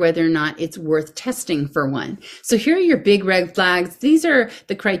consider whether or not it's worth testing for one. So here are your big red flags. These are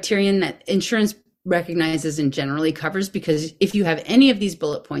the criterion that insurance recognizes and generally covers, because if you have any of these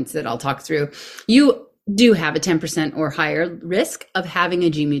bullet points that I'll talk through, you do have a 10% or higher risk of having a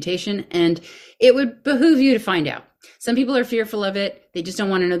gene mutation, and it would behoove you to find out. Some people are fearful of it. They just don't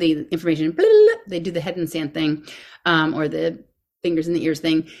want to know the information. They do the head in the sand thing, or the fingers in the ears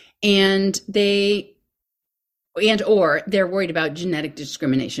thing, or they're worried about genetic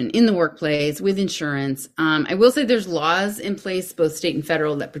discrimination in the workplace, with insurance. I will say there's laws in place, both state and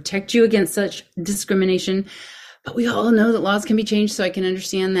federal, that protect you against such discrimination. But we all know that laws can be changed, so I can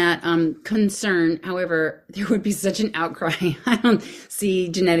understand that concern. However, there would be such an outcry. I don't see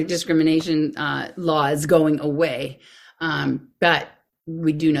genetic discrimination laws going away, but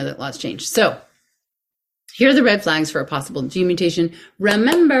we do know that laws change. So here are the red flags for a possible gene mutation.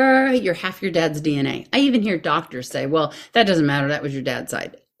 Remember, you're half your dad's DNA. I even hear doctors say, well, that doesn't matter. That was your dad's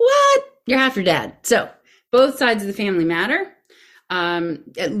side. What? You're half your dad. So both sides of the family matter,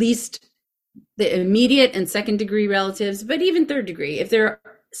 at least the immediate and second degree relatives, but even third degree. If they're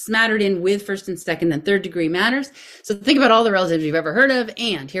smattered in with first and second, then third degree matters. So think about all the relatives you've ever heard of.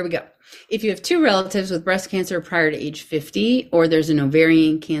 And here we go. If you have two relatives with breast cancer prior to age 50, or there's an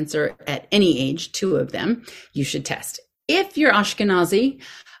ovarian cancer at any age, two of them, you should test. If you're Ashkenazi,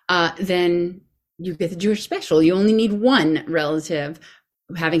 then you get the Jewish special. You only need one relative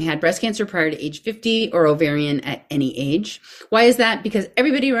having had breast cancer prior to age 50 or ovarian at any age. Why is that? Because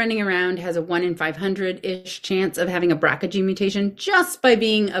everybody running around has a 1 in 500-ish chance of having a BRCA gene mutation just by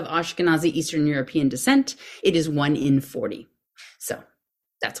being of Ashkenazi Eastern European descent. It is 1 in 40. So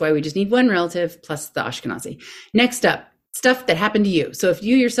that's why we just need one relative plus the Ashkenazi. Next up, stuff that happened to you. So if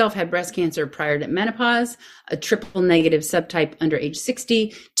you yourself had breast cancer prior to menopause, a triple negative subtype under age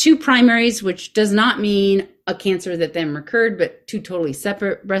 60, two primaries, which does not mean a cancer that then recurred, but two totally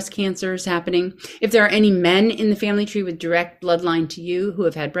separate breast cancers happening. If there are any men in the family tree with direct bloodline to you who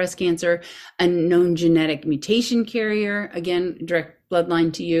have had breast cancer, a known genetic mutation carrier, again, direct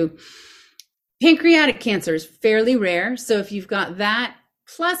bloodline to you. Pancreatic cancer is fairly rare. So if you've got that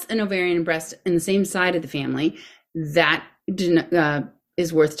plus an ovarian and breast in the same side of the family, that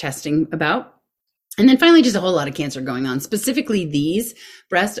is worth testing about. And then finally, just a whole lot of cancer going on, specifically these: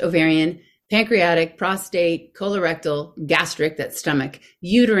 breast, ovarian, pancreatic, prostate, colorectal, gastric, that's stomach,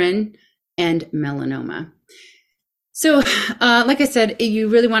 uterine, and melanoma. So like I said, you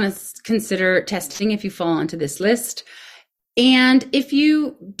really want to consider testing if you fall onto this list. And if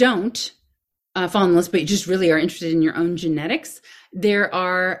you don't fall on the list, but you just really are interested in your own genetics, there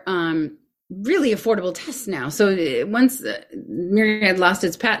are really affordable tests now. So once Myriad lost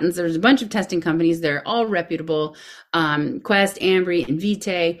its patents, there's a bunch of testing companies. They're all reputable. Quest, Ambry,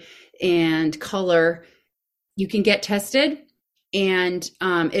 Invitae, and Color. You can get tested, and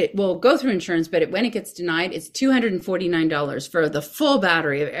it will go through insurance, but when it gets denied, it's $249 for the full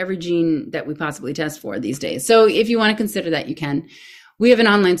battery of every gene that we possibly test for these days. So if you want to consider that, you can. We have an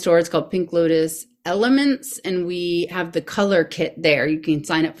online store. It's called Pink Lotus Elements, and we have the color kit there. You can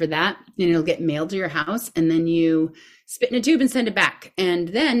sign up for that, and it'll get mailed to your house, and then you spit in a tube and send it back. And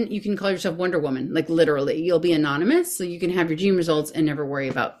then you can call yourself Wonder Woman, like literally. You'll be anonymous, so you can have your gene results and never worry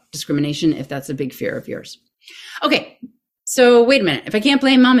about discrimination if that's a big fear of yours. Okay, so wait a minute. If I can't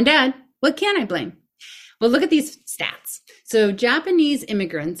blame mom and dad, what can I blame? Well, look at these stats. So Japanese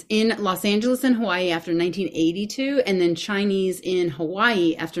immigrants in Los Angeles and Hawaii after 1982, and then Chinese in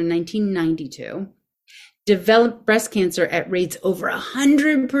Hawaii after 1992, developed breast cancer at rates over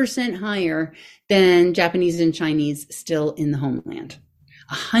 100% higher than Japanese and Chinese still in the homeland.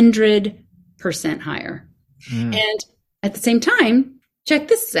 100% higher. And at the same time, check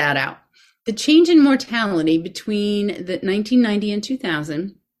this stat out. The change in mortality between the 1990 and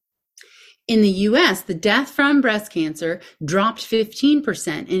 2000, in the US, the death from breast cancer dropped 15%.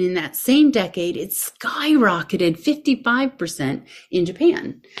 And in that same decade, it skyrocketed 55% in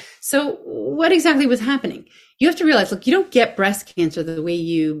Japan. So what exactly was happening? You have to realize, look, you don't get breast cancer the way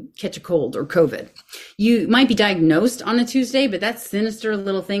you catch a cold or COVID. You might be diagnosed on a Tuesday, but that sinister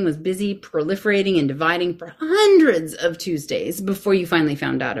little thing was busy proliferating and dividing for hundreds of Tuesdays before you finally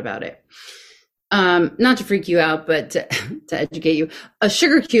found out about it. Not to freak you out, but to educate you, a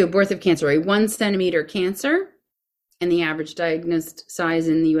sugar cube worth of cancer, a 1 centimeter cancer, and the average diagnosed size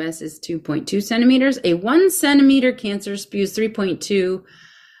in the US is 2.2 centimeters. A 1 centimeter cancer spews 3.2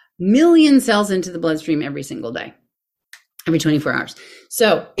 million cells into the bloodstream every single day, every 24 hours.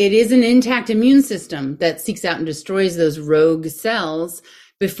 So it is an intact immune system that seeks out and destroys those rogue cells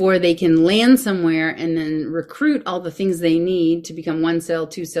before they can land somewhere and then recruit all the things they need to become 1 cell,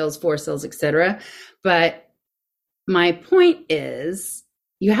 2 cells, 4 cells, etc. But my point is,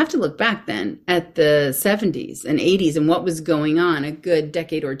 you have to look back then at the 70s and 80s and what was going on a good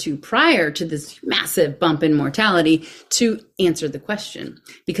decade or two prior to this massive bump in mortality to answer the question,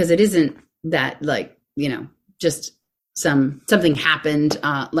 because it isn't that just something happened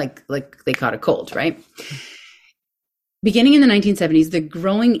like they caught a cold, right? Beginning in the 1970s, the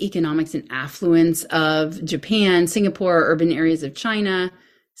growing economics and affluence of Japan, Singapore, urban areas of China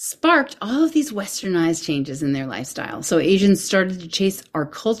sparked all of these westernized changes in their lifestyle. So Asians started to chase our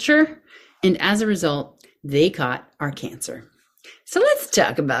culture, and as a result, they caught our cancer. So let's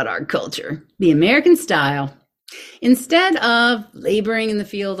talk about our culture, the American style. Instead of laboring in the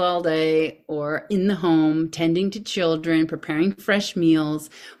field all day or in the home, tending to children, preparing fresh meals,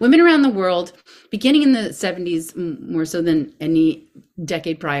 women around the world, beginning in the 70s, more so than any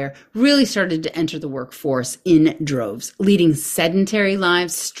decade prior, really started to enter the workforce in droves, leading sedentary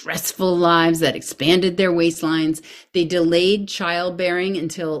lives, stressful lives that expanded their waistlines. They delayed childbearing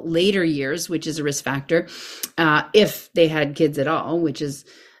until later years, which is a risk factor, if they had kids at all, which is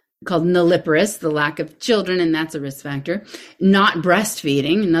called nulliparous, the lack of children, and that's a risk factor. Not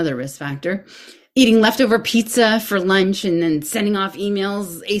breastfeeding, another risk factor. Eating leftover pizza for lunch and then sending off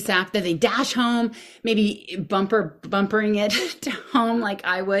emails ASAP that they dash home, maybe bumpering it to home like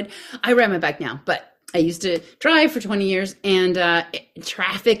I would. I ride my bike now, but I used to drive for 20 years, and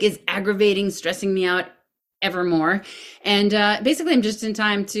traffic is aggravating, stressing me out ever more. And basically, I'm just in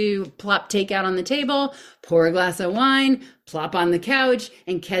time to plop takeout on the table, pour a glass of wine, plop on the couch,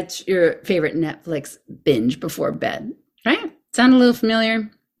 and catch your favorite Netflix binge before bed. Right? Sound a little familiar?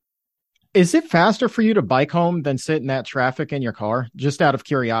 Is it faster for you to bike home than sit in that traffic in your car? Just out of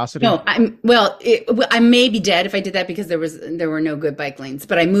curiosity. No, I may be dead if I did that, because there were no good bike lanes.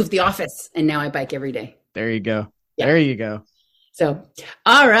 But I moved the office, and now I bike every day. There you go. Yeah. There you go. So,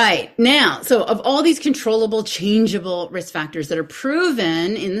 all right. Now, so of all these controllable, changeable risk factors that are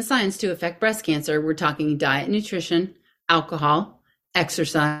proven in the science to affect breast cancer, we're talking diet, nutrition, alcohol,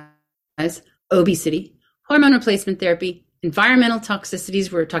 exercise, obesity, hormone replacement therapy, environmental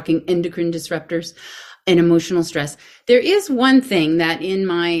toxicities, we're talking endocrine disruptors, and emotional stress. There is one thing that, in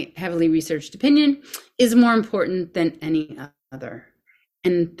my heavily researched opinion, is more important than any other.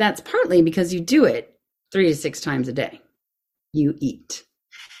 And that's partly because you do it 3 to 6 times a day. You eat.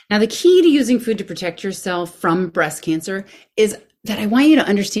 Now, the key to using food to protect yourself from breast cancer is that I want you to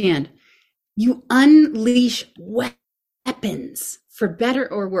understand you unleash weapons, for better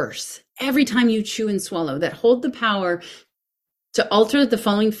or worse, every time you chew and swallow, that hold the power to alter the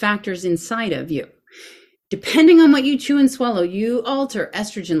following factors inside of you. Depending on what you chew and swallow, you alter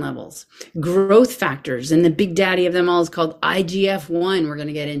estrogen levels, growth factors, and the big daddy of them all is called IGF-1. We're going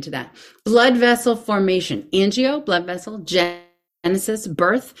to get into that. Blood vessel formation, angio, blood vessel, genesis,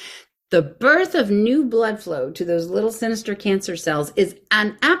 birth. The birth of new blood flow to those little sinister cancer cells is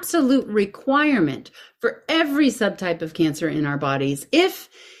an absolute requirement for every subtype of cancer in our bodies if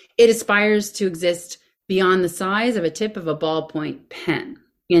it aspires to exist beyond the size of a tip of a ballpoint pen,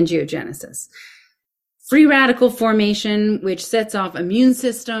 angiogenesis. Free radical formation, which sets off immune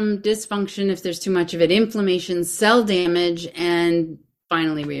system dysfunction if there's too much of it, inflammation, cell damage, and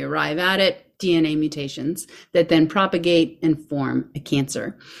finally we arrive at it, DNA mutations that then propagate and form a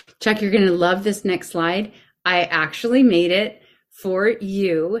cancer. Chuck, you're going to love this next slide. I actually made it for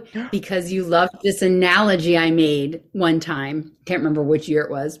you because you loved this analogy I made one time. Can't remember which year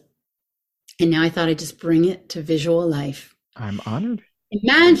it was. And now I thought I'd just bring it to visual life. I'm honored.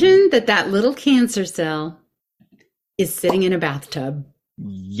 Imagine that little cancer cell is sitting in a bathtub.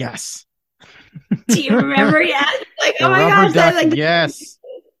 Yes. Do you remember yet? Like, the oh my gosh. Like, yes.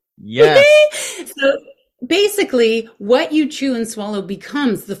 Yes. So basically, what you chew and swallow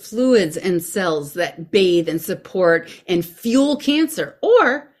becomes the fluids and cells that bathe and support and fuel cancer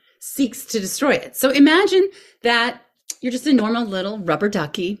or seeks to destroy it. So imagine that you're just a normal little rubber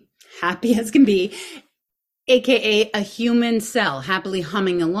ducky, happy as can be, AKA a human cell happily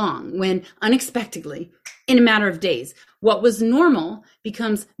humming along when unexpectedly, in a matter of days, what was normal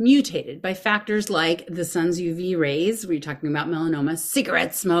becomes mutated by factors like the sun's UV rays, we're talking about melanoma,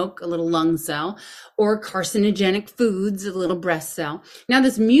 cigarette smoke, a little lung cell, or carcinogenic foods, a little breast cell. Now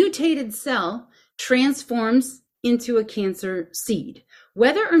this mutated cell transforms into a cancer seed.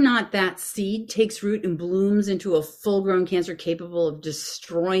 Whether or not that seed takes root and blooms into a full-grown cancer capable of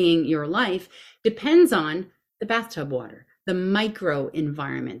destroying your life depends on the bathtub water, the micro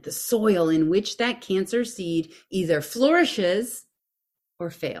environment, the soil in which that cancer seed either flourishes or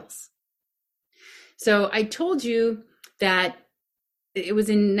fails. So I told you that it was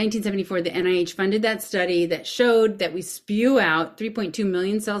in 1974, the NIH funded that study that showed that we spew out 3.2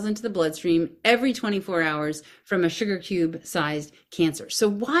 million cells into the bloodstream every 24 hours from a sugar cube sized cancer. So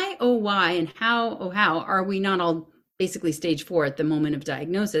why, oh why, and how, oh how are we not all basically stage 4 at the moment of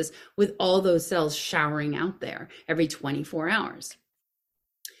diagnosis with all those cells showering out there every 24 hours?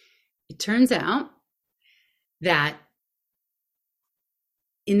 It turns out that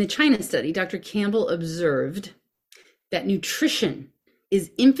in the China study, Dr. Campbell observed that nutrition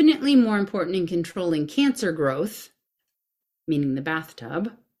is infinitely more important in controlling cancer growth, meaning the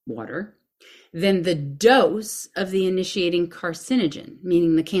bathtub water, than the dose of the initiating carcinogen,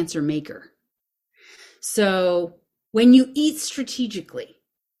 meaning the cancer maker. So when you eat strategically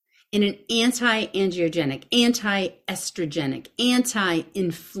in an anti-angiogenic, anti-estrogenic,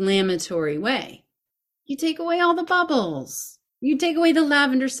 anti-inflammatory way, you take away all the bubbles. You take away the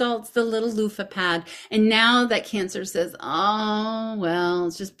lavender salts, the little loofah pad, and now that cancer says, oh, well,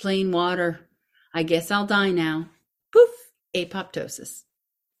 it's just plain water. I guess I'll die now. Poof, apoptosis.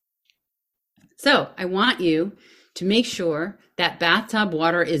 So I want you to make sure that bathtub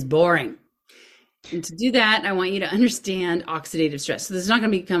water is boring. And to do that, I want you to understand oxidative stress. So this is not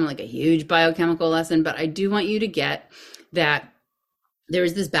going to become like a huge biochemical lesson, but I do want you to get that there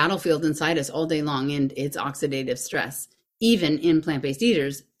is this battlefield inside us all day long, and it's oxidative stress. Even in plant-based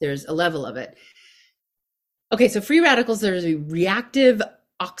eaters, there's a level of it. Okay, so free radicals, there's reactive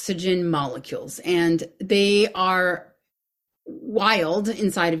oxygen molecules, and they are wild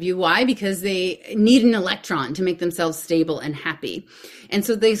inside of you. Why? Because they need an electron to make themselves stable and happy. And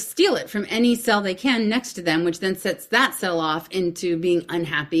so they steal it from any cell they can next to them, which then sets that cell off into being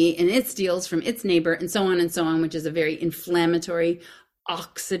unhappy, and it steals from its neighbor, and so on, which is a very inflammatory,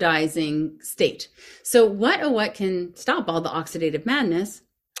 oxidizing state. So what can stop all the oxidative madness?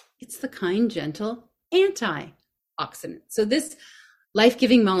 It's the kind, gentle antioxidant. So this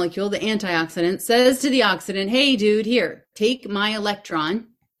life-giving molecule, the antioxidant, says to the oxidant, hey dude, here, take my electron.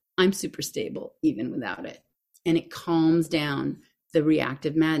 I'm super stable even without it. And it calms down the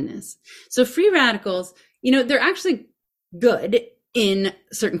reactive madness. So free radicals, they're actually good in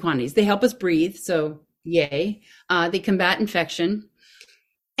certain quantities. They help us breathe, so yay. They combat infection.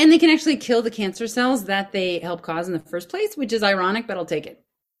 And they can actually kill the cancer cells that they help cause in the first place, which is ironic, but I'll take it.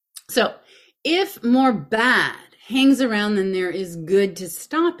 So if more bad hangs around than there is good to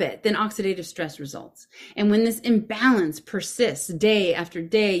stop it, then oxidative stress results. And when this imbalance persists day after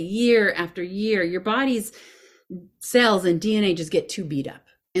day, year after year, your body's cells and DNA just get too beat up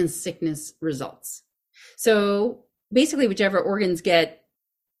and sickness results. So basically, whichever organs get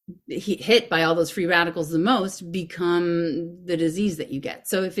hit by all those free radicals the most become the disease that you get.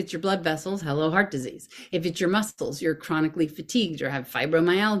 So if it's your blood vessels, hello, heart disease. If it's your muscles, you're chronically fatigued or have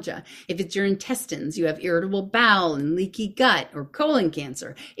fibromyalgia. If it's your intestines, you have irritable bowel and leaky gut or colon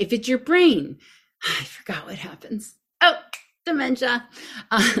cancer. If it's your brain, I forgot what happens. Oh, dementia.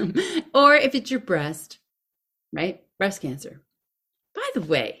 Or if it's your breast, right? Breast cancer. By the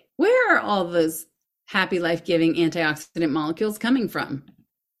way, where are all those happy, life-giving antioxidant molecules coming from?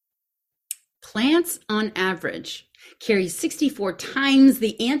 Plants, on average, carry 64 times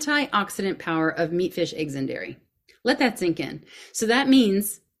the antioxidant power of meat, fish, eggs, and dairy. Let that sink in. So that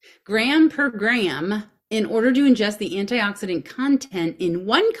means gram per gram, in order to ingest the antioxidant content in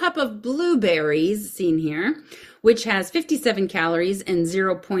 1 cup of blueberries, seen here, which has 57 calories and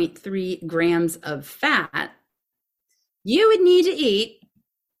 0.3 grams of fat, you would need to eat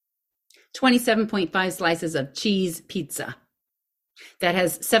 27.5 slices of cheese pizza that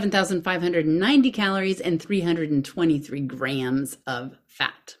has 7,590 calories and 323 grams of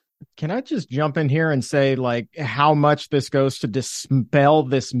fat. Can I just jump in here and say, like, how much this goes to dispel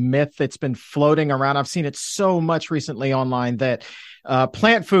this myth that's been floating around? I've seen it so much recently online that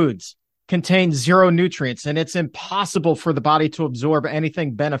plant foods contain zero nutrients and it's impossible for the body to absorb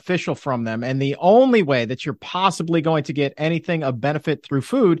anything beneficial from them. And the only way that you're possibly going to get anything of benefit through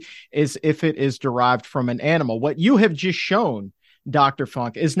food is if it is derived from an animal. What you have just shown, Dr.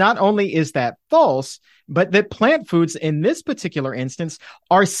 Funk, is not only is that false, but that plant foods in this particular instance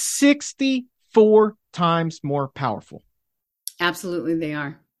are 64 times more powerful. Absolutely, they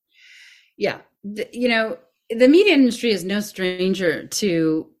are. Yeah. The meat industry is no stranger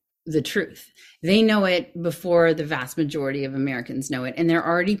to the truth. They know it before the vast majority of Americans know it. And they're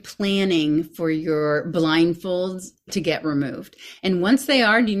already planning for your blindfolds to get removed. And once they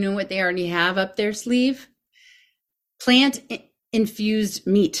are, do you know what they already have up their sleeve? Plant infused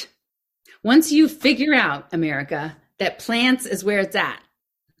meat. Once you figure out, America, that plants is where it's at,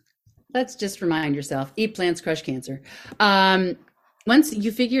 let's just remind yourself, eat plants, crush cancer. Once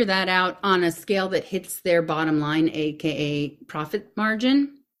you figure that out on a scale that hits their bottom line, aka profit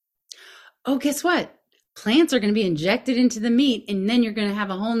margin, oh, guess what? Plants are going to be injected into the meat, and then you're going to have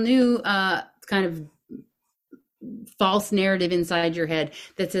a whole new kind of false narrative inside your head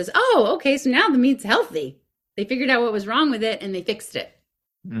that says, oh, okay, so now the meat's healthy. They figured out what was wrong with it, and they fixed it.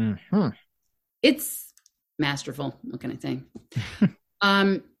 Mm-hmm. It's masterful. What can I say?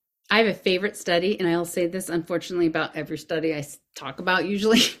 I have a favorite study, and I'll say this, unfortunately, about every study I talk about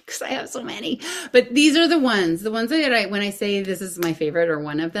usually, because I have so many. But these are the ones that when I say this is my favorite or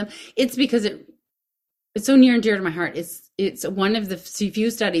one of them, it's because it's so near and dear to my heart. It's one of the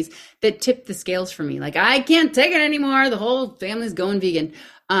few studies that tipped the scales for me. Like, I can't take it anymore. The whole family's going vegan.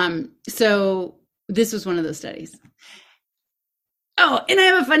 So this was one of those studies. Oh, and I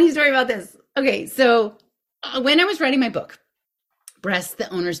have a funny story about this. Okay, so when I was writing my book, Breast, the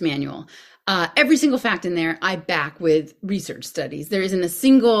Owner's Manual, every single fact in there, I back with research studies. There isn't a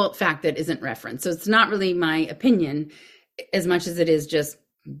single fact that isn't referenced. So it's not really my opinion as much as it is just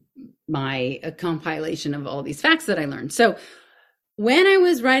my compilation of all these facts that I learned. So when I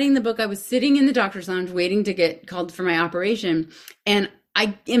was writing the book, I was sitting in the doctor's lounge waiting to get called for my operation. And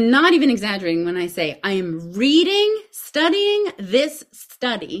I am not even exaggerating when I say I am studying this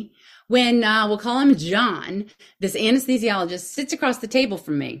study when we'll call him John, this anesthesiologist, sits across the table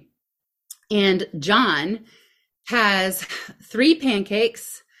from me. And John has 3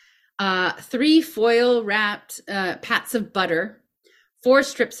 pancakes, 3 foil wrapped pats of butter, 4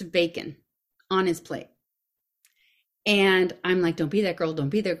 strips of bacon on his plate. And I'm like, don't be that girl. Don't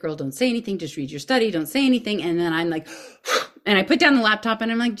be that girl. Don't say anything. Just read your study. Don't say anything. And then I'm like, and I put down the laptop and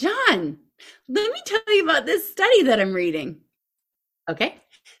I'm like, John, let me tell you about this study that I'm reading. Okay.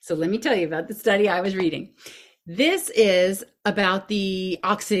 So let me tell you about the study I was reading. This is about the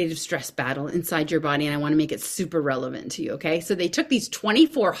oxidative stress battle inside your body, and I want to make it super relevant to you, okay? So they took these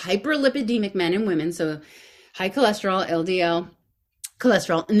 24 hyperlipidemic men and women, so high cholesterol, LDL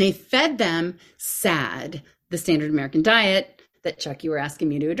cholesterol, and they fed them SAD, the standard American diet that, Chuck, you were asking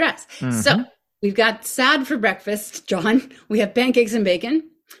me to address. Mm-hmm. So we've got SAD for breakfast, John. We have pancakes and bacon.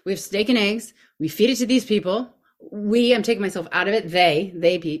 We have steak and eggs. We feed it to these people. I'm taking myself out of it.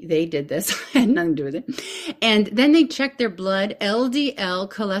 They did this. I had nothing to do with it. And then they checked their blood LDL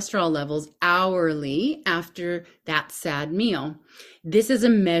cholesterol levels hourly after that SAD meal. This is a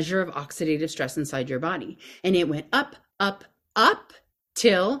measure of oxidative stress inside your body. And it went up, up, up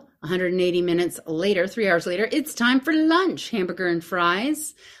till 180 minutes later, 3 hours later, it's time for lunch. Hamburger and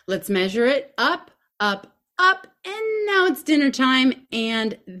fries. Let's measure it. Up, up, up. And now it's dinner time,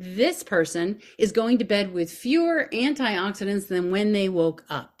 and this person is going to bed with fewer antioxidants than when they woke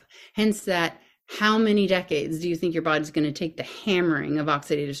up. Hence that, how many decades do you think your body's going to take the hammering of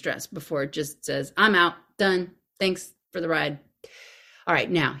oxidative stress before it just says, I'm out, done, thanks for the ride? All right,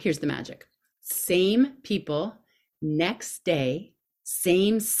 now here's the magic. Same people, next day,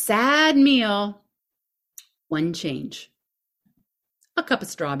 same sad meal, one change. A cup of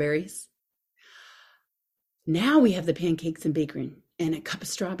strawberries. Now we have the pancakes and bacon and a cup of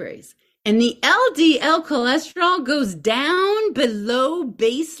strawberries. And the LDL cholesterol goes down below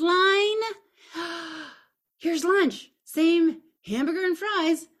baseline. Here's lunch. Same hamburger and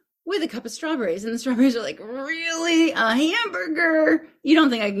fries with a cup of strawberries. And the strawberries are like, really? A hamburger? You don't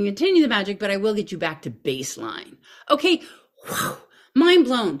think I can continue the magic, but I will get you back to baseline. Okay. Whew. Mind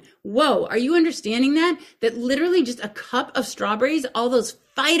blown. Whoa. Are you understanding that? That literally just a cup of strawberries, all those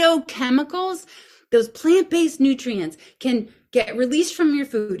phytochemicals, those plant-based nutrients can get released from your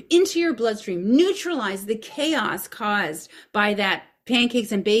food into your bloodstream, neutralize the chaos caused by that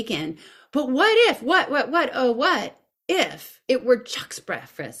pancakes and bacon. But what if, what if it were Chuck's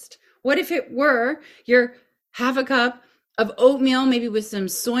breakfast? What if it were your half a cup of oatmeal, maybe with some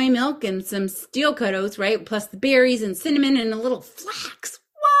soy milk and some steel cut oats, right? Plus the berries and cinnamon and a little flax.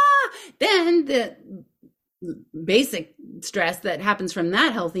 Wah! Then the basic stress that happens from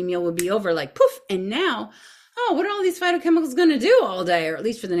that healthy meal would be over, like poof. And now, oh, what are all these phytochemicals going to do all day, or at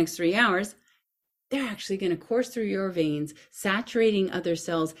least for the next 3 hours? They're actually going to course through your veins, saturating other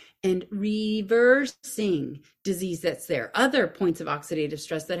cells and reversing disease that's there. Other points of oxidative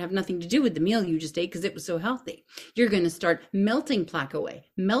stress that have nothing to do with the meal you just ate because it was so healthy. You're going to start melting plaque away,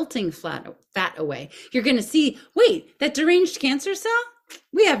 melting fat away. You're going to see, wait, that deranged cancer cell?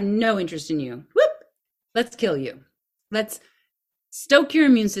 We have no interest in you. Whoop! Let's kill you. Let's stoke your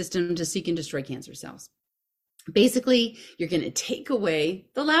immune system to seek and destroy cancer cells. Basically, you're going to take away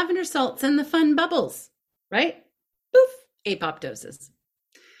the lavender salts and the fun bubbles, right? Poof, apoptosis.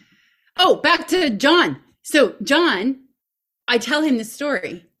 Oh, back to John. So John, I tell him this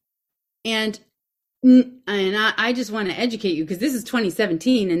story, and I just want to educate you because this is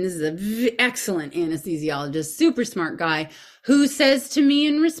 2017, and this is an excellent anesthesiologist, super smart guy, who says to me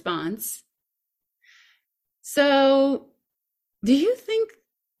in response, so do you think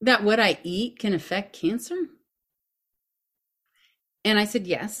that what I eat can affect cancer? And I said,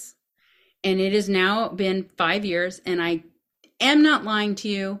 yes. And it has now been 5 years, and I am not lying to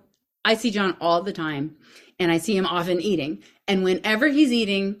you. I see John all the time, and I see him often eating. And whenever he's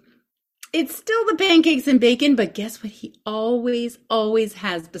eating, it's still the pancakes and bacon, but guess what he always, always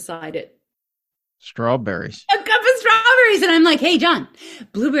has beside it? Strawberries. A cup of strawberries. And I'm like, hey, John,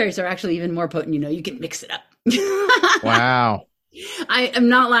 blueberries are actually even more potent. You know, you can mix it up. Wow. I am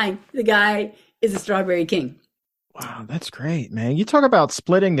not lying. The guy is a strawberry king. Wow, that's great, man. You talk about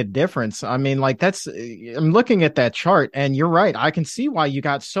splitting the difference. I mean, like I'm looking at that chart, and you're right. I can see why you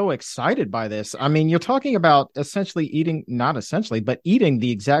got so excited by this. I mean, you're talking about essentially eating, not essentially, but eating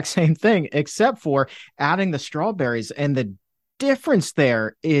the exact same thing, except for adding the strawberries. And the difference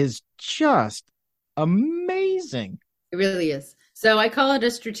there is just amazing. It really is. So I call it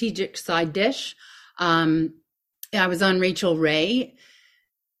a strategic side dish. I was on Rachel Ray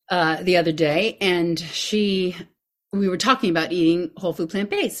the other day, and we were talking about eating whole food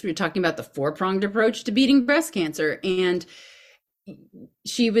plant-based. We were talking about the 4-pronged approach to beating breast cancer. And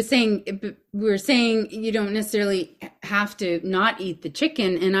she was saying, we were saying you don't necessarily have to not eat the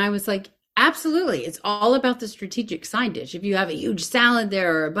chicken. And I was like, absolutely. It's all about the strategic side dish. If you have a huge salad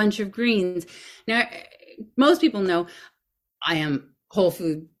there or a bunch of greens. Now, most people know I am whole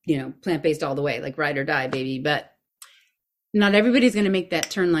food, plant-based all the way, like ride or die, baby. But not everybody's going to make that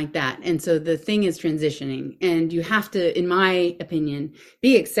turn like that. And so the thing is transitioning, and you have to, in my opinion,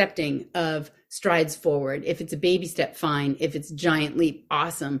 be accepting of strides forward. If it's a baby step, fine. If it's a giant leap,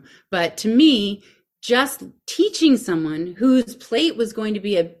 awesome. But to me, just teaching someone whose plate was going to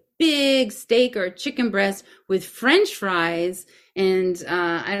be a big steak or a chicken breast with French fries, and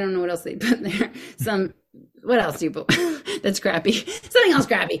I don't know what else they put there. What else do you put? That's crappy. Something else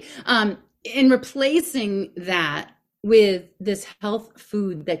crappy. In replacing that with this health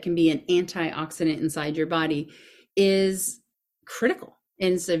food that can be an antioxidant inside your body is critical.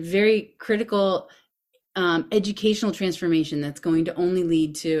 And it's a very critical educational transformation that's going to only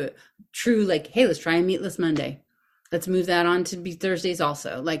lead to true, like, hey, let's try a meatless Monday. Let's move that on to be Thursdays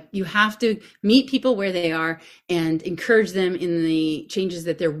also. Like, you have to meet people where they are and encourage them in the changes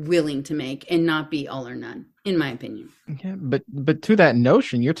that they're willing to make, and not be all or none, in my opinion. Yeah, but to that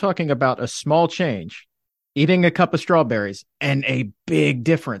notion, you're talking about a small change. Eating a cup of strawberries and a big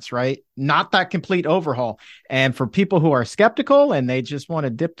difference, right? Not that complete overhaul. And for people who are skeptical and they just want to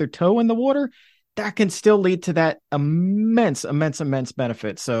dip their toe in the water, that can still lead to that immense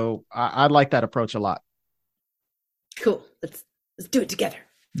benefit. So I like that approach a lot. Cool. Let's do it together.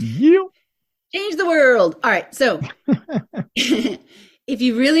 Yeah. Change the world. All right. So if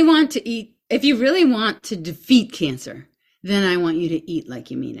you really want to defeat cancer, then I want you to eat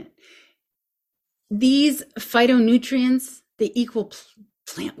like you mean it. These phytonutrients, they equal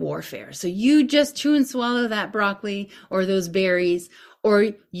plant warfare. So you just chew and swallow that broccoli or those berries,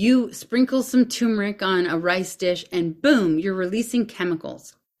 or you sprinkle some turmeric on a rice dish and boom, you're releasing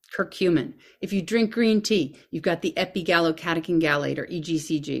chemicals. Curcumin. If you drink green tea, you've got the epigallocatechin gallate or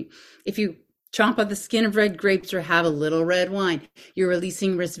EGCG. If you chomp on the skin of red grapes or have a little red wine, you're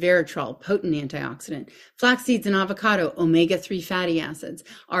releasing resveratrol, potent antioxidant. Flax seeds and avocado, omega-3 fatty acids.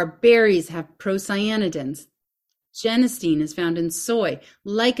 Our berries have procyanidins. Genistein is found in soy,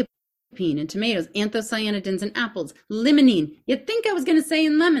 lycopene in tomatoes, anthocyanidins in apples, limonene. You'd think I was going to say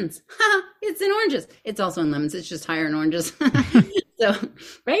in lemons. Ha! It's in oranges. It's also in lemons. It's just higher in oranges. So,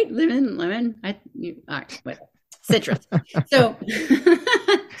 right? Lemon. All right, whatever. Citrus. So,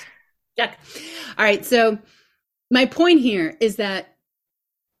 Jack. All right. So, my point here is that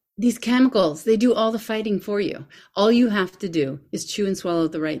these chemicals, they do all the fighting for you. All you have to do is chew and swallow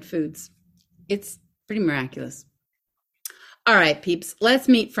the right foods. It's pretty miraculous. All right, peeps, let's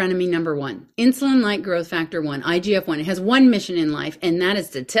meet frenemy number one. Insulin-like growth factor 1, IGF-1. It has one mission in life, and that is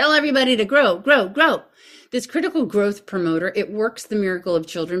to tell everybody to grow, grow, grow. This critical growth promoter, it works the miracle of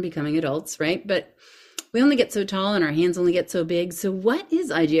children becoming adults, right? But we only get so tall and our hands only get so big. So what is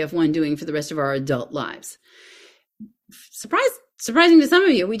IGF-1 doing for the rest of our adult lives? Surprising to some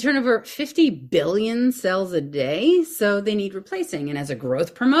of you, we turn over 50 billion cells a day, so they need replacing. And as a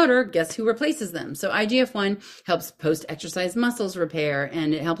growth promoter, guess who replaces them? So IGF-1 helps post-exercise muscles repair,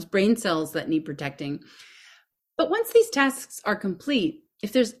 and it helps brain cells that need protecting. But once these tasks are complete,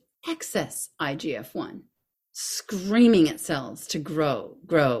 if there's excess IGF-1 screaming at cells to grow,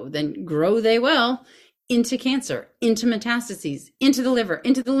 then grow they will into cancer, into metastases, into the liver,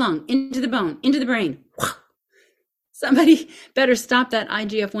 into the lung, into the bone, into the brain. Somebody better stop that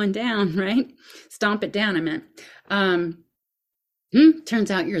IGF-1 down, right? Stomp it down, I meant.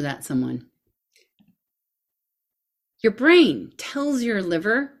 Turns out you're that someone. Your brain tells your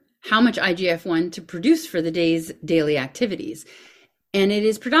liver how much IGF-1 to produce for the day's daily activities. And it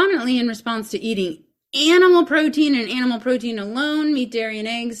is predominantly in response to eating animal protein and animal protein alone, meat, dairy, and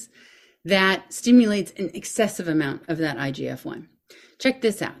eggs, that stimulates an excessive amount of that IGF-1. Check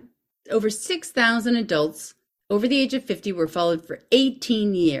this out. Over 6,000 adults over the age of 50 were followed for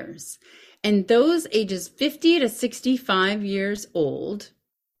 18 years. And those ages 50 to 65 years old,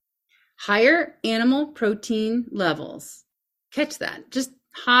 higher animal protein levels. Catch that. Just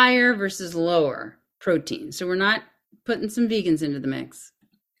higher versus lower protein. So we're not putting some vegans into the mix.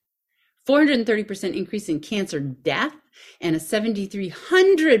 430% increase in cancer death and a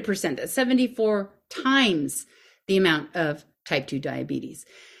 7,300%, that's 74 times the amount of type 2 diabetes.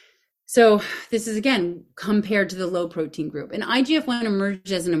 So this is, again, compared to the low protein group. And IGF-1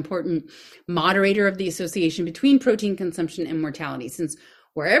 emerged as an important moderator of the association between protein consumption and mortality, since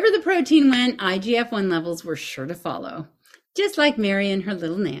wherever the protein went, IGF-1 levels were sure to follow, just like Mary and her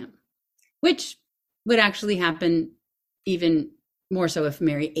little lamb, which would actually happen even more so if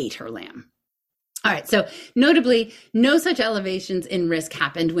Mary ate her lamb. All right, so notably, no such elevations in risk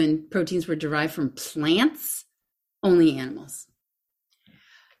happened when proteins were derived from plants, only animals.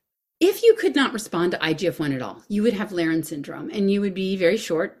 If you could not respond to IGF-1 at all, you would have Laron syndrome, and you would be very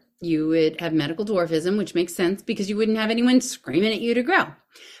short. You would have medical dwarfism, which makes sense because you wouldn't have anyone screaming at you to grow.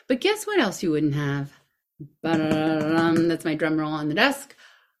 But guess what else you wouldn't have? That's my drum roll on the desk.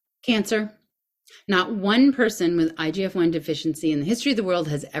 Cancer. Not one person with IGF-1 deficiency in the history of the world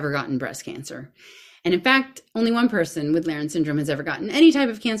has ever gotten breast cancer. And in fact, only one person with Laron syndrome has ever gotten any type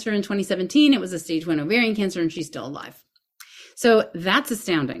of cancer. In 2017, it was a stage 1 ovarian cancer, and she's still alive. So that's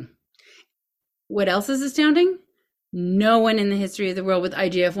astounding. What else is astounding? No one in the history of the world with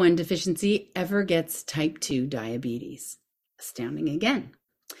IGF-1 deficiency ever gets type 2 diabetes. Astounding again.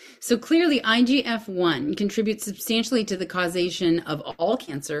 So clearly, IGF-1 contributes substantially to the causation of all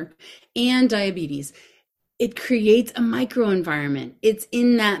cancer and diabetes. It creates a microenvironment. It's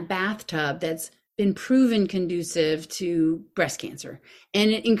in that bathtub that's been proven conducive to breast cancer,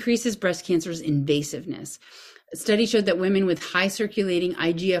 and it increases breast cancer's invasiveness. A study showed that women with high circulating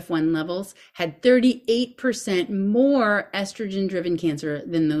IGF-1 levels had 38% more estrogen-driven cancer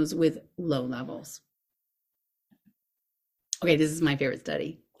than those with low levels. Okay, this is my favorite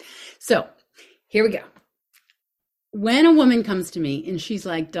study. So here we go. When a woman comes to me and she's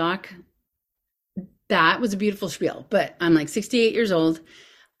like, Doc, that was a beautiful spiel, but I'm like 68 years old.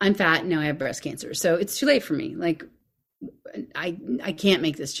 I'm fat, now I have breast cancer. So it's too late for me. Like, I can't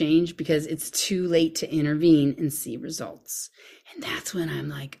make this change because it's too late to intervene and see results. And that's when I'm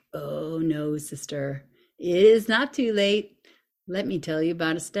like, oh no, sister, it is not too late. Let me tell you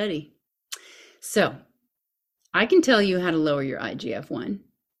about a study. So I can tell you how to lower your IGF-1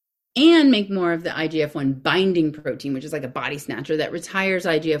 and make more of the IGF-1 binding protein, which is like a body snatcher that retires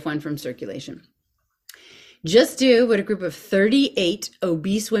IGF-1 from circulation. Just do what a group of 38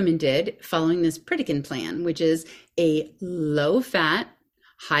 obese women did following this Pritikin plan, which is a low-fat,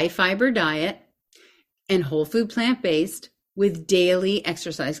 high-fiber diet and whole food plant-based with daily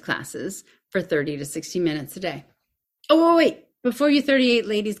exercise classes for 30 to 60 minutes a day. Oh, wait. Before you 38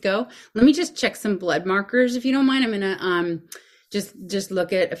 ladies go, let me just check some blood markers, if you don't mind. I'm going to just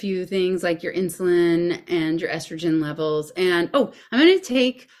look at a few things like your insulin and your estrogen levels. And, I'm going to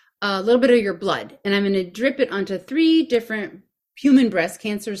take a little bit of your blood, and I'm going to drip it onto 3 different human breast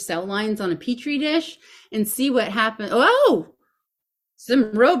cancer cell lines on a Petri dish and see what happens. Oh,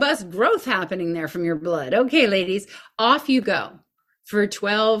 some robust growth happening there from your blood. Okay, ladies, off you go for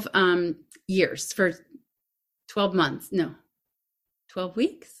 12 years, for 12 months. No, 12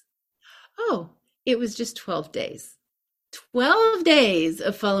 weeks. Oh, it was just 12 days. 12 days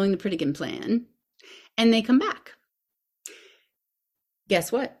of following the Pritikin plan, and they come back.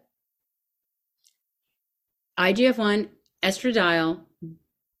 Guess what? IGF-1, estradiol,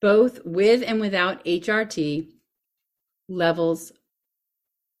 both with and without HRT, levels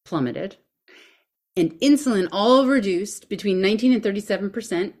plummeted, and insulin all reduced between 19 and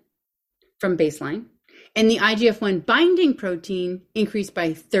 37% from baseline, and the IGF-1 binding protein increased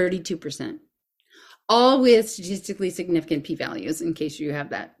by 32%, all with statistically significant p-values, in case you have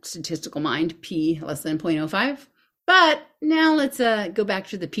that statistical mind, p less than 0.05. But now let's go back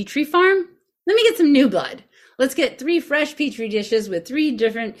to the Petri farm. Let me get some new blood. Let's get 3 fresh Petri dishes with 3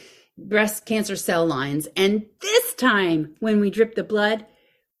 different breast cancer cell lines. And this time, when we drip the blood,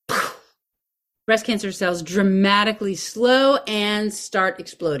 breast cancer cells dramatically slow and start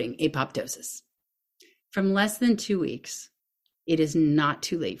exploding, apoptosis. From less than 2 weeks, it is not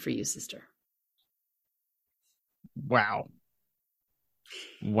too late for you, sister. Wow.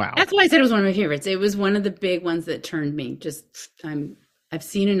 That's why I said it was one of my favorites. It was one of the big ones that turned me. I've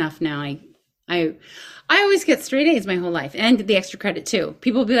seen enough now. I always get straight A's my whole life, and the extra credit too.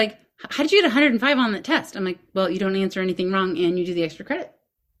 People will be like, how did you get 105 on that test? I'm like, well, you don't answer anything wrong and you do the extra credit.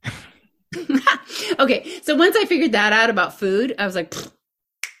 Okay, so once I figured that out about food, I was like,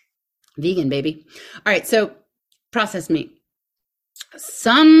 vegan, baby. All right, so processed meat.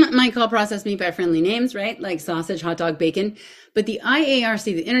 Some might call processed meat by friendly names, right? Like sausage, hot dog, bacon. But the IARC,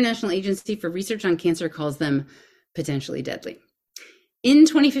 the International Agency for Research on Cancer, calls them potentially deadly. In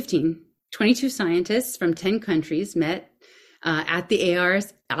 2015, 22 scientists from 10 countries met at the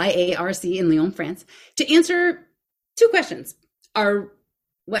IARC in Lyon, France, to answer 2 questions. I'll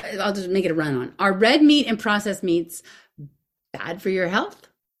just make it a run-on. Are red meat and processed meats bad for your health?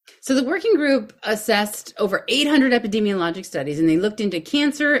 So the working group assessed over 800 epidemiologic studies, and they looked into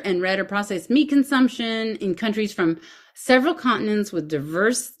cancer and red or processed meat consumption in countries from several continents with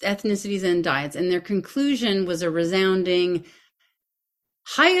diverse ethnicities and diets. And their conclusion was a resounding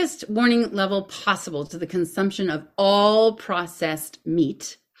highest warning level possible to the consumption of all processed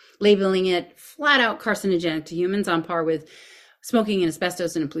meat, labeling it flat out carcinogenic to humans on par with smoking and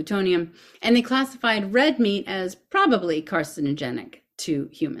asbestos and plutonium. And they classified red meat as probably carcinogenic to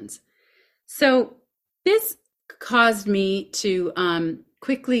humans. So this caused me to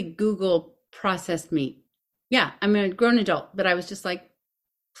quickly Google processed meat. Yeah, I'm a grown adult, but I was just like,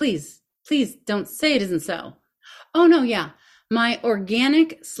 please don't say it isn't so. Oh no, yeah. My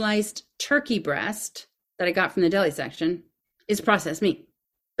organic sliced turkey breast that I got from the deli section is processed meat,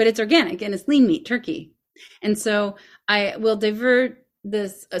 but it's organic and it's lean meat turkey. And so I will divert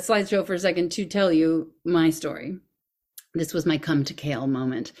this slideshow for a second to tell you my story. This was my come to kale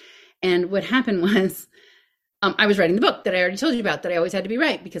moment. And what happened was I was writing the book that I already told you about, that I always had to be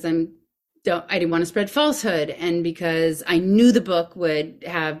right because I didn't want to spread falsehood, and because I knew the book would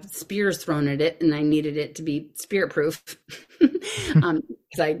have spears thrown at it and I needed it to be spirit proof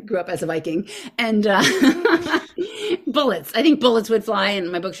because I grew up as a Viking, and bullets. I think bullets would fly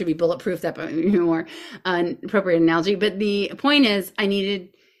and my book should be bulletproof. That might be more appropriate analogy. But the point is I needed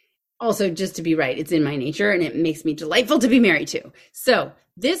also just to be right. It's in my nature and it makes me delightful to be married to. So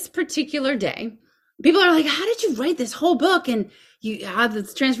this particular day, people are like, how did you write this whole book? And you had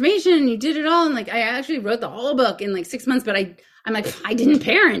this transformation and you did it all. And like, I actually wrote the whole book in like 6 months, but I'm like, I didn't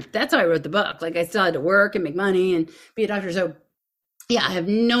parent. That's how I wrote the book. Like I still had to work and make money and be a doctor. So yeah, I have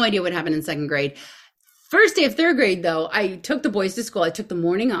no idea what happened in 2nd grade. First day of third grade, though, I took the boys to school. I took the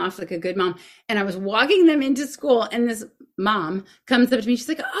morning off like a good mom, and I was walking them into school, and this mom comes up to me. She's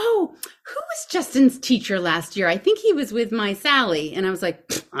like, "Oh, who was Justin's teacher last year? I think he was with my Sally." And I was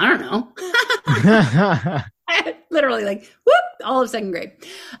like, "I don't know." Literally like, whoop, all of second grade.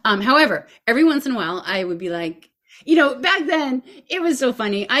 However, every once in a while, I would be like, back then it was so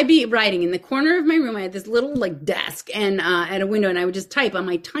funny. I'd be writing in the corner of my room. I had this little like desk and at a window, and I would just type on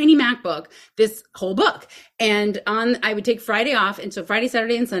my tiny MacBook this whole book. And I would take Friday off, and so Friday,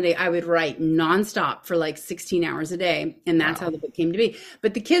 Saturday, and Sunday I would write nonstop for like 16 hours a day, and that's how the book came to be.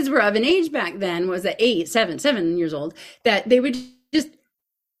 But the kids were of an age back then, was at 7 years old, that they would just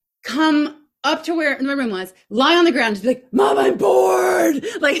come up to where my room was, lie on the ground, just be like, "Mom, I'm bored."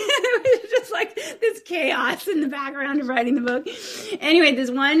 Like, it was just like this chaos in the background of writing the book. Anyway,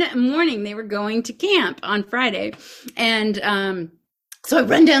 this one morning they were going to camp on Friday. And so I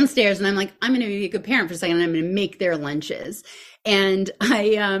run downstairs and I'm like, I'm going to be a good parent for a second. And I'm going to make their lunches. And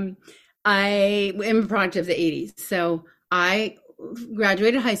I am a product of the 80s. So I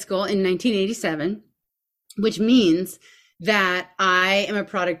graduated high school in 1987, which means that I am a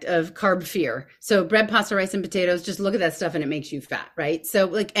product of carb fear. So bread, pasta, rice, and potatoes, just look at that stuff and it makes you fat, right? So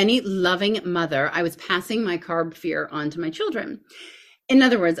like any loving mother, I was passing my carb fear on to my children. In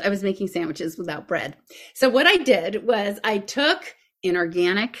other words, I was making sandwiches without bread. So what I did was I took an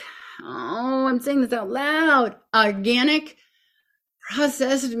organic, I'm saying this out loud, organic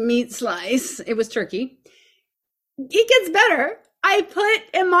processed meat slice. It was turkey. It gets better. I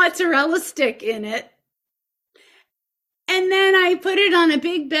put a mozzarella stick in it. And then I put it on a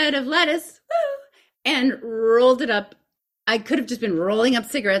big bed of lettuce and rolled it up. I could have just been rolling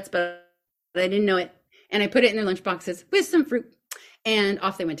up cigarettes, but I didn't know it. And I put it in their lunch boxes with some fruit, and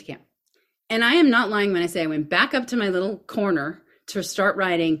off they went to camp. And I am not lying when I say I went back up to my little corner to start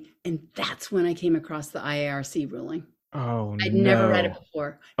writing, and that's when I came across the IARC ruling. Oh, I'd never read it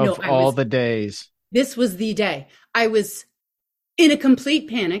before. Of all the days. This was the day. I was in a complete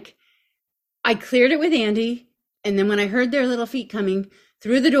panic. I cleared it with Andy. And then when I heard their little feet coming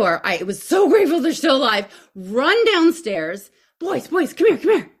through the door, I was so grateful they're still alive. Run downstairs. Boys, come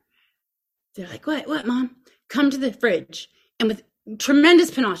here. They're like, what, Mom? Come to the fridge. And with tremendous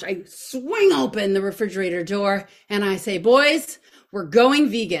panache, I swing open the refrigerator door and I say, "Boys, we're going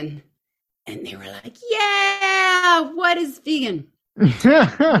vegan." And they were like, "Yeah, what is vegan?"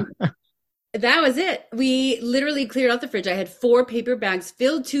 That was it. We literally cleared out the fridge. I had 4 paper bags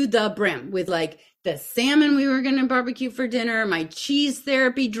filled to the brim with like the salmon we were going to barbecue for dinner, my cheese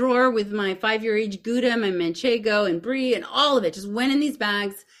therapy drawer with my 5-year-age Gouda, my Manchego and Brie, and all of it just went in these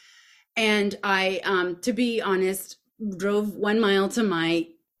bags. And I, to be honest, drove 1 mile to my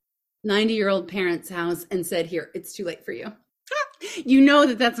 90-year-old parents' house and said, "Here, it's too late for you." You know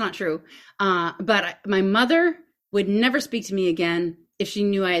that that's not true. But my mother would never speak to me again if she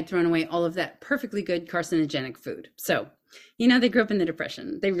knew I had thrown away all of that perfectly good carcinogenic food. So, they grew up in the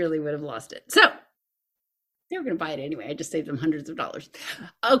Depression. They really would have lost it. So they were going to buy it anyway. I just saved them hundreds of dollars.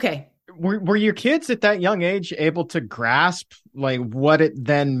 Okay. Were your kids at that young age able to grasp like what it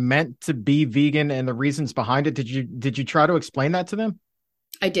then meant to be vegan and the reasons behind it? Did you try to explain that to them?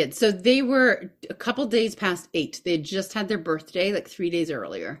 I did. So they were a couple days past 8. They had just had their birthday like 3 days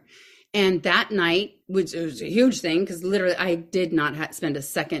earlier. And that night, which was a huge thing, because literally I did not spend a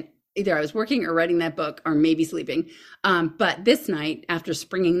second. Either I was working or writing that book or maybe sleeping. But this night, after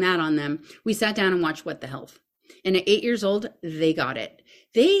springing that on them, we sat down and watched What the Health. And at 8 years old, they got it.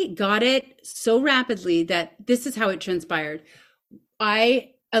 They got it so rapidly that this is how it transpired.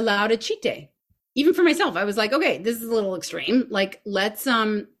 I allowed a cheat day, even for myself. I was like, okay, this is a little extreme. Like, let's,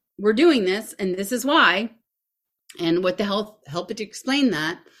 we're doing this and this is why. And What the Health helped to explain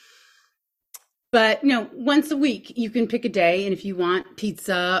that. But, once a week, you can pick a day. And if you want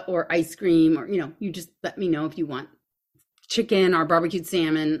pizza or ice cream or, you just let me know if you want chicken or barbecued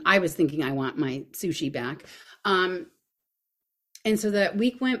salmon. I was thinking I want my sushi back. And so that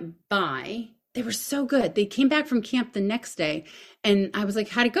week went by. They were so good. They came back from camp the next day. And I was like,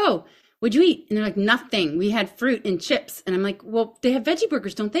 "How'd it go? What'd you eat?" And they're like, "Nothing. We had fruit and chips." And I'm like, "Well, they have veggie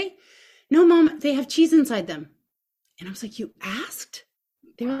burgers, don't they?" "No, Mom, they have cheese inside them." And I was like, "You asked?"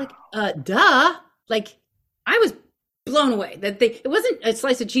 They were like, duh. Like, I was blown away that it wasn't a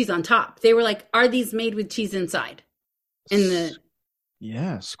slice of cheese on top. They were like, "Are these made with cheese inside?" And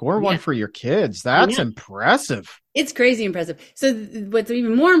score one for your kids. That's impressive. It's crazy impressive. So what's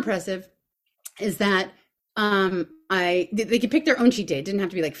even more impressive is that they could pick their own cheat day. It didn't have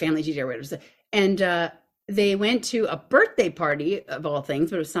to be like family cheat day or whatever. And they went to a birthday party of all things,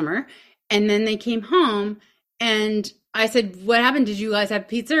 but it was summer. And then they came home and I said, "What happened? Did you guys have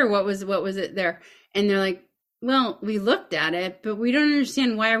pizza or what was it there?" And they're like, well, we looked at it, but we don't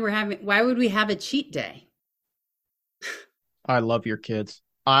understand why would we have a cheat day? I love your kids.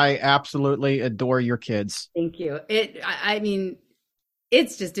 I absolutely adore your kids. Thank you. I mean,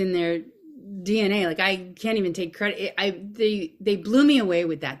 it's just in their DNA. Like, I can't even take credit. They blew me away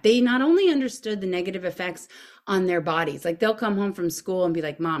with that. They not only understood the negative effects on their bodies, like they'll come home from school and be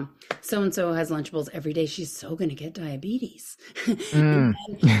like, Mom, so-and-so has Lunchables every day. She's so going to get diabetes. But then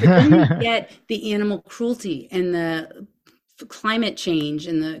you get the animal cruelty and the climate change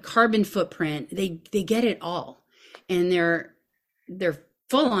and the carbon footprint. They get it all. And they're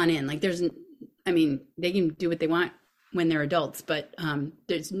full on in. Like, they can do what they want when they're adults, but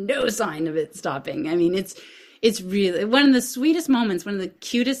there's no sign of it stopping. I mean, it's really one of the sweetest moments. One of the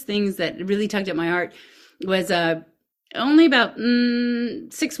cutest things that really tugged at my heart was only about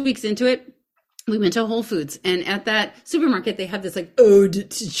 6 weeks into it. We went to Whole Foods, and at that supermarket, they have this like ode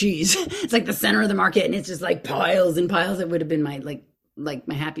to cheese. It's like the center of the market, and it's just like piles and piles. It would have been my like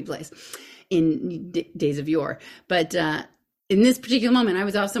my happy place in days of yore. But in this particular moment, I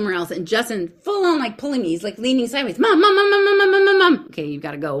was off somewhere else, and Justin full on like pulling me. He's like leaning sideways. Mom, mom, mom, mom, mom, mom, mom, mom, mom. Okay, you've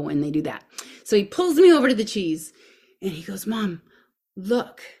got to go when they do that. So he pulls me over to the cheese, and he goes, Mom,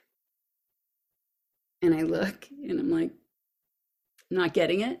 look. And I look, and I'm like, not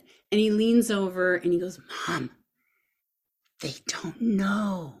getting it. And he leans over, and he goes, Mom, they don't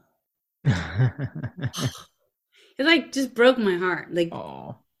know. It like just broke my heart. Like,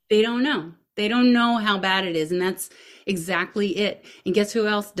 They don't know. They don't know how bad it is. And that's exactly it. And guess who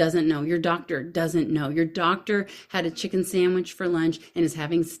else doesn't know? Your doctor doesn't know. Your doctor had a chicken sandwich for lunch and is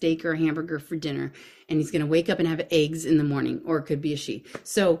having steak or a hamburger for dinner. And he's going to wake up and have eggs in the morning, or it could be a she.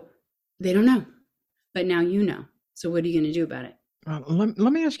 So they don't know. But now you know. So what are you going to do about it? Let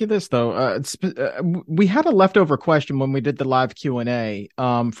me ask you this, though. We had a leftover question when we did the live Q&A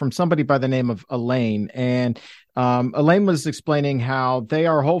from somebody by the name of Elaine. And Elaine was explaining how they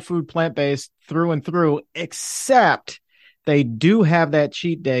are whole food plant-based through and through, except they do have that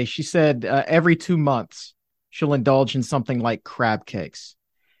cheat day. She said every 2 months she'll indulge in something like crab cakes.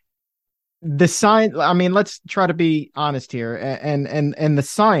 The science, I mean, let's try to be honest here. And the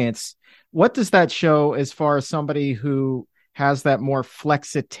science, what does that show as far as somebody who has that more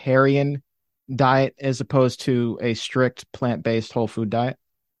flexitarian diet as opposed to a strict plant-based whole food diet?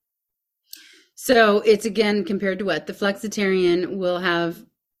 So it's, again, compared to what? The flexitarian will have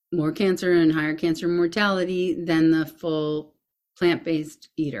more cancer and higher cancer mortality than the full plant-based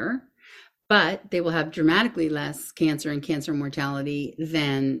eater, but they will have dramatically less cancer and cancer mortality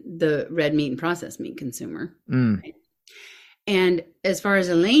than the red meat and processed meat consumer. Right? And as far as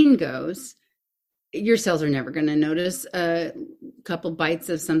Elaine goes, your cells are never going to notice a couple bites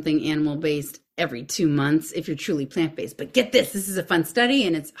of something animal-based every 2 months if you're truly plant-based. But get this is a fun study,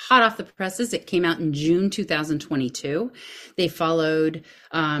 and it's hot off the presses. It came out in June 2022. They followed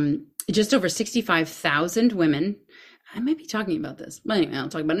just over 65,000 women. I might be talking about this, but anyway, I'll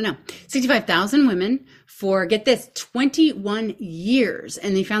talk about it now. 65,000 women for, get this, 21 years.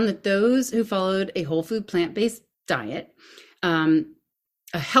 And they found that those who followed a whole food plant-based diet,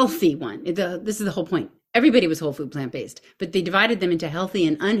 a healthy one. This is the whole point. Everybody was whole food plant-based, but they divided them into healthy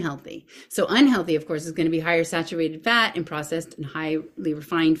and unhealthy. So unhealthy, of course, is going to be higher saturated fat and processed and highly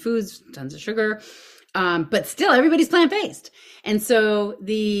refined foods, tons of sugar. But still, everybody's plant-based. And so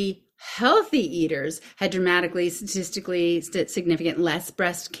the healthy eaters had dramatically, statistically significant less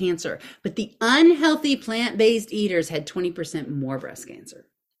breast cancer. But the unhealthy plant-based eaters had 20% more breast cancer.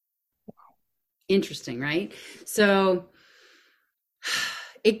 Wow. Interesting, right? So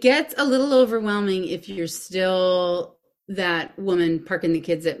it gets a little overwhelming if you're still that woman parking the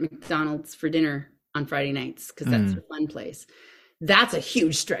kids at McDonald's for dinner on Friday nights, because that's your fun place. That's a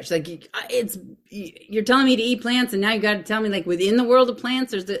huge stretch. Like, you're telling me to eat plants, and now you got to tell me, like, within the world of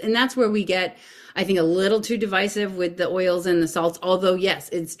plants, and that's where we get, I think, a little too divisive with the oils and the salts. Although, yes,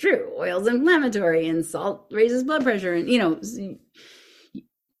 it's true. Oil's inflammatory, and salt raises blood pressure, and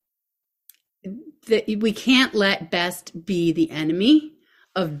we can't let best be the enemy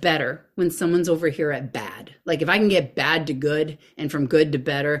of better when someone's over here at bad. Like, if I can get bad to good and from good to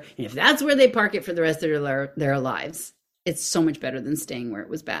better, and if that's where they park it for the rest of their lives, it's so much better than staying where it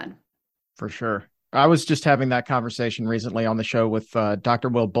was bad. For sure. I was just having that conversation recently on the show with Dr.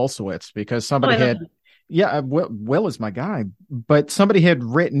 Will Bolsowitz, because somebody Will is my guy, but somebody had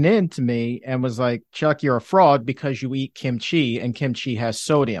written in to me and was like, Chuck, you're a fraud because you eat kimchi, and kimchi has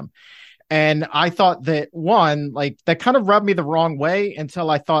sodium. And I thought that, one, like, that kind of rubbed me the wrong way until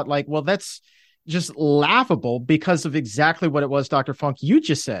I thought, like, well, that's just laughable because of exactly what it was, Dr. Funk, you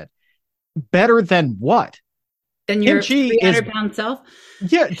just said. Better than what? Than your 300-pound self?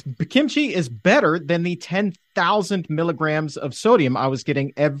 Yeah, kimchi is better than the 10,000 milligrams of sodium I was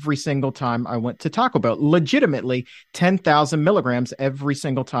getting every single time I went to Taco Bell. Legitimately, 10,000 milligrams every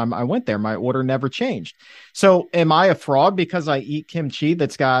single time I went there. My order never changed. So am I a fraud because I eat kimchi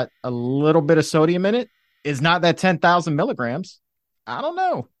that's got a little bit of sodium in it? Is not that 10,000 milligrams? I don't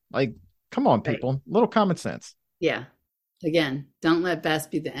know. Like, come on, people. Right. Little common sense. Yeah. Again, don't let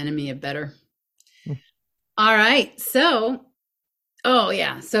best be the enemy of better. All right. So,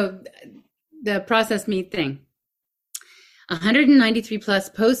 So the processed meat thing. 193 plus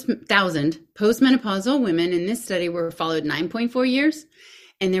postmenopausal women in this study were followed 9.4 years.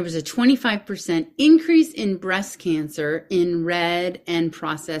 And there was a 25% increase in breast cancer in red and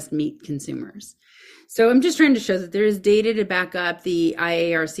processed meat consumers. So I'm just trying to show that there is data to back up the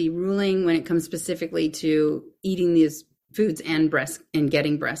IARC ruling when it comes specifically to eating these foods and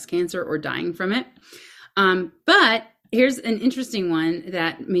getting breast cancer or dying from it. But here's an interesting one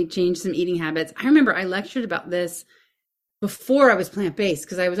that may change some eating habits. I remember I lectured about this before I was plant-based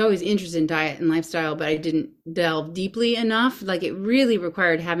because I was always interested in diet and lifestyle, but I didn't delve deeply enough. Like it really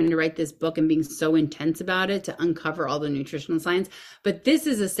required having to write this book and being so intense about it to uncover all the nutritional science. But this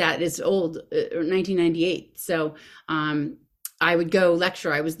is a stat, it's old, 1998. So I would go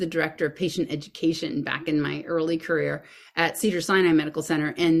lecture. I was the director of patient education back in my early career at Cedars-Sinai Medical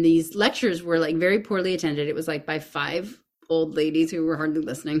Center. And these lectures were like very poorly attended. It was like by 5 old ladies who were hardly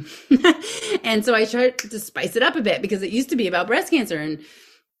listening. And so I tried to spice it up a bit because it used to be about breast cancer. And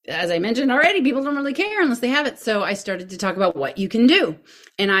as I mentioned already, people don't really care unless they have it. So I started to talk about what you can do.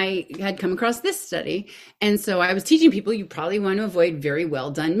 And I had come across this study. And so I was teaching people you probably want to avoid very well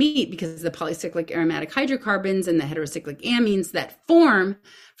done meat because the polycyclic aromatic hydrocarbons and the heterocyclic amines that form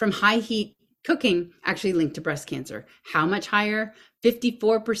from high heat cooking actually linked to breast cancer. How much higher?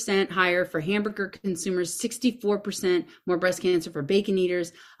 54% higher for hamburger consumers, 64% more breast cancer for bacon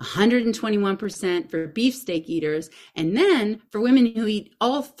eaters, 121% for beefsteak eaters. And then for women who eat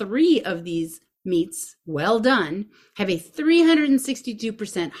all 3 of these meats, well done, have a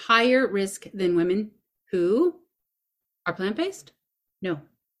 362% higher risk than women who are plant-based? No,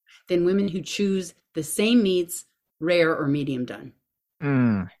 than women who choose the same meats, rare or medium done.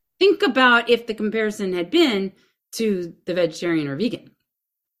 Think about if the comparison had been to the vegetarian or vegan.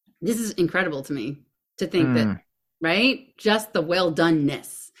 This is incredible to me to think that, right? Just the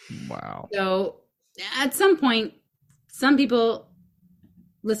well-doneness. Wow. So at some point, some people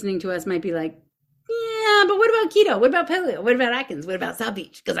listening to us might be like, yeah, but what about keto? What about paleo? What about Atkins? What about South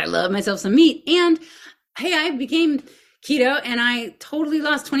Beach? Because I love myself some meat. And hey, I became keto and I totally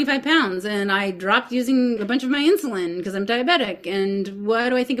lost 25 pounds and I dropped using a bunch of my insulin because I'm diabetic. And what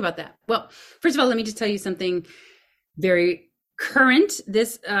do I think about that? Well, first of all, let me just tell you something very current.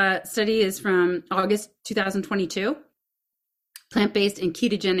 This study is from August 2022. Plant-based and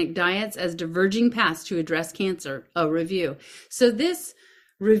ketogenic diets as diverging paths to address cancer, a review. So this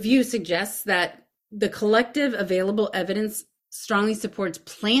review suggests that the collective available evidence strongly supports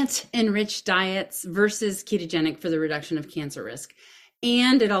plant-enriched diets versus ketogenic for the reduction of cancer risk.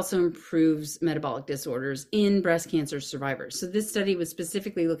 And it also improves metabolic disorders in breast cancer survivors. So this study was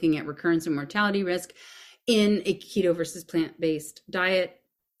specifically looking at recurrence and mortality risk in a keto versus plant-based diet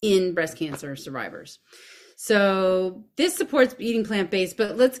in breast cancer survivors. So this supports eating plant-based,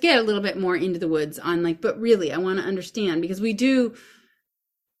 but let's get a little bit more into the woods on but really I want to understand, because we do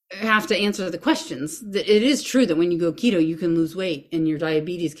have to answer the questions. It is true that when you go keto, you can lose weight and your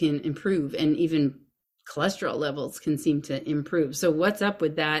diabetes can improve and even cholesterol levels can seem to improve. So what's up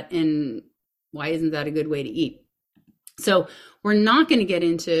with that and why isn't that a good way to eat? So we're not going to get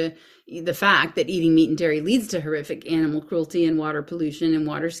into the fact that eating meat and dairy leads to horrific animal cruelty and water pollution and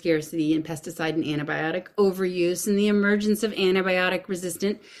water scarcity and pesticide and antibiotic overuse and the emergence of antibiotic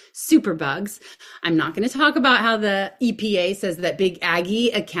resistant superbugs. I'm not going to talk about how the EPA says that Big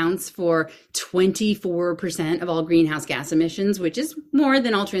Aggie accounts for 24% of all greenhouse gas emissions, which is more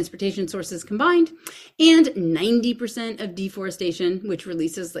than all transportation sources combined, and 90% of deforestation, which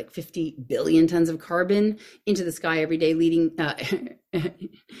releases 50 billion tons of carbon into the sky every day, leading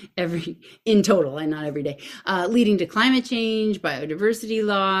in total and not every day, leading to climate change, biodiversity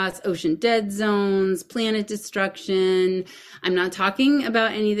loss, ocean dead zones, planet destruction. I'm not talking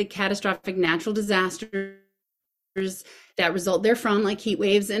about any of the catastrophic natural disasters that result therefrom, like heat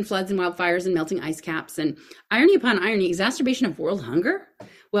waves and floods and wildfires and melting ice caps. And irony upon irony, exacerbation of world hunger.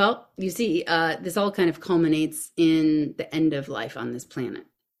 Well, you see, this all kind of culminates in the end of life on this planet.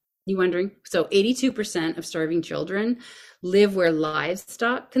 You wondering? So 82% of starving children live where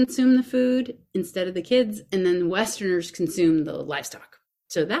livestock consume the food instead of the kids, and then Westerners consume the livestock.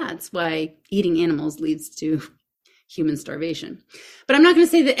 So that's why eating animals leads to human starvation. But I'm not going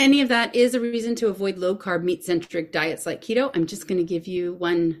to say that any of that is a reason to avoid low-carb, meat-centric diets like keto. I'm just going to give you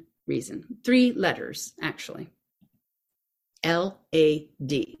one reason. 3 letters, actually.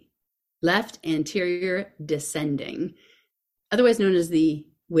 LAD, left anterior descending, otherwise known as the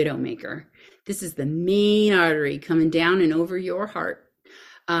widowmaker. This is the main artery coming down and over your heart,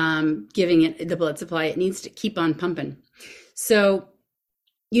 giving it the blood supply it needs to keep on pumping. So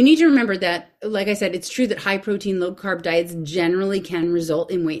you need to remember that, like I said, it's true that high protein, low carb diets generally can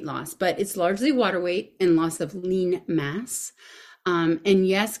result in weight loss, but it's largely water weight and loss of lean mass. And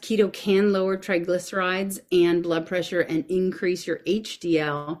yes, keto can lower triglycerides and blood pressure and increase your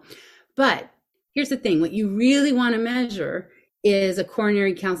HDL. But here's the thing, what you really want to measure is a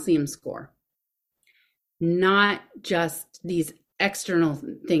coronary calcium score, not just these external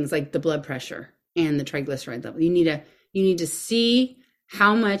things like the blood pressure and the triglyceride level. You need to see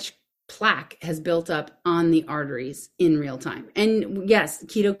how much plaque has built up on the arteries in real time. And yes,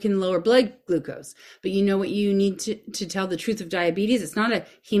 keto can lower blood glucose, but you know what you need to tell the truth of diabetes? It's not a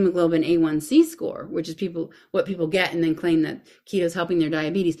hemoglobin A1C score, which is what people get and then claim that keto is helping their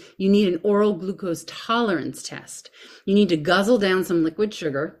diabetes. You need an oral glucose tolerance test. You need to guzzle down some liquid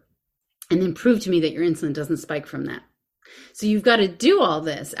sugar and then prove to me that your insulin doesn't spike from that. So you've got to do all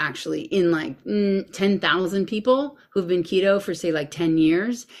this actually in like 10,000 people who've been keto for say like 10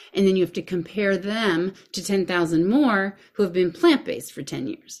 years. And then you have to compare them to 10,000 more who have been plant-based for 10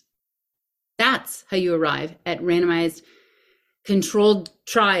 years. That's how you arrive at randomized controlled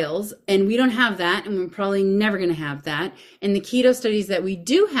trials. And we don't have that. And we're probably never going to have that. And the keto studies that we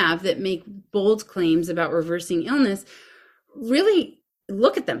do have that make bold claims about reversing illness, really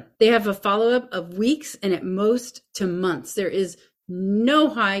look at them. They have a follow-up of weeks and at most to months. There is no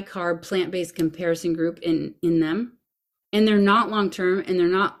high carb plant-based comparison group in them. And they're not long-term and they're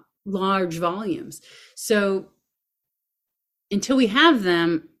not large volumes. So until we have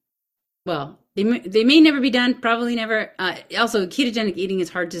them, well, they may never be done, probably never. Also, ketogenic eating is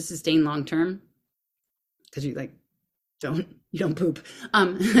hard to sustain long-term because you don't poop.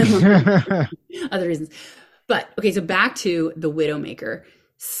 Other reasons. But okay, so back to the widowmaker.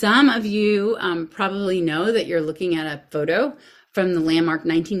 Some of you probably know that you're looking at a photo from the landmark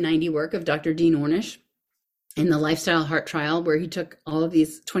 1990 work of Dr. Dean Ornish in the Lifestyle Heart Trial, where he took all of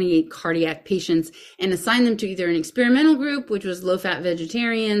these 28 cardiac patients and assigned them to either an experimental group, which was low-fat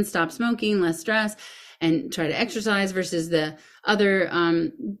vegetarian, stop smoking, less stress, and try to exercise, versus the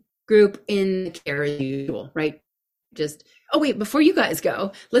other group in care as usual, right? Oh, wait, before you guys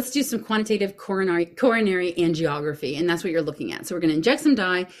go, let's do some quantitative coronary angiography. And that's what you're looking at. So we're going to inject some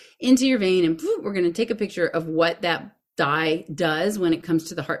dye into your vein and we're going to take a picture of what that dye does when it comes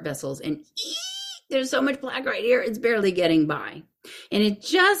to the heart vessels. And there's so much plaque right here, it's barely getting by. And it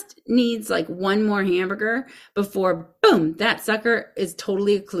just needs like one more hamburger before, boom, that sucker is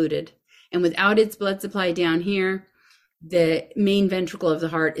totally occluded. And without its blood supply down here, the main ventricle of the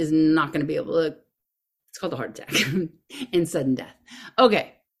heart is not going to be able to. It's called a heart attack and sudden death.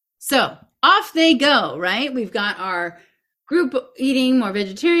 Okay, so off they go, right? We've got our group eating more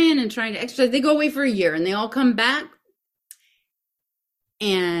vegetarian and trying to exercise. They go away for a year and they all come back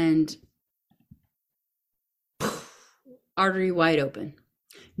and artery wide open.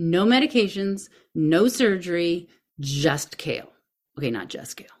 No medications, no surgery, just kale. Okay, not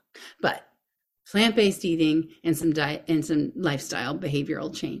just kale, but plant-based eating and some diet and some lifestyle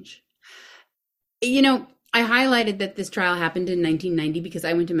behavioral change. You know, I highlighted that this trial happened in 1990 because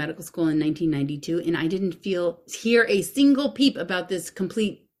I went to medical school in 1992 and I didn't hear a single peep about this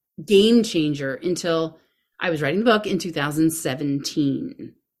complete game changer until I was writing the book in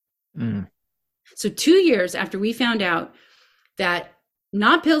 2017. So 2 years after we found out that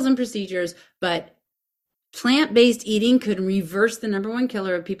not pills and procedures, but plant-based eating could reverse the number one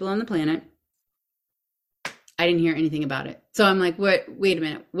killer of people on the planet, I didn't hear anything about it. So I'm like, wait a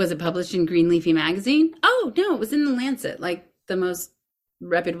minute. Was it published in Green Leafy magazine? Oh, no, it was in the Lancet, like the most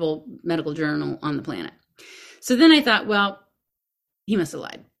reputable medical journal on the planet. So then I thought, well, he must have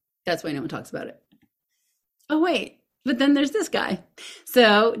lied. That's why no one talks about it. Oh, wait, but then there's this guy.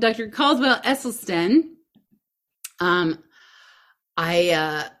 So Dr. Caldwell Esselstyn,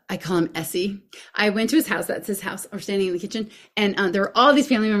 I call him Essie. I went to his house. That's his house. We're standing in the kitchen and there were all these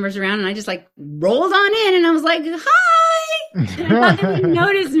family members around and I just like rolled on in and I was like, hi. And I thought they would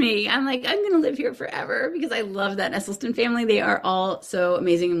notice me. I'm like, I'm going to live here forever because I love that Esselstyn family. They are all so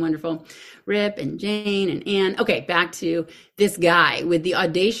amazing and wonderful. Rip and Jane and Anne. Okay, back to this guy with the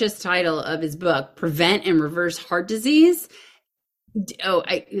audacious title of his book, Prevent and Reverse Heart Disease.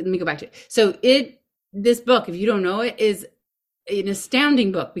 Let me go back to it. So this book, if you don't know it, is an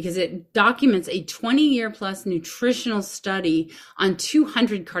astounding book because it documents a 20-year plus nutritional study on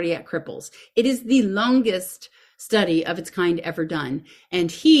 200 cardiac cripples. It is the longest study of its kind ever done. And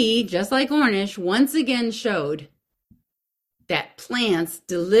he, just like Ornish, once again showed that plants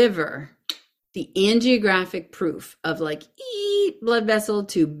deliver the angiographic proof of like blood vessel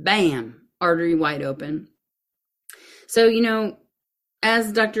to bam, artery wide open. So, you know,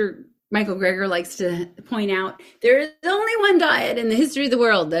 as Dr. Michael Greger likes to point out, there is only one diet in the history of the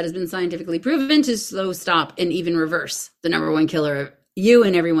world that has been scientifically proven to slow, stop, and even reverse the number one killer of you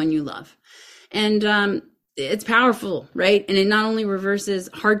and everyone you love. And it's powerful, right? And it not only reverses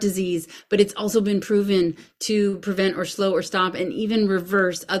heart disease, but it's also been proven to prevent or slow or stop and even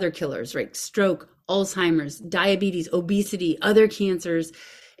reverse other killers, right? Stroke, Alzheimer's, diabetes, obesity, other cancers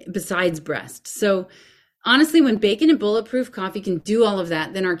besides breast. So honestly, when bacon and bulletproof coffee can do all of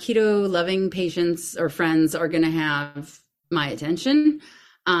that, then our keto loving patients or friends are going to have my attention.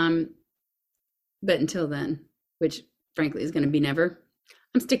 But until then, which frankly is going to be never,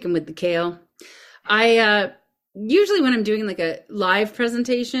 I'm sticking with the kale. I usually when I'm doing like a live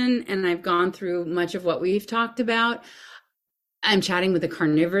presentation and I've gone through much of what we've talked about, I'm chatting with a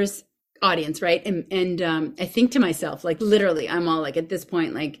carnivorous audience, right? And I think to myself, like literally, I'm all like at this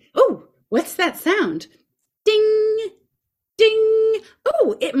point, like, oh, what's that sound? Ding, ding.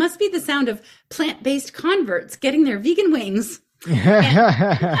 Oh, it must be the sound of plant-based converts getting their vegan wings. It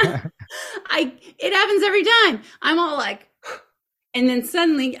happens every time. I'm all like, and then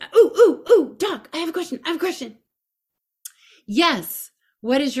suddenly, ooh, Doc, I have a question. Yes,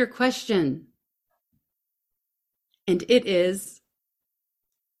 what is your question? And it is,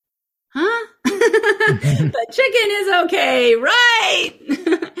 the chicken is okay, right?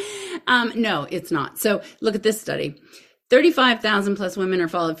 No, it's not. So look at this study. 35,000 plus women are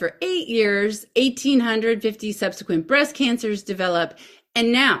followed for 8 years, 1,850 subsequent breast cancers develop.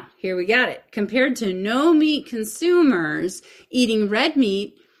 And now, here we got it. Compared to no meat consumers, eating red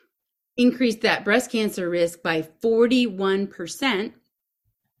meat increased that breast cancer risk by 41%.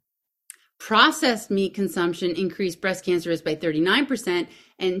 Processed meat consumption increased breast cancer risk by 39%.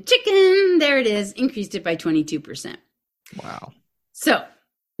 And chicken, there it is, increased it by 22%. Wow. So,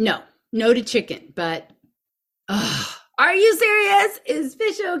 no to chicken. But, are you serious? Is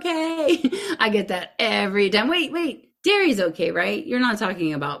fish okay? I get that every time. Wait. Dairy's okay, right? You're not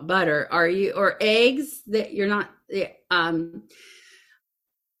talking about butter, are you? Or eggs that you're not,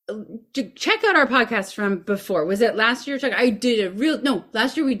 check out our podcast from before. Was it last year?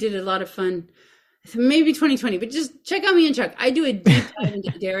 Last year we did a lot of fun, maybe 2020, but just check out me and Chuck. I do a deep dive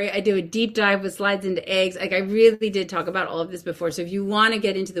into dairy. I do a deep dive with slides into eggs. Like I really did talk about all of this before. So if you want to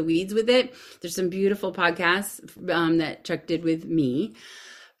get into the weeds with it, there's some beautiful podcasts that Chuck did with me.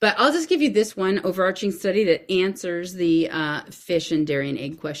 But I'll just give you this one overarching study that answers the fish and dairy and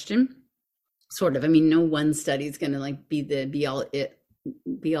egg question. Sort of. I mean, no one study is going to like be the be all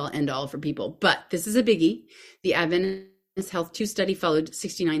end all for people. But this is a biggie. The Adventist Health 2 study followed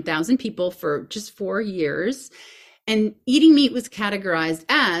 69,000 people for just 4 years. And eating meat was categorized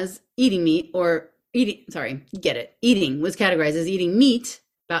as eating was categorized as eating meat,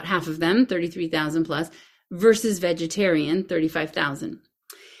 about half of them, 33,000 plus, versus vegetarian, 35,000.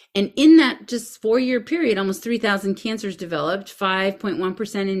 And in that just 4-year period, almost 3,000 cancers developed,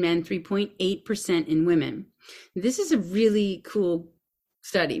 5.1% in men, 3.8% in women. This is a really cool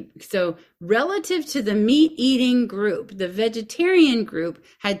study. So relative to the meat-eating group, the vegetarian group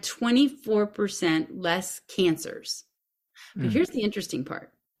had 24% less cancers. But here's the interesting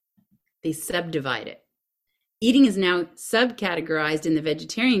part. They subdivide it. Eating is now subcategorized in the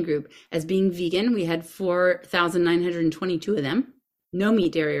vegetarian group as being vegan. We had 4,922 of them. No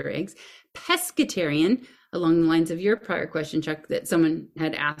meat, dairy, or eggs. Pescatarian, along the lines of your prior question, Chuck, that someone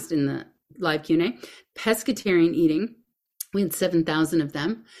had asked in the live Q&A. Pescatarian eating, we had 7,000 of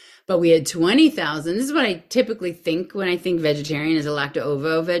them, but we had 20,000. This is what I typically think when I think vegetarian, is a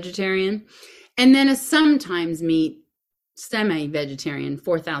lacto-ovo vegetarian. And then a sometimes meat, semi-vegetarian,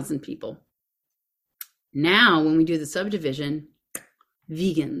 4,000 people. Now, when we do the subdivision,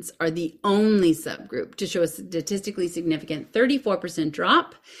 vegans are the only subgroup to show a statistically significant 34%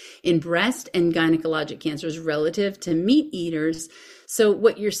 drop in breast and gynecologic cancers relative to meat eaters. So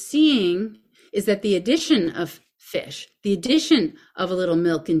what you're seeing is that the addition of fish, the addition of a little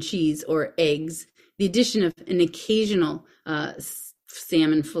milk and cheese or eggs, the addition of an occasional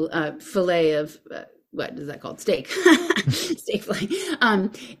salmon fillet of what is that called? Steak, steak fillet.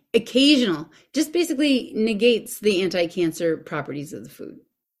 Occasional, just basically negates the anti-cancer properties of the food.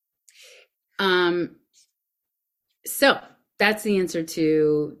 So that's the answer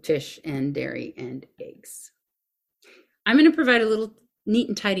to fish and dairy and eggs. I'm going to provide a little neat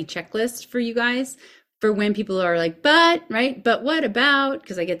and tidy checklist for you guys for when people are like, but, right? But what about,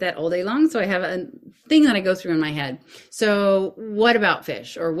 because I get that all day long. So I have a thing that I go through in my head. So what about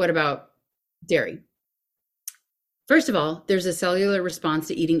fish, or what about dairy? First of all, there's a cellular response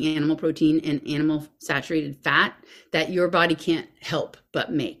to eating animal protein and animal saturated fat that your body can't help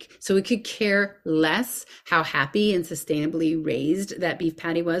but make. So we could care less how happy and sustainably raised that beef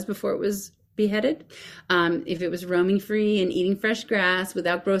patty was before it was beheaded. If it was roaming free and eating fresh grass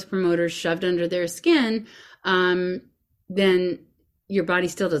without growth promoters shoved under their skin, then your body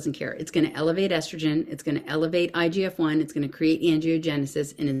still doesn't care. It's going to elevate estrogen. It's going to elevate IGF-1. It's going to create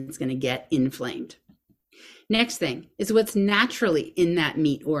angiogenesis, and it's going to get inflamed. Next thing is what's naturally in that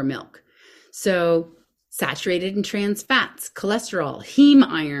meat or milk. So saturated and trans fats, cholesterol, heme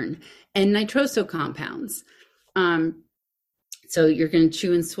iron, and nitroso compounds. So you're going to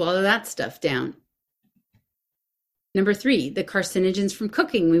chew and swallow that stuff down. Number 3, the carcinogens from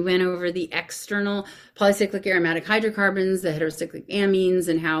cooking. We went over the external polycyclic aromatic hydrocarbons, the heterocyclic amines,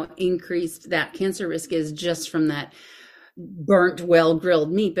 and how increased that cancer risk is just from that burnt,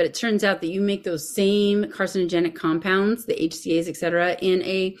 well-grilled meat. But it turns out that you make those same carcinogenic compounds, the HCAs, et cetera, in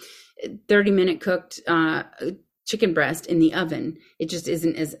a 30-minute cooked chicken breast in the oven. It just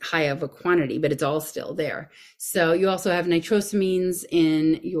isn't as high of a quantity, but it's all still there. So you also have nitrosamines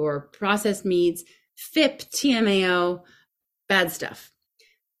in your processed meats, FIP, TMAO, bad stuff.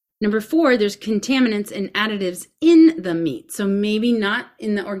 Number 4, there's contaminants and additives in the meat. So maybe not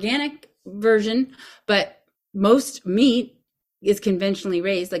in the organic version, but most meat is conventionally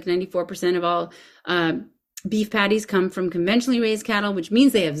raised. Like 94% of all beef patties come from conventionally raised cattle, which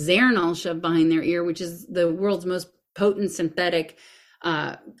means they have Zeranol shoved behind their ear, which is the world's most potent synthetic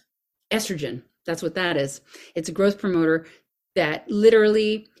estrogen. That's what that is. It's a growth promoter that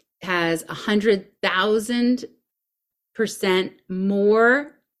literally has 100,000%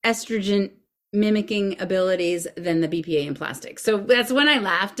 more estrogen mimicking abilities than the BPA in plastic. So that's when I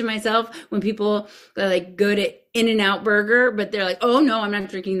laugh to myself when people like go to In-N-Out Burger, but they're like, oh no, I'm not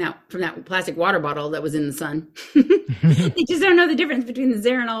drinking that from that plastic water bottle that was in the sun. They just don't know the difference between the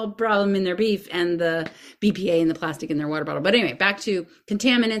Zeranol problem in their beef and the BPA in the plastic in their water bottle. But anyway, back to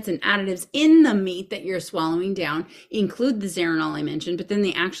contaminants and additives in the meat that you're swallowing down include the Zeranol I mentioned, but then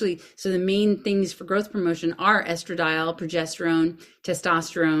so the main things for growth promotion are estradiol, progesterone,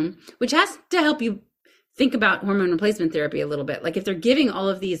 testosterone, which has to help you think about hormone replacement therapy a little bit. Like if they're giving all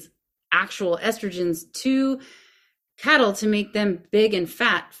of these actual estrogens to cattle to make them big and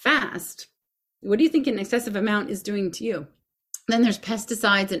fat fast, what do you think an excessive amount is doing to you? Then there's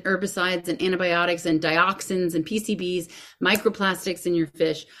pesticides and herbicides and antibiotics and dioxins and PCBs, microplastics in your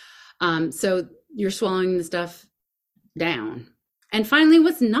fish. So you're swallowing the stuff down. And finally,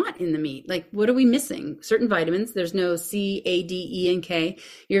 what's not in the meat? Like, what are we missing? Certain vitamins. There's no C, A, D, E, and K.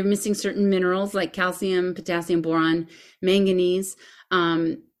 You're missing certain minerals like calcium, potassium, boron, manganese.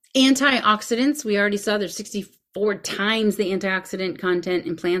 Antioxidants. We already saw there's 64 times the antioxidant content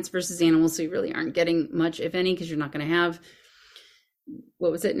in plants versus animals. So you really aren't getting much, if any, because you're not going to have,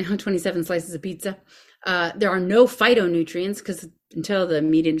 27 slices of pizza. There are no phytonutrients because until the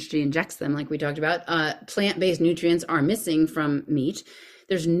meat industry injects them, like we talked about, plant-based nutrients are missing from meat.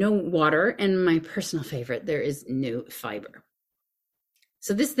 There's no water, and my personal favorite, there is no fiber.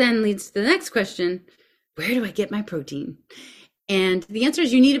 So this then leads to the next question: where do I get my protein? And the answer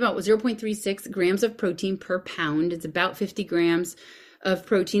is you need about 0.36 grams of protein per pound. It's about 50 grams of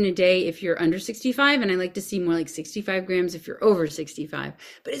protein a day if you're under 65, and I like to see more like 65 grams if you're over 65.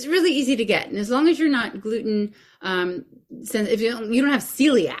 But it's really easy to get, and as long as you're not gluten, if you don't have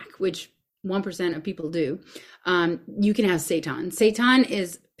celiac, which 1% of people do, you can have seitan. Seitan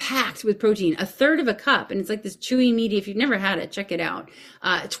is packed with protein, a third of a cup, and it's like this chewy, meaty. If you've never had it, check it out.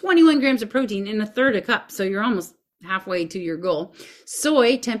 21 grams of protein in a third a cup, so you're almost halfway to your goal.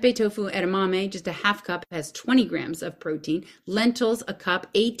 Soy, tempeh, tofu, edamame, just a half cup, has 20 grams of protein. Lentils, a cup,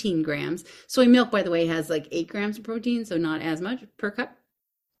 18 grams. Soy milk, by the way, has like 8 grams of protein, so not as much per cup.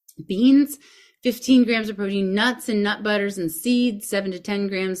 Beans, 15 grams of protein. Nuts and nut butters and seeds, 7 to 10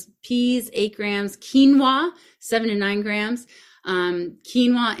 grams. Peas, 8 grams. Quinoa, 7 to 9 grams.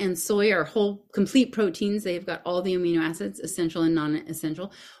 Quinoa and soy are whole complete proteins. They've got all the amino acids, essential and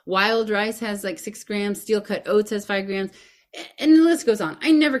non-essential. Wild rice has like 6 grams. Steel cut oats has 5 grams. And the list goes on. I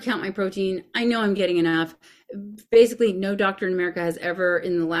never count my protein. I know I'm getting enough. Basically, no doctor in America has ever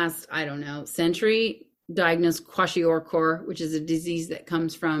in the last, century diagnosed kwashiorkor, which is a disease that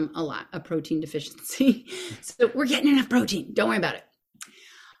comes from a protein deficiency. So we're getting enough protein. Don't worry about it.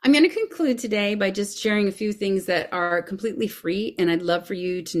 I'm going to conclude today by just sharing a few things that are completely free, and I'd love for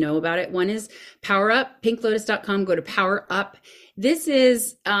you to know about it. One is Power Up, pinklotus.com. Go to Power Up. This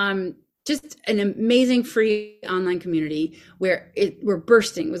is just an amazing free online community where we're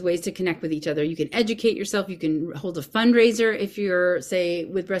bursting with ways to connect with each other. You can educate yourself. You can hold a fundraiser if you're, say,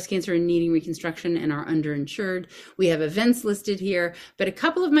 with breast cancer and needing reconstruction and are underinsured. We have events listed here, but a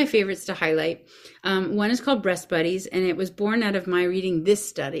couple of my favorites to highlight. One is called Breast Buddies, and it was born out of my reading this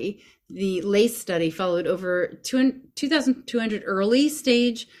study. The LACE study followed over 2,200 early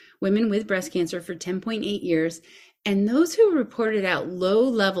stage women with breast cancer for 10.8 years. And those who reported out low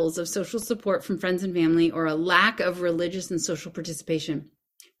levels of social support from friends and family or a lack of religious and social participation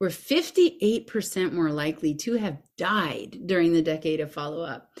were 58% more likely to have died during the decade of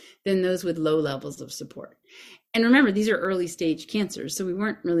follow-up than those with low levels of support. And remember, these are early stage cancers, so we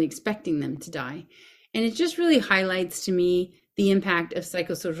weren't really expecting them to die. And it just really highlights to me the impact of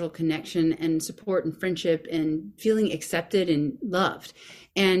psychosocial connection and support and friendship and feeling accepted and loved.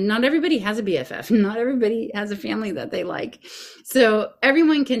 And not everybody has a BFF. Not everybody has a family that they like. So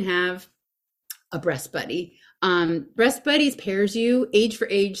everyone can have a breast buddy. Breast Buddies pairs you age for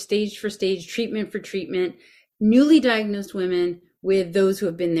age, stage for stage, treatment for treatment, newly diagnosed women with those who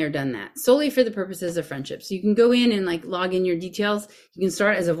have been there, done that, solely for the purposes of friendship. So you can go in and like log in your details. You can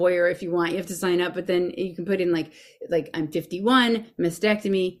start as a voyeur if you want. You have to sign up, but then you can put in like I'm 51,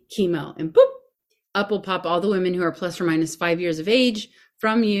 mastectomy, chemo, and boop, up will pop all the women who are plus or minus 5 years of age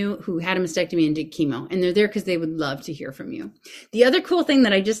from you who had a mastectomy and did chemo. And they're there because they would love to hear from you. The other cool thing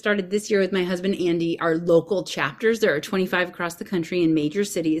that I just started this year with my husband, Andy, are local chapters. There are 25 across the country in major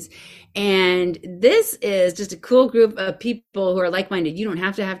cities. And this is just a cool group of people who are like-minded. You don't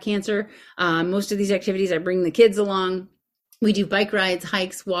have to have cancer. Most of these activities, I bring the kids along. We do bike rides,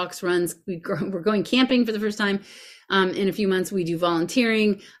 hikes, walks, runs. We're going camping for the first time. In a few months, we do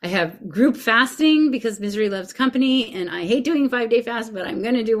volunteering. I have group fasting because misery loves company, and I hate doing a 5-day fast, but I'm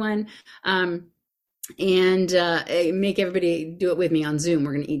going to do one. And make everybody do it with me on Zoom.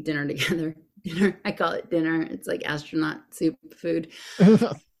 We're going to eat dinner together. Dinner, I call it dinner. It's like astronaut soup food.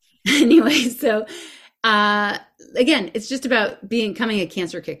 Anyway, so again, it's just about becoming a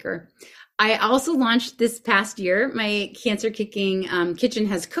cancer kicker. I also launched this past year, my cancer kicking kitchen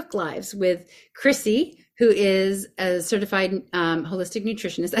has cook lives with Kristi, who is a certified holistic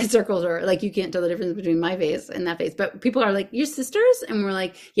nutritionist. I circled her, like you can't tell the difference between my face and that face, but people are like, "You're sisters?" And we're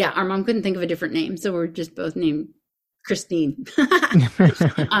like, yeah, our mom couldn't think of a different name. So we're just both named Christine,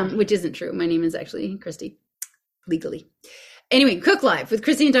 which isn't true. My name is actually Kristi, legally. Anyway, Cook Live with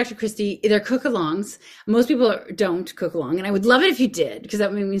Kristi and Dr. Kristi. They're cook-alongs. Most people don't cook along, and I would love it if you did, because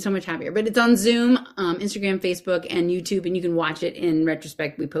that would make me so much happier. But it's on Zoom, Instagram, Facebook, and YouTube, and you can watch it in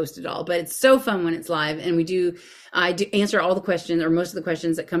retrospect. We post it all. But it's so fun when it's live, and I do answer all the questions, or most of the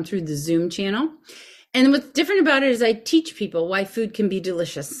questions that come through the Zoom channel. And what's different about it is I teach people why food can be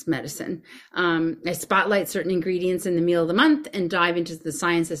delicious medicine. I spotlight certain ingredients in the meal of the month and dive into the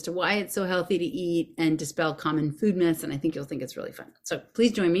science as to why it's so healthy to eat and dispel common food myths. And I think you'll think it's really fun. So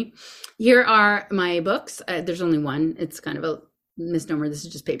please join me. Here are my books. There's only one. It's kind of a misnomer. This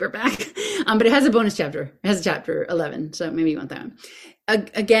is just paperback. But it has a bonus chapter. It has a chapter 11. So maybe you want that one.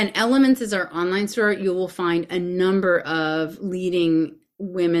 Again, Elements is our online store. You will find a number of leading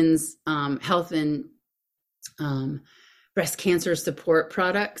women's health and breast cancer support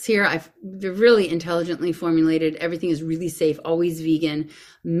products here. They're really intelligently formulated. Everything is really safe, always vegan.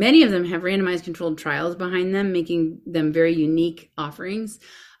 Many of them have randomized controlled trials behind them, making them very unique offerings.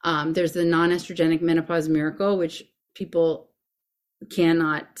 There's the non-estrogenic menopause miracle, which people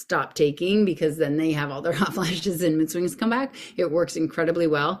cannot stop taking because then they have all their hot flashes and mood swings come back. It works incredibly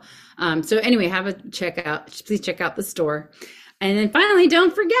well. So anyway, please check out the store. And then finally,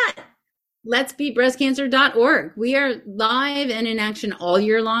 don't forget, letsbeatbreastcancer.org. We are live and in action all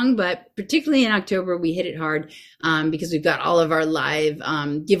year long, but particularly in October, we hit it hard because we've got all of our live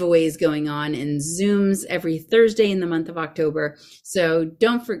giveaways going on and Zooms every Thursday in the month of October. So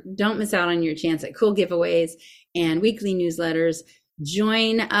don't miss out on your chance at cool giveaways and weekly newsletters.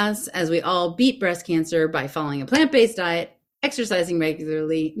 Join us as we all beat breast cancer by following a plant-based diet, exercising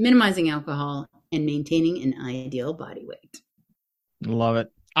regularly, minimizing alcohol, and maintaining an ideal body weight. Love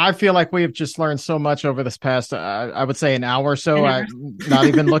it. I feel like we have just learned so much over this past, I would say an hour or so. I'm not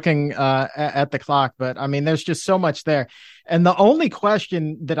even looking at the clock, but I mean, there's just so much there. And the only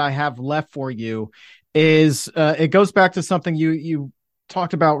question that I have left for you is, it goes back to something you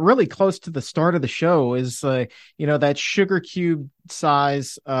talked about really close to the start of the show is, that sugar cube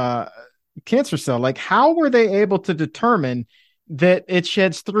size cancer cell. Like, how were they able to determine that it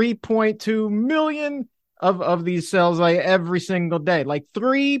sheds 3.2 million of these cells like every single day, like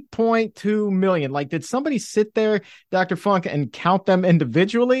 3.2 million. Like, did somebody sit there, Dr. Funk, and count them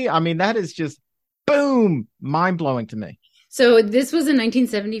individually? I mean, that is just boom, mind blowing to me. So this was a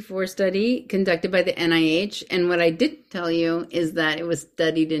 1974 study conducted by the NIH. And what I did tell you is that it was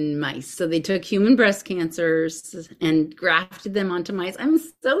studied in mice. So they took human breast cancers and grafted them onto mice. I'm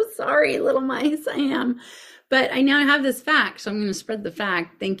so sorry, little mice, I am. But I now have this fact, so I'm going to spread the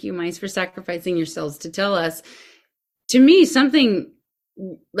fact. Thank you, mice, for sacrificing yourselves to tell us. To me, something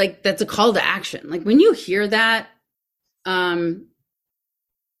like that's a call to action. Like when you hear that, you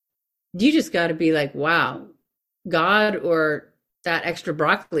just got to be like, wow, God or that extra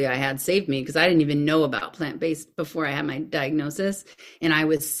broccoli I had saved me, because I didn't even know about plant-based before I had my diagnosis. And I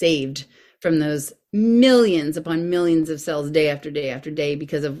was saved from those millions upon millions of cells day after day after day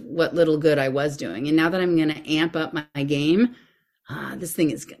because of what little good I was doing. And now that I'm going to amp up my game, this thing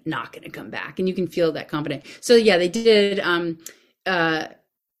is not going to come back. And you can feel that confident. So yeah, they did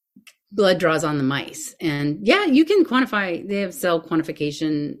blood draws on the mice. And yeah, you can quantify, they have cell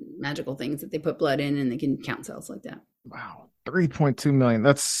quantification, magical things that they put blood in and they can count cells like that. Wow. 3.2 million.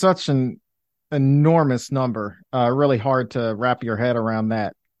 That's such an enormous number. Really hard to wrap your head around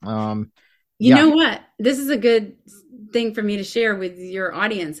that. You know what? This is a good thing for me to share with your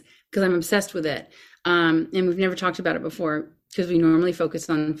audience because I'm obsessed with it. And we've never talked about it before because we normally focus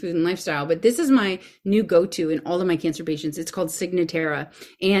on food and lifestyle. But this is my new go-to in all of my cancer patients. It's called Signatera,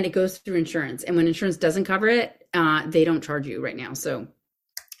 and it goes through insurance. And when insurance doesn't cover it, they don't charge you right now. So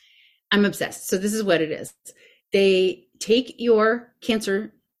I'm obsessed. So this is what it is. They take your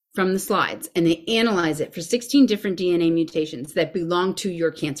cancer from the slides and they analyze it for 16 different DNA mutations that belong to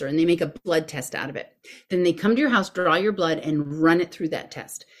your cancer, and they make a blood test out of it. Then they come to your house, draw your blood, and run it through that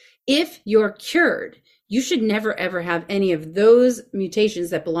test. If you're cured, you should never, ever have any of those mutations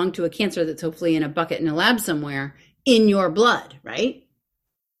that belong to a cancer that's hopefully in a bucket in a lab somewhere in your blood, right?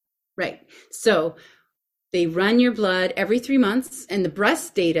 Right. So they run your blood every 3 months, and the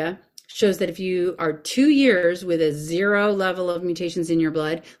breast data shows that if you are 2 years with a 0 level of mutations in your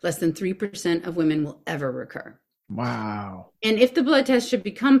blood, less than 3% of women will ever recur. Wow. And if the blood test should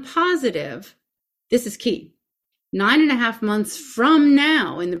become positive, this is key. 9.5 months from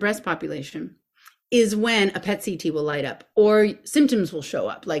now in the breast population is when a PET CT will light up, or symptoms will show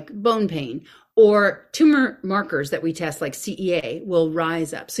up like bone pain, or tumor markers that we test like CEA will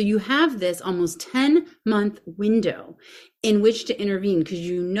rise up. So you have this almost 10-month window in which to intervene, because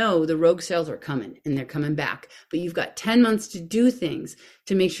you know the rogue cells are coming and they're coming back, but you've got 10 months to do things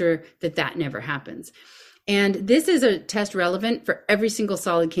to make sure that that never happens. And this is a test relevant for every single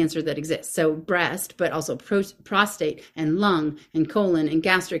solid cancer that exists. So breast, but also prostate and lung and colon and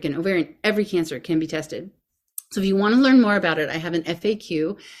gastric and ovarian, every cancer can be tested. So if you want to learn more about it, I have an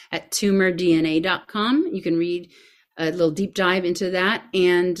FAQ at tumordna.com. You can read a little deep dive into that,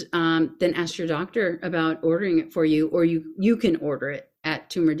 and then ask your doctor about ordering it for you, or you can order it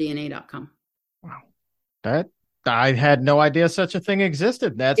at tumordna.com. Wow. That I had no idea such a thing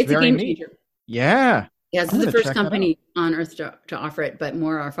existed. It's very a game neat. changer. Yeah. Yeah, this is the first company on earth to offer it, but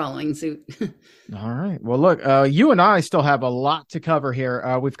more are following suit. All right. Well, look, you and I still have a lot to cover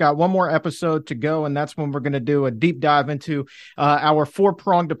here. We've got one more episode to go, and that's when we're going to do a deep dive into our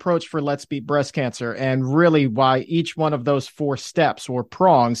 4-pronged approach for Let's Beat Breast Cancer, and really why each one of those 4 steps or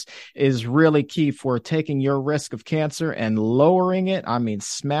prongs is really key for taking your risk of cancer and lowering it. I mean,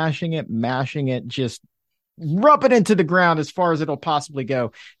 smashing it, mashing it, just rub it into the ground as far as it'll possibly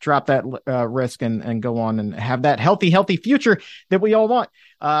go. Drop that risk and go on and have that healthy future that we all want.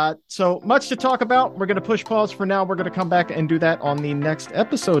 So much to talk about. We're going to push pause for now. We're going to come back and do that on the next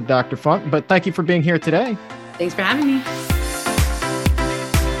episode, Dr. Funk. But thank you for being here today. Thanks for having me.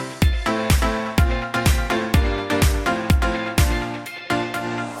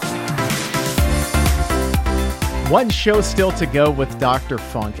 One show still to go with Dr.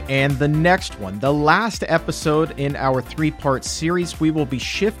 Funk, and the next one, the last episode in our 3-part series, we will be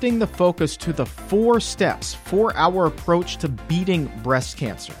shifting the focus to the 4 steps for our approach to beating breast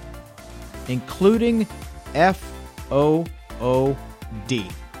cancer, including FOOD.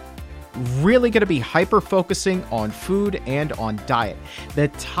 Really going to be hyper-focusing on food and on diet. The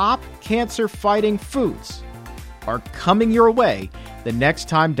top cancer-fighting foods are coming your way the next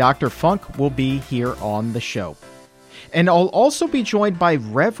time Dr. Funk will be here on the show. And I'll also be joined by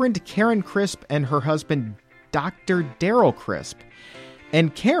Reverend Karen Crisp and her husband, Dr. Daryl Crisp.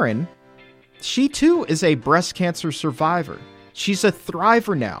 And Karen, she too is a breast cancer survivor. She's a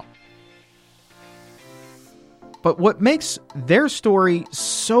thriver now. But what makes their story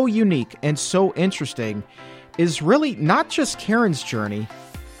so unique and so interesting is really not just Karen's journey,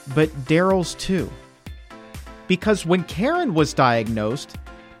 but Daryl's too. because when Karen was diagnosed,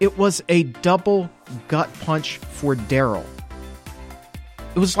 it was a double gut punch for Daryl.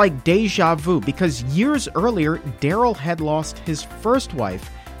 It was like deja vu because years earlier, Daryl had lost his first wife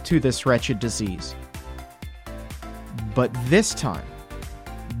to this wretched disease. But this time,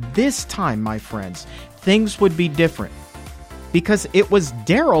 my friends, things would be different because it was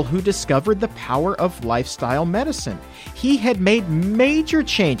Daryl who discovered the power of lifestyle medicine. He had made major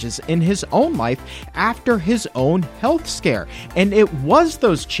changes in his own life after his own health scare, and it was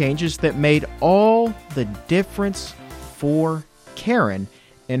those changes that made all the difference for Karen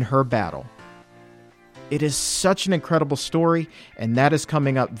in her battle. It is such an incredible story, and that is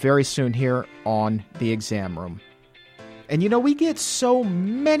coming up very soon here on The Exam Room. And we get so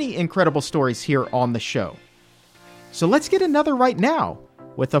many incredible stories here on the show. So let's get another right now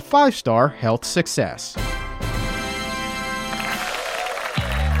with a 5-star health success.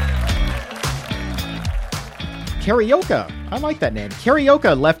 Karaoke, I like that name.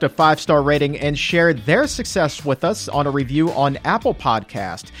 Karaoke left a 5-star rating and shared their success with us on a review on Apple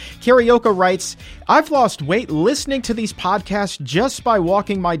Podcast. Karaoke writes, I've lost weight listening to these podcasts just by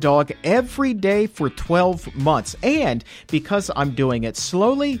walking my dog every day for 12 months. And because I'm doing it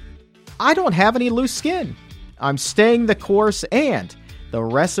slowly, I don't have any loose skin. I'm staying the course, and the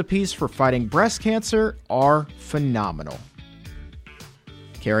recipes for fighting breast cancer are phenomenal.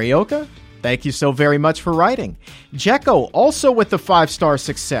 Karaoke, thank you so very much for writing. Jekko, also with the 5-star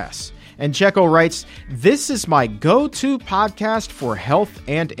success. And Jekko writes, this is my go-to podcast for health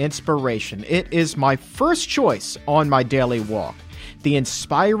and inspiration. It is my first choice on my daily walk. The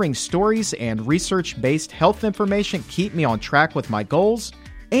inspiring stories and research-based health information keep me on track with my goals,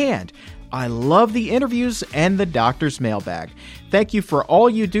 and I love the interviews and the doctor's mailbag. Thank you for all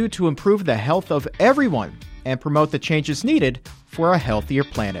you do to improve the health of everyone and promote the changes needed for a healthier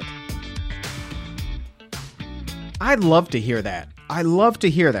planet. I'd love to hear that. I love to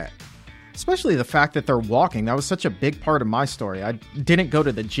hear that. Especially the fact that they're walking. That was such a big part of my story. I didn't go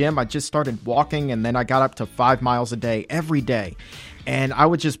to the gym. I just started walking, and then I got up to 5 miles a day every day. And I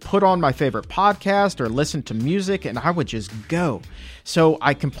would just put on my favorite podcast or listen to music, and I would just go. So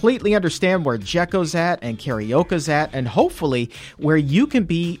I completely understand where Jekko's at and Karaoke's at, and hopefully where you can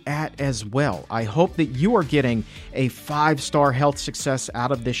be at as well. I hope that you are getting a 5-star health success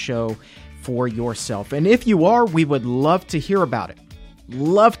out of this show for yourself. And if you are, we would love to hear about it.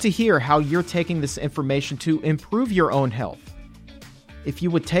 Love to hear how you're taking this information to improve your own health. If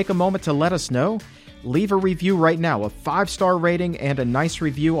you would take a moment to let us know, leave a review right now, a 5-star rating and a nice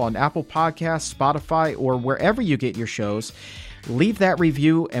review on Apple Podcasts, Spotify, or wherever you get your shows. Leave that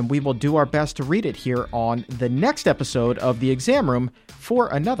review and we will do our best to read it here on the next episode of The Exam Room for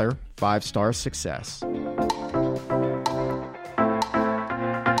another 5-star success.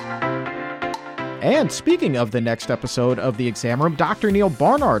 And speaking of the next episode of The Exam Room, Dr. Neil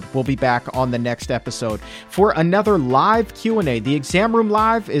Barnard will be back on the next episode for another live Q&A. The Exam Room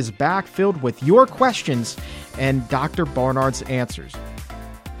Live is back filled with your questions and Dr. Barnard's answers.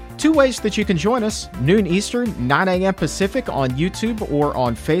 2 ways that you can join us: noon Eastern, 9 a.m. Pacific on YouTube or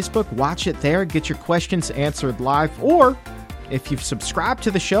on Facebook. Watch it there, get your questions answered live. Or if you've subscribed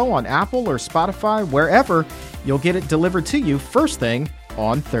to the show on Apple or Spotify, wherever, you'll get it delivered to you first thing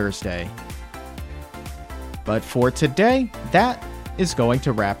on Thursday. But for today, that is going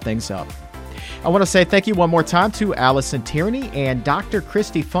to wrap things up. I want to say thank you one more time to Alison Tierney and Dr.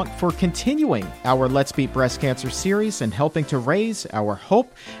 Kristi Funk for continuing our Let's Beat Breast Cancer series and helping to raise our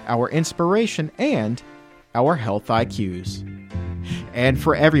hope, our inspiration, and our health IQs. And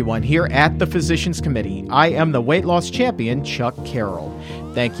for everyone here at the Physicians Committee, I am the weight loss champion, Chuck Carroll.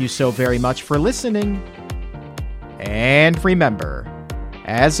 Thank you so very much for listening. And remember,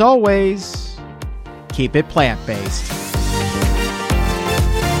 as always, keep it plant-based.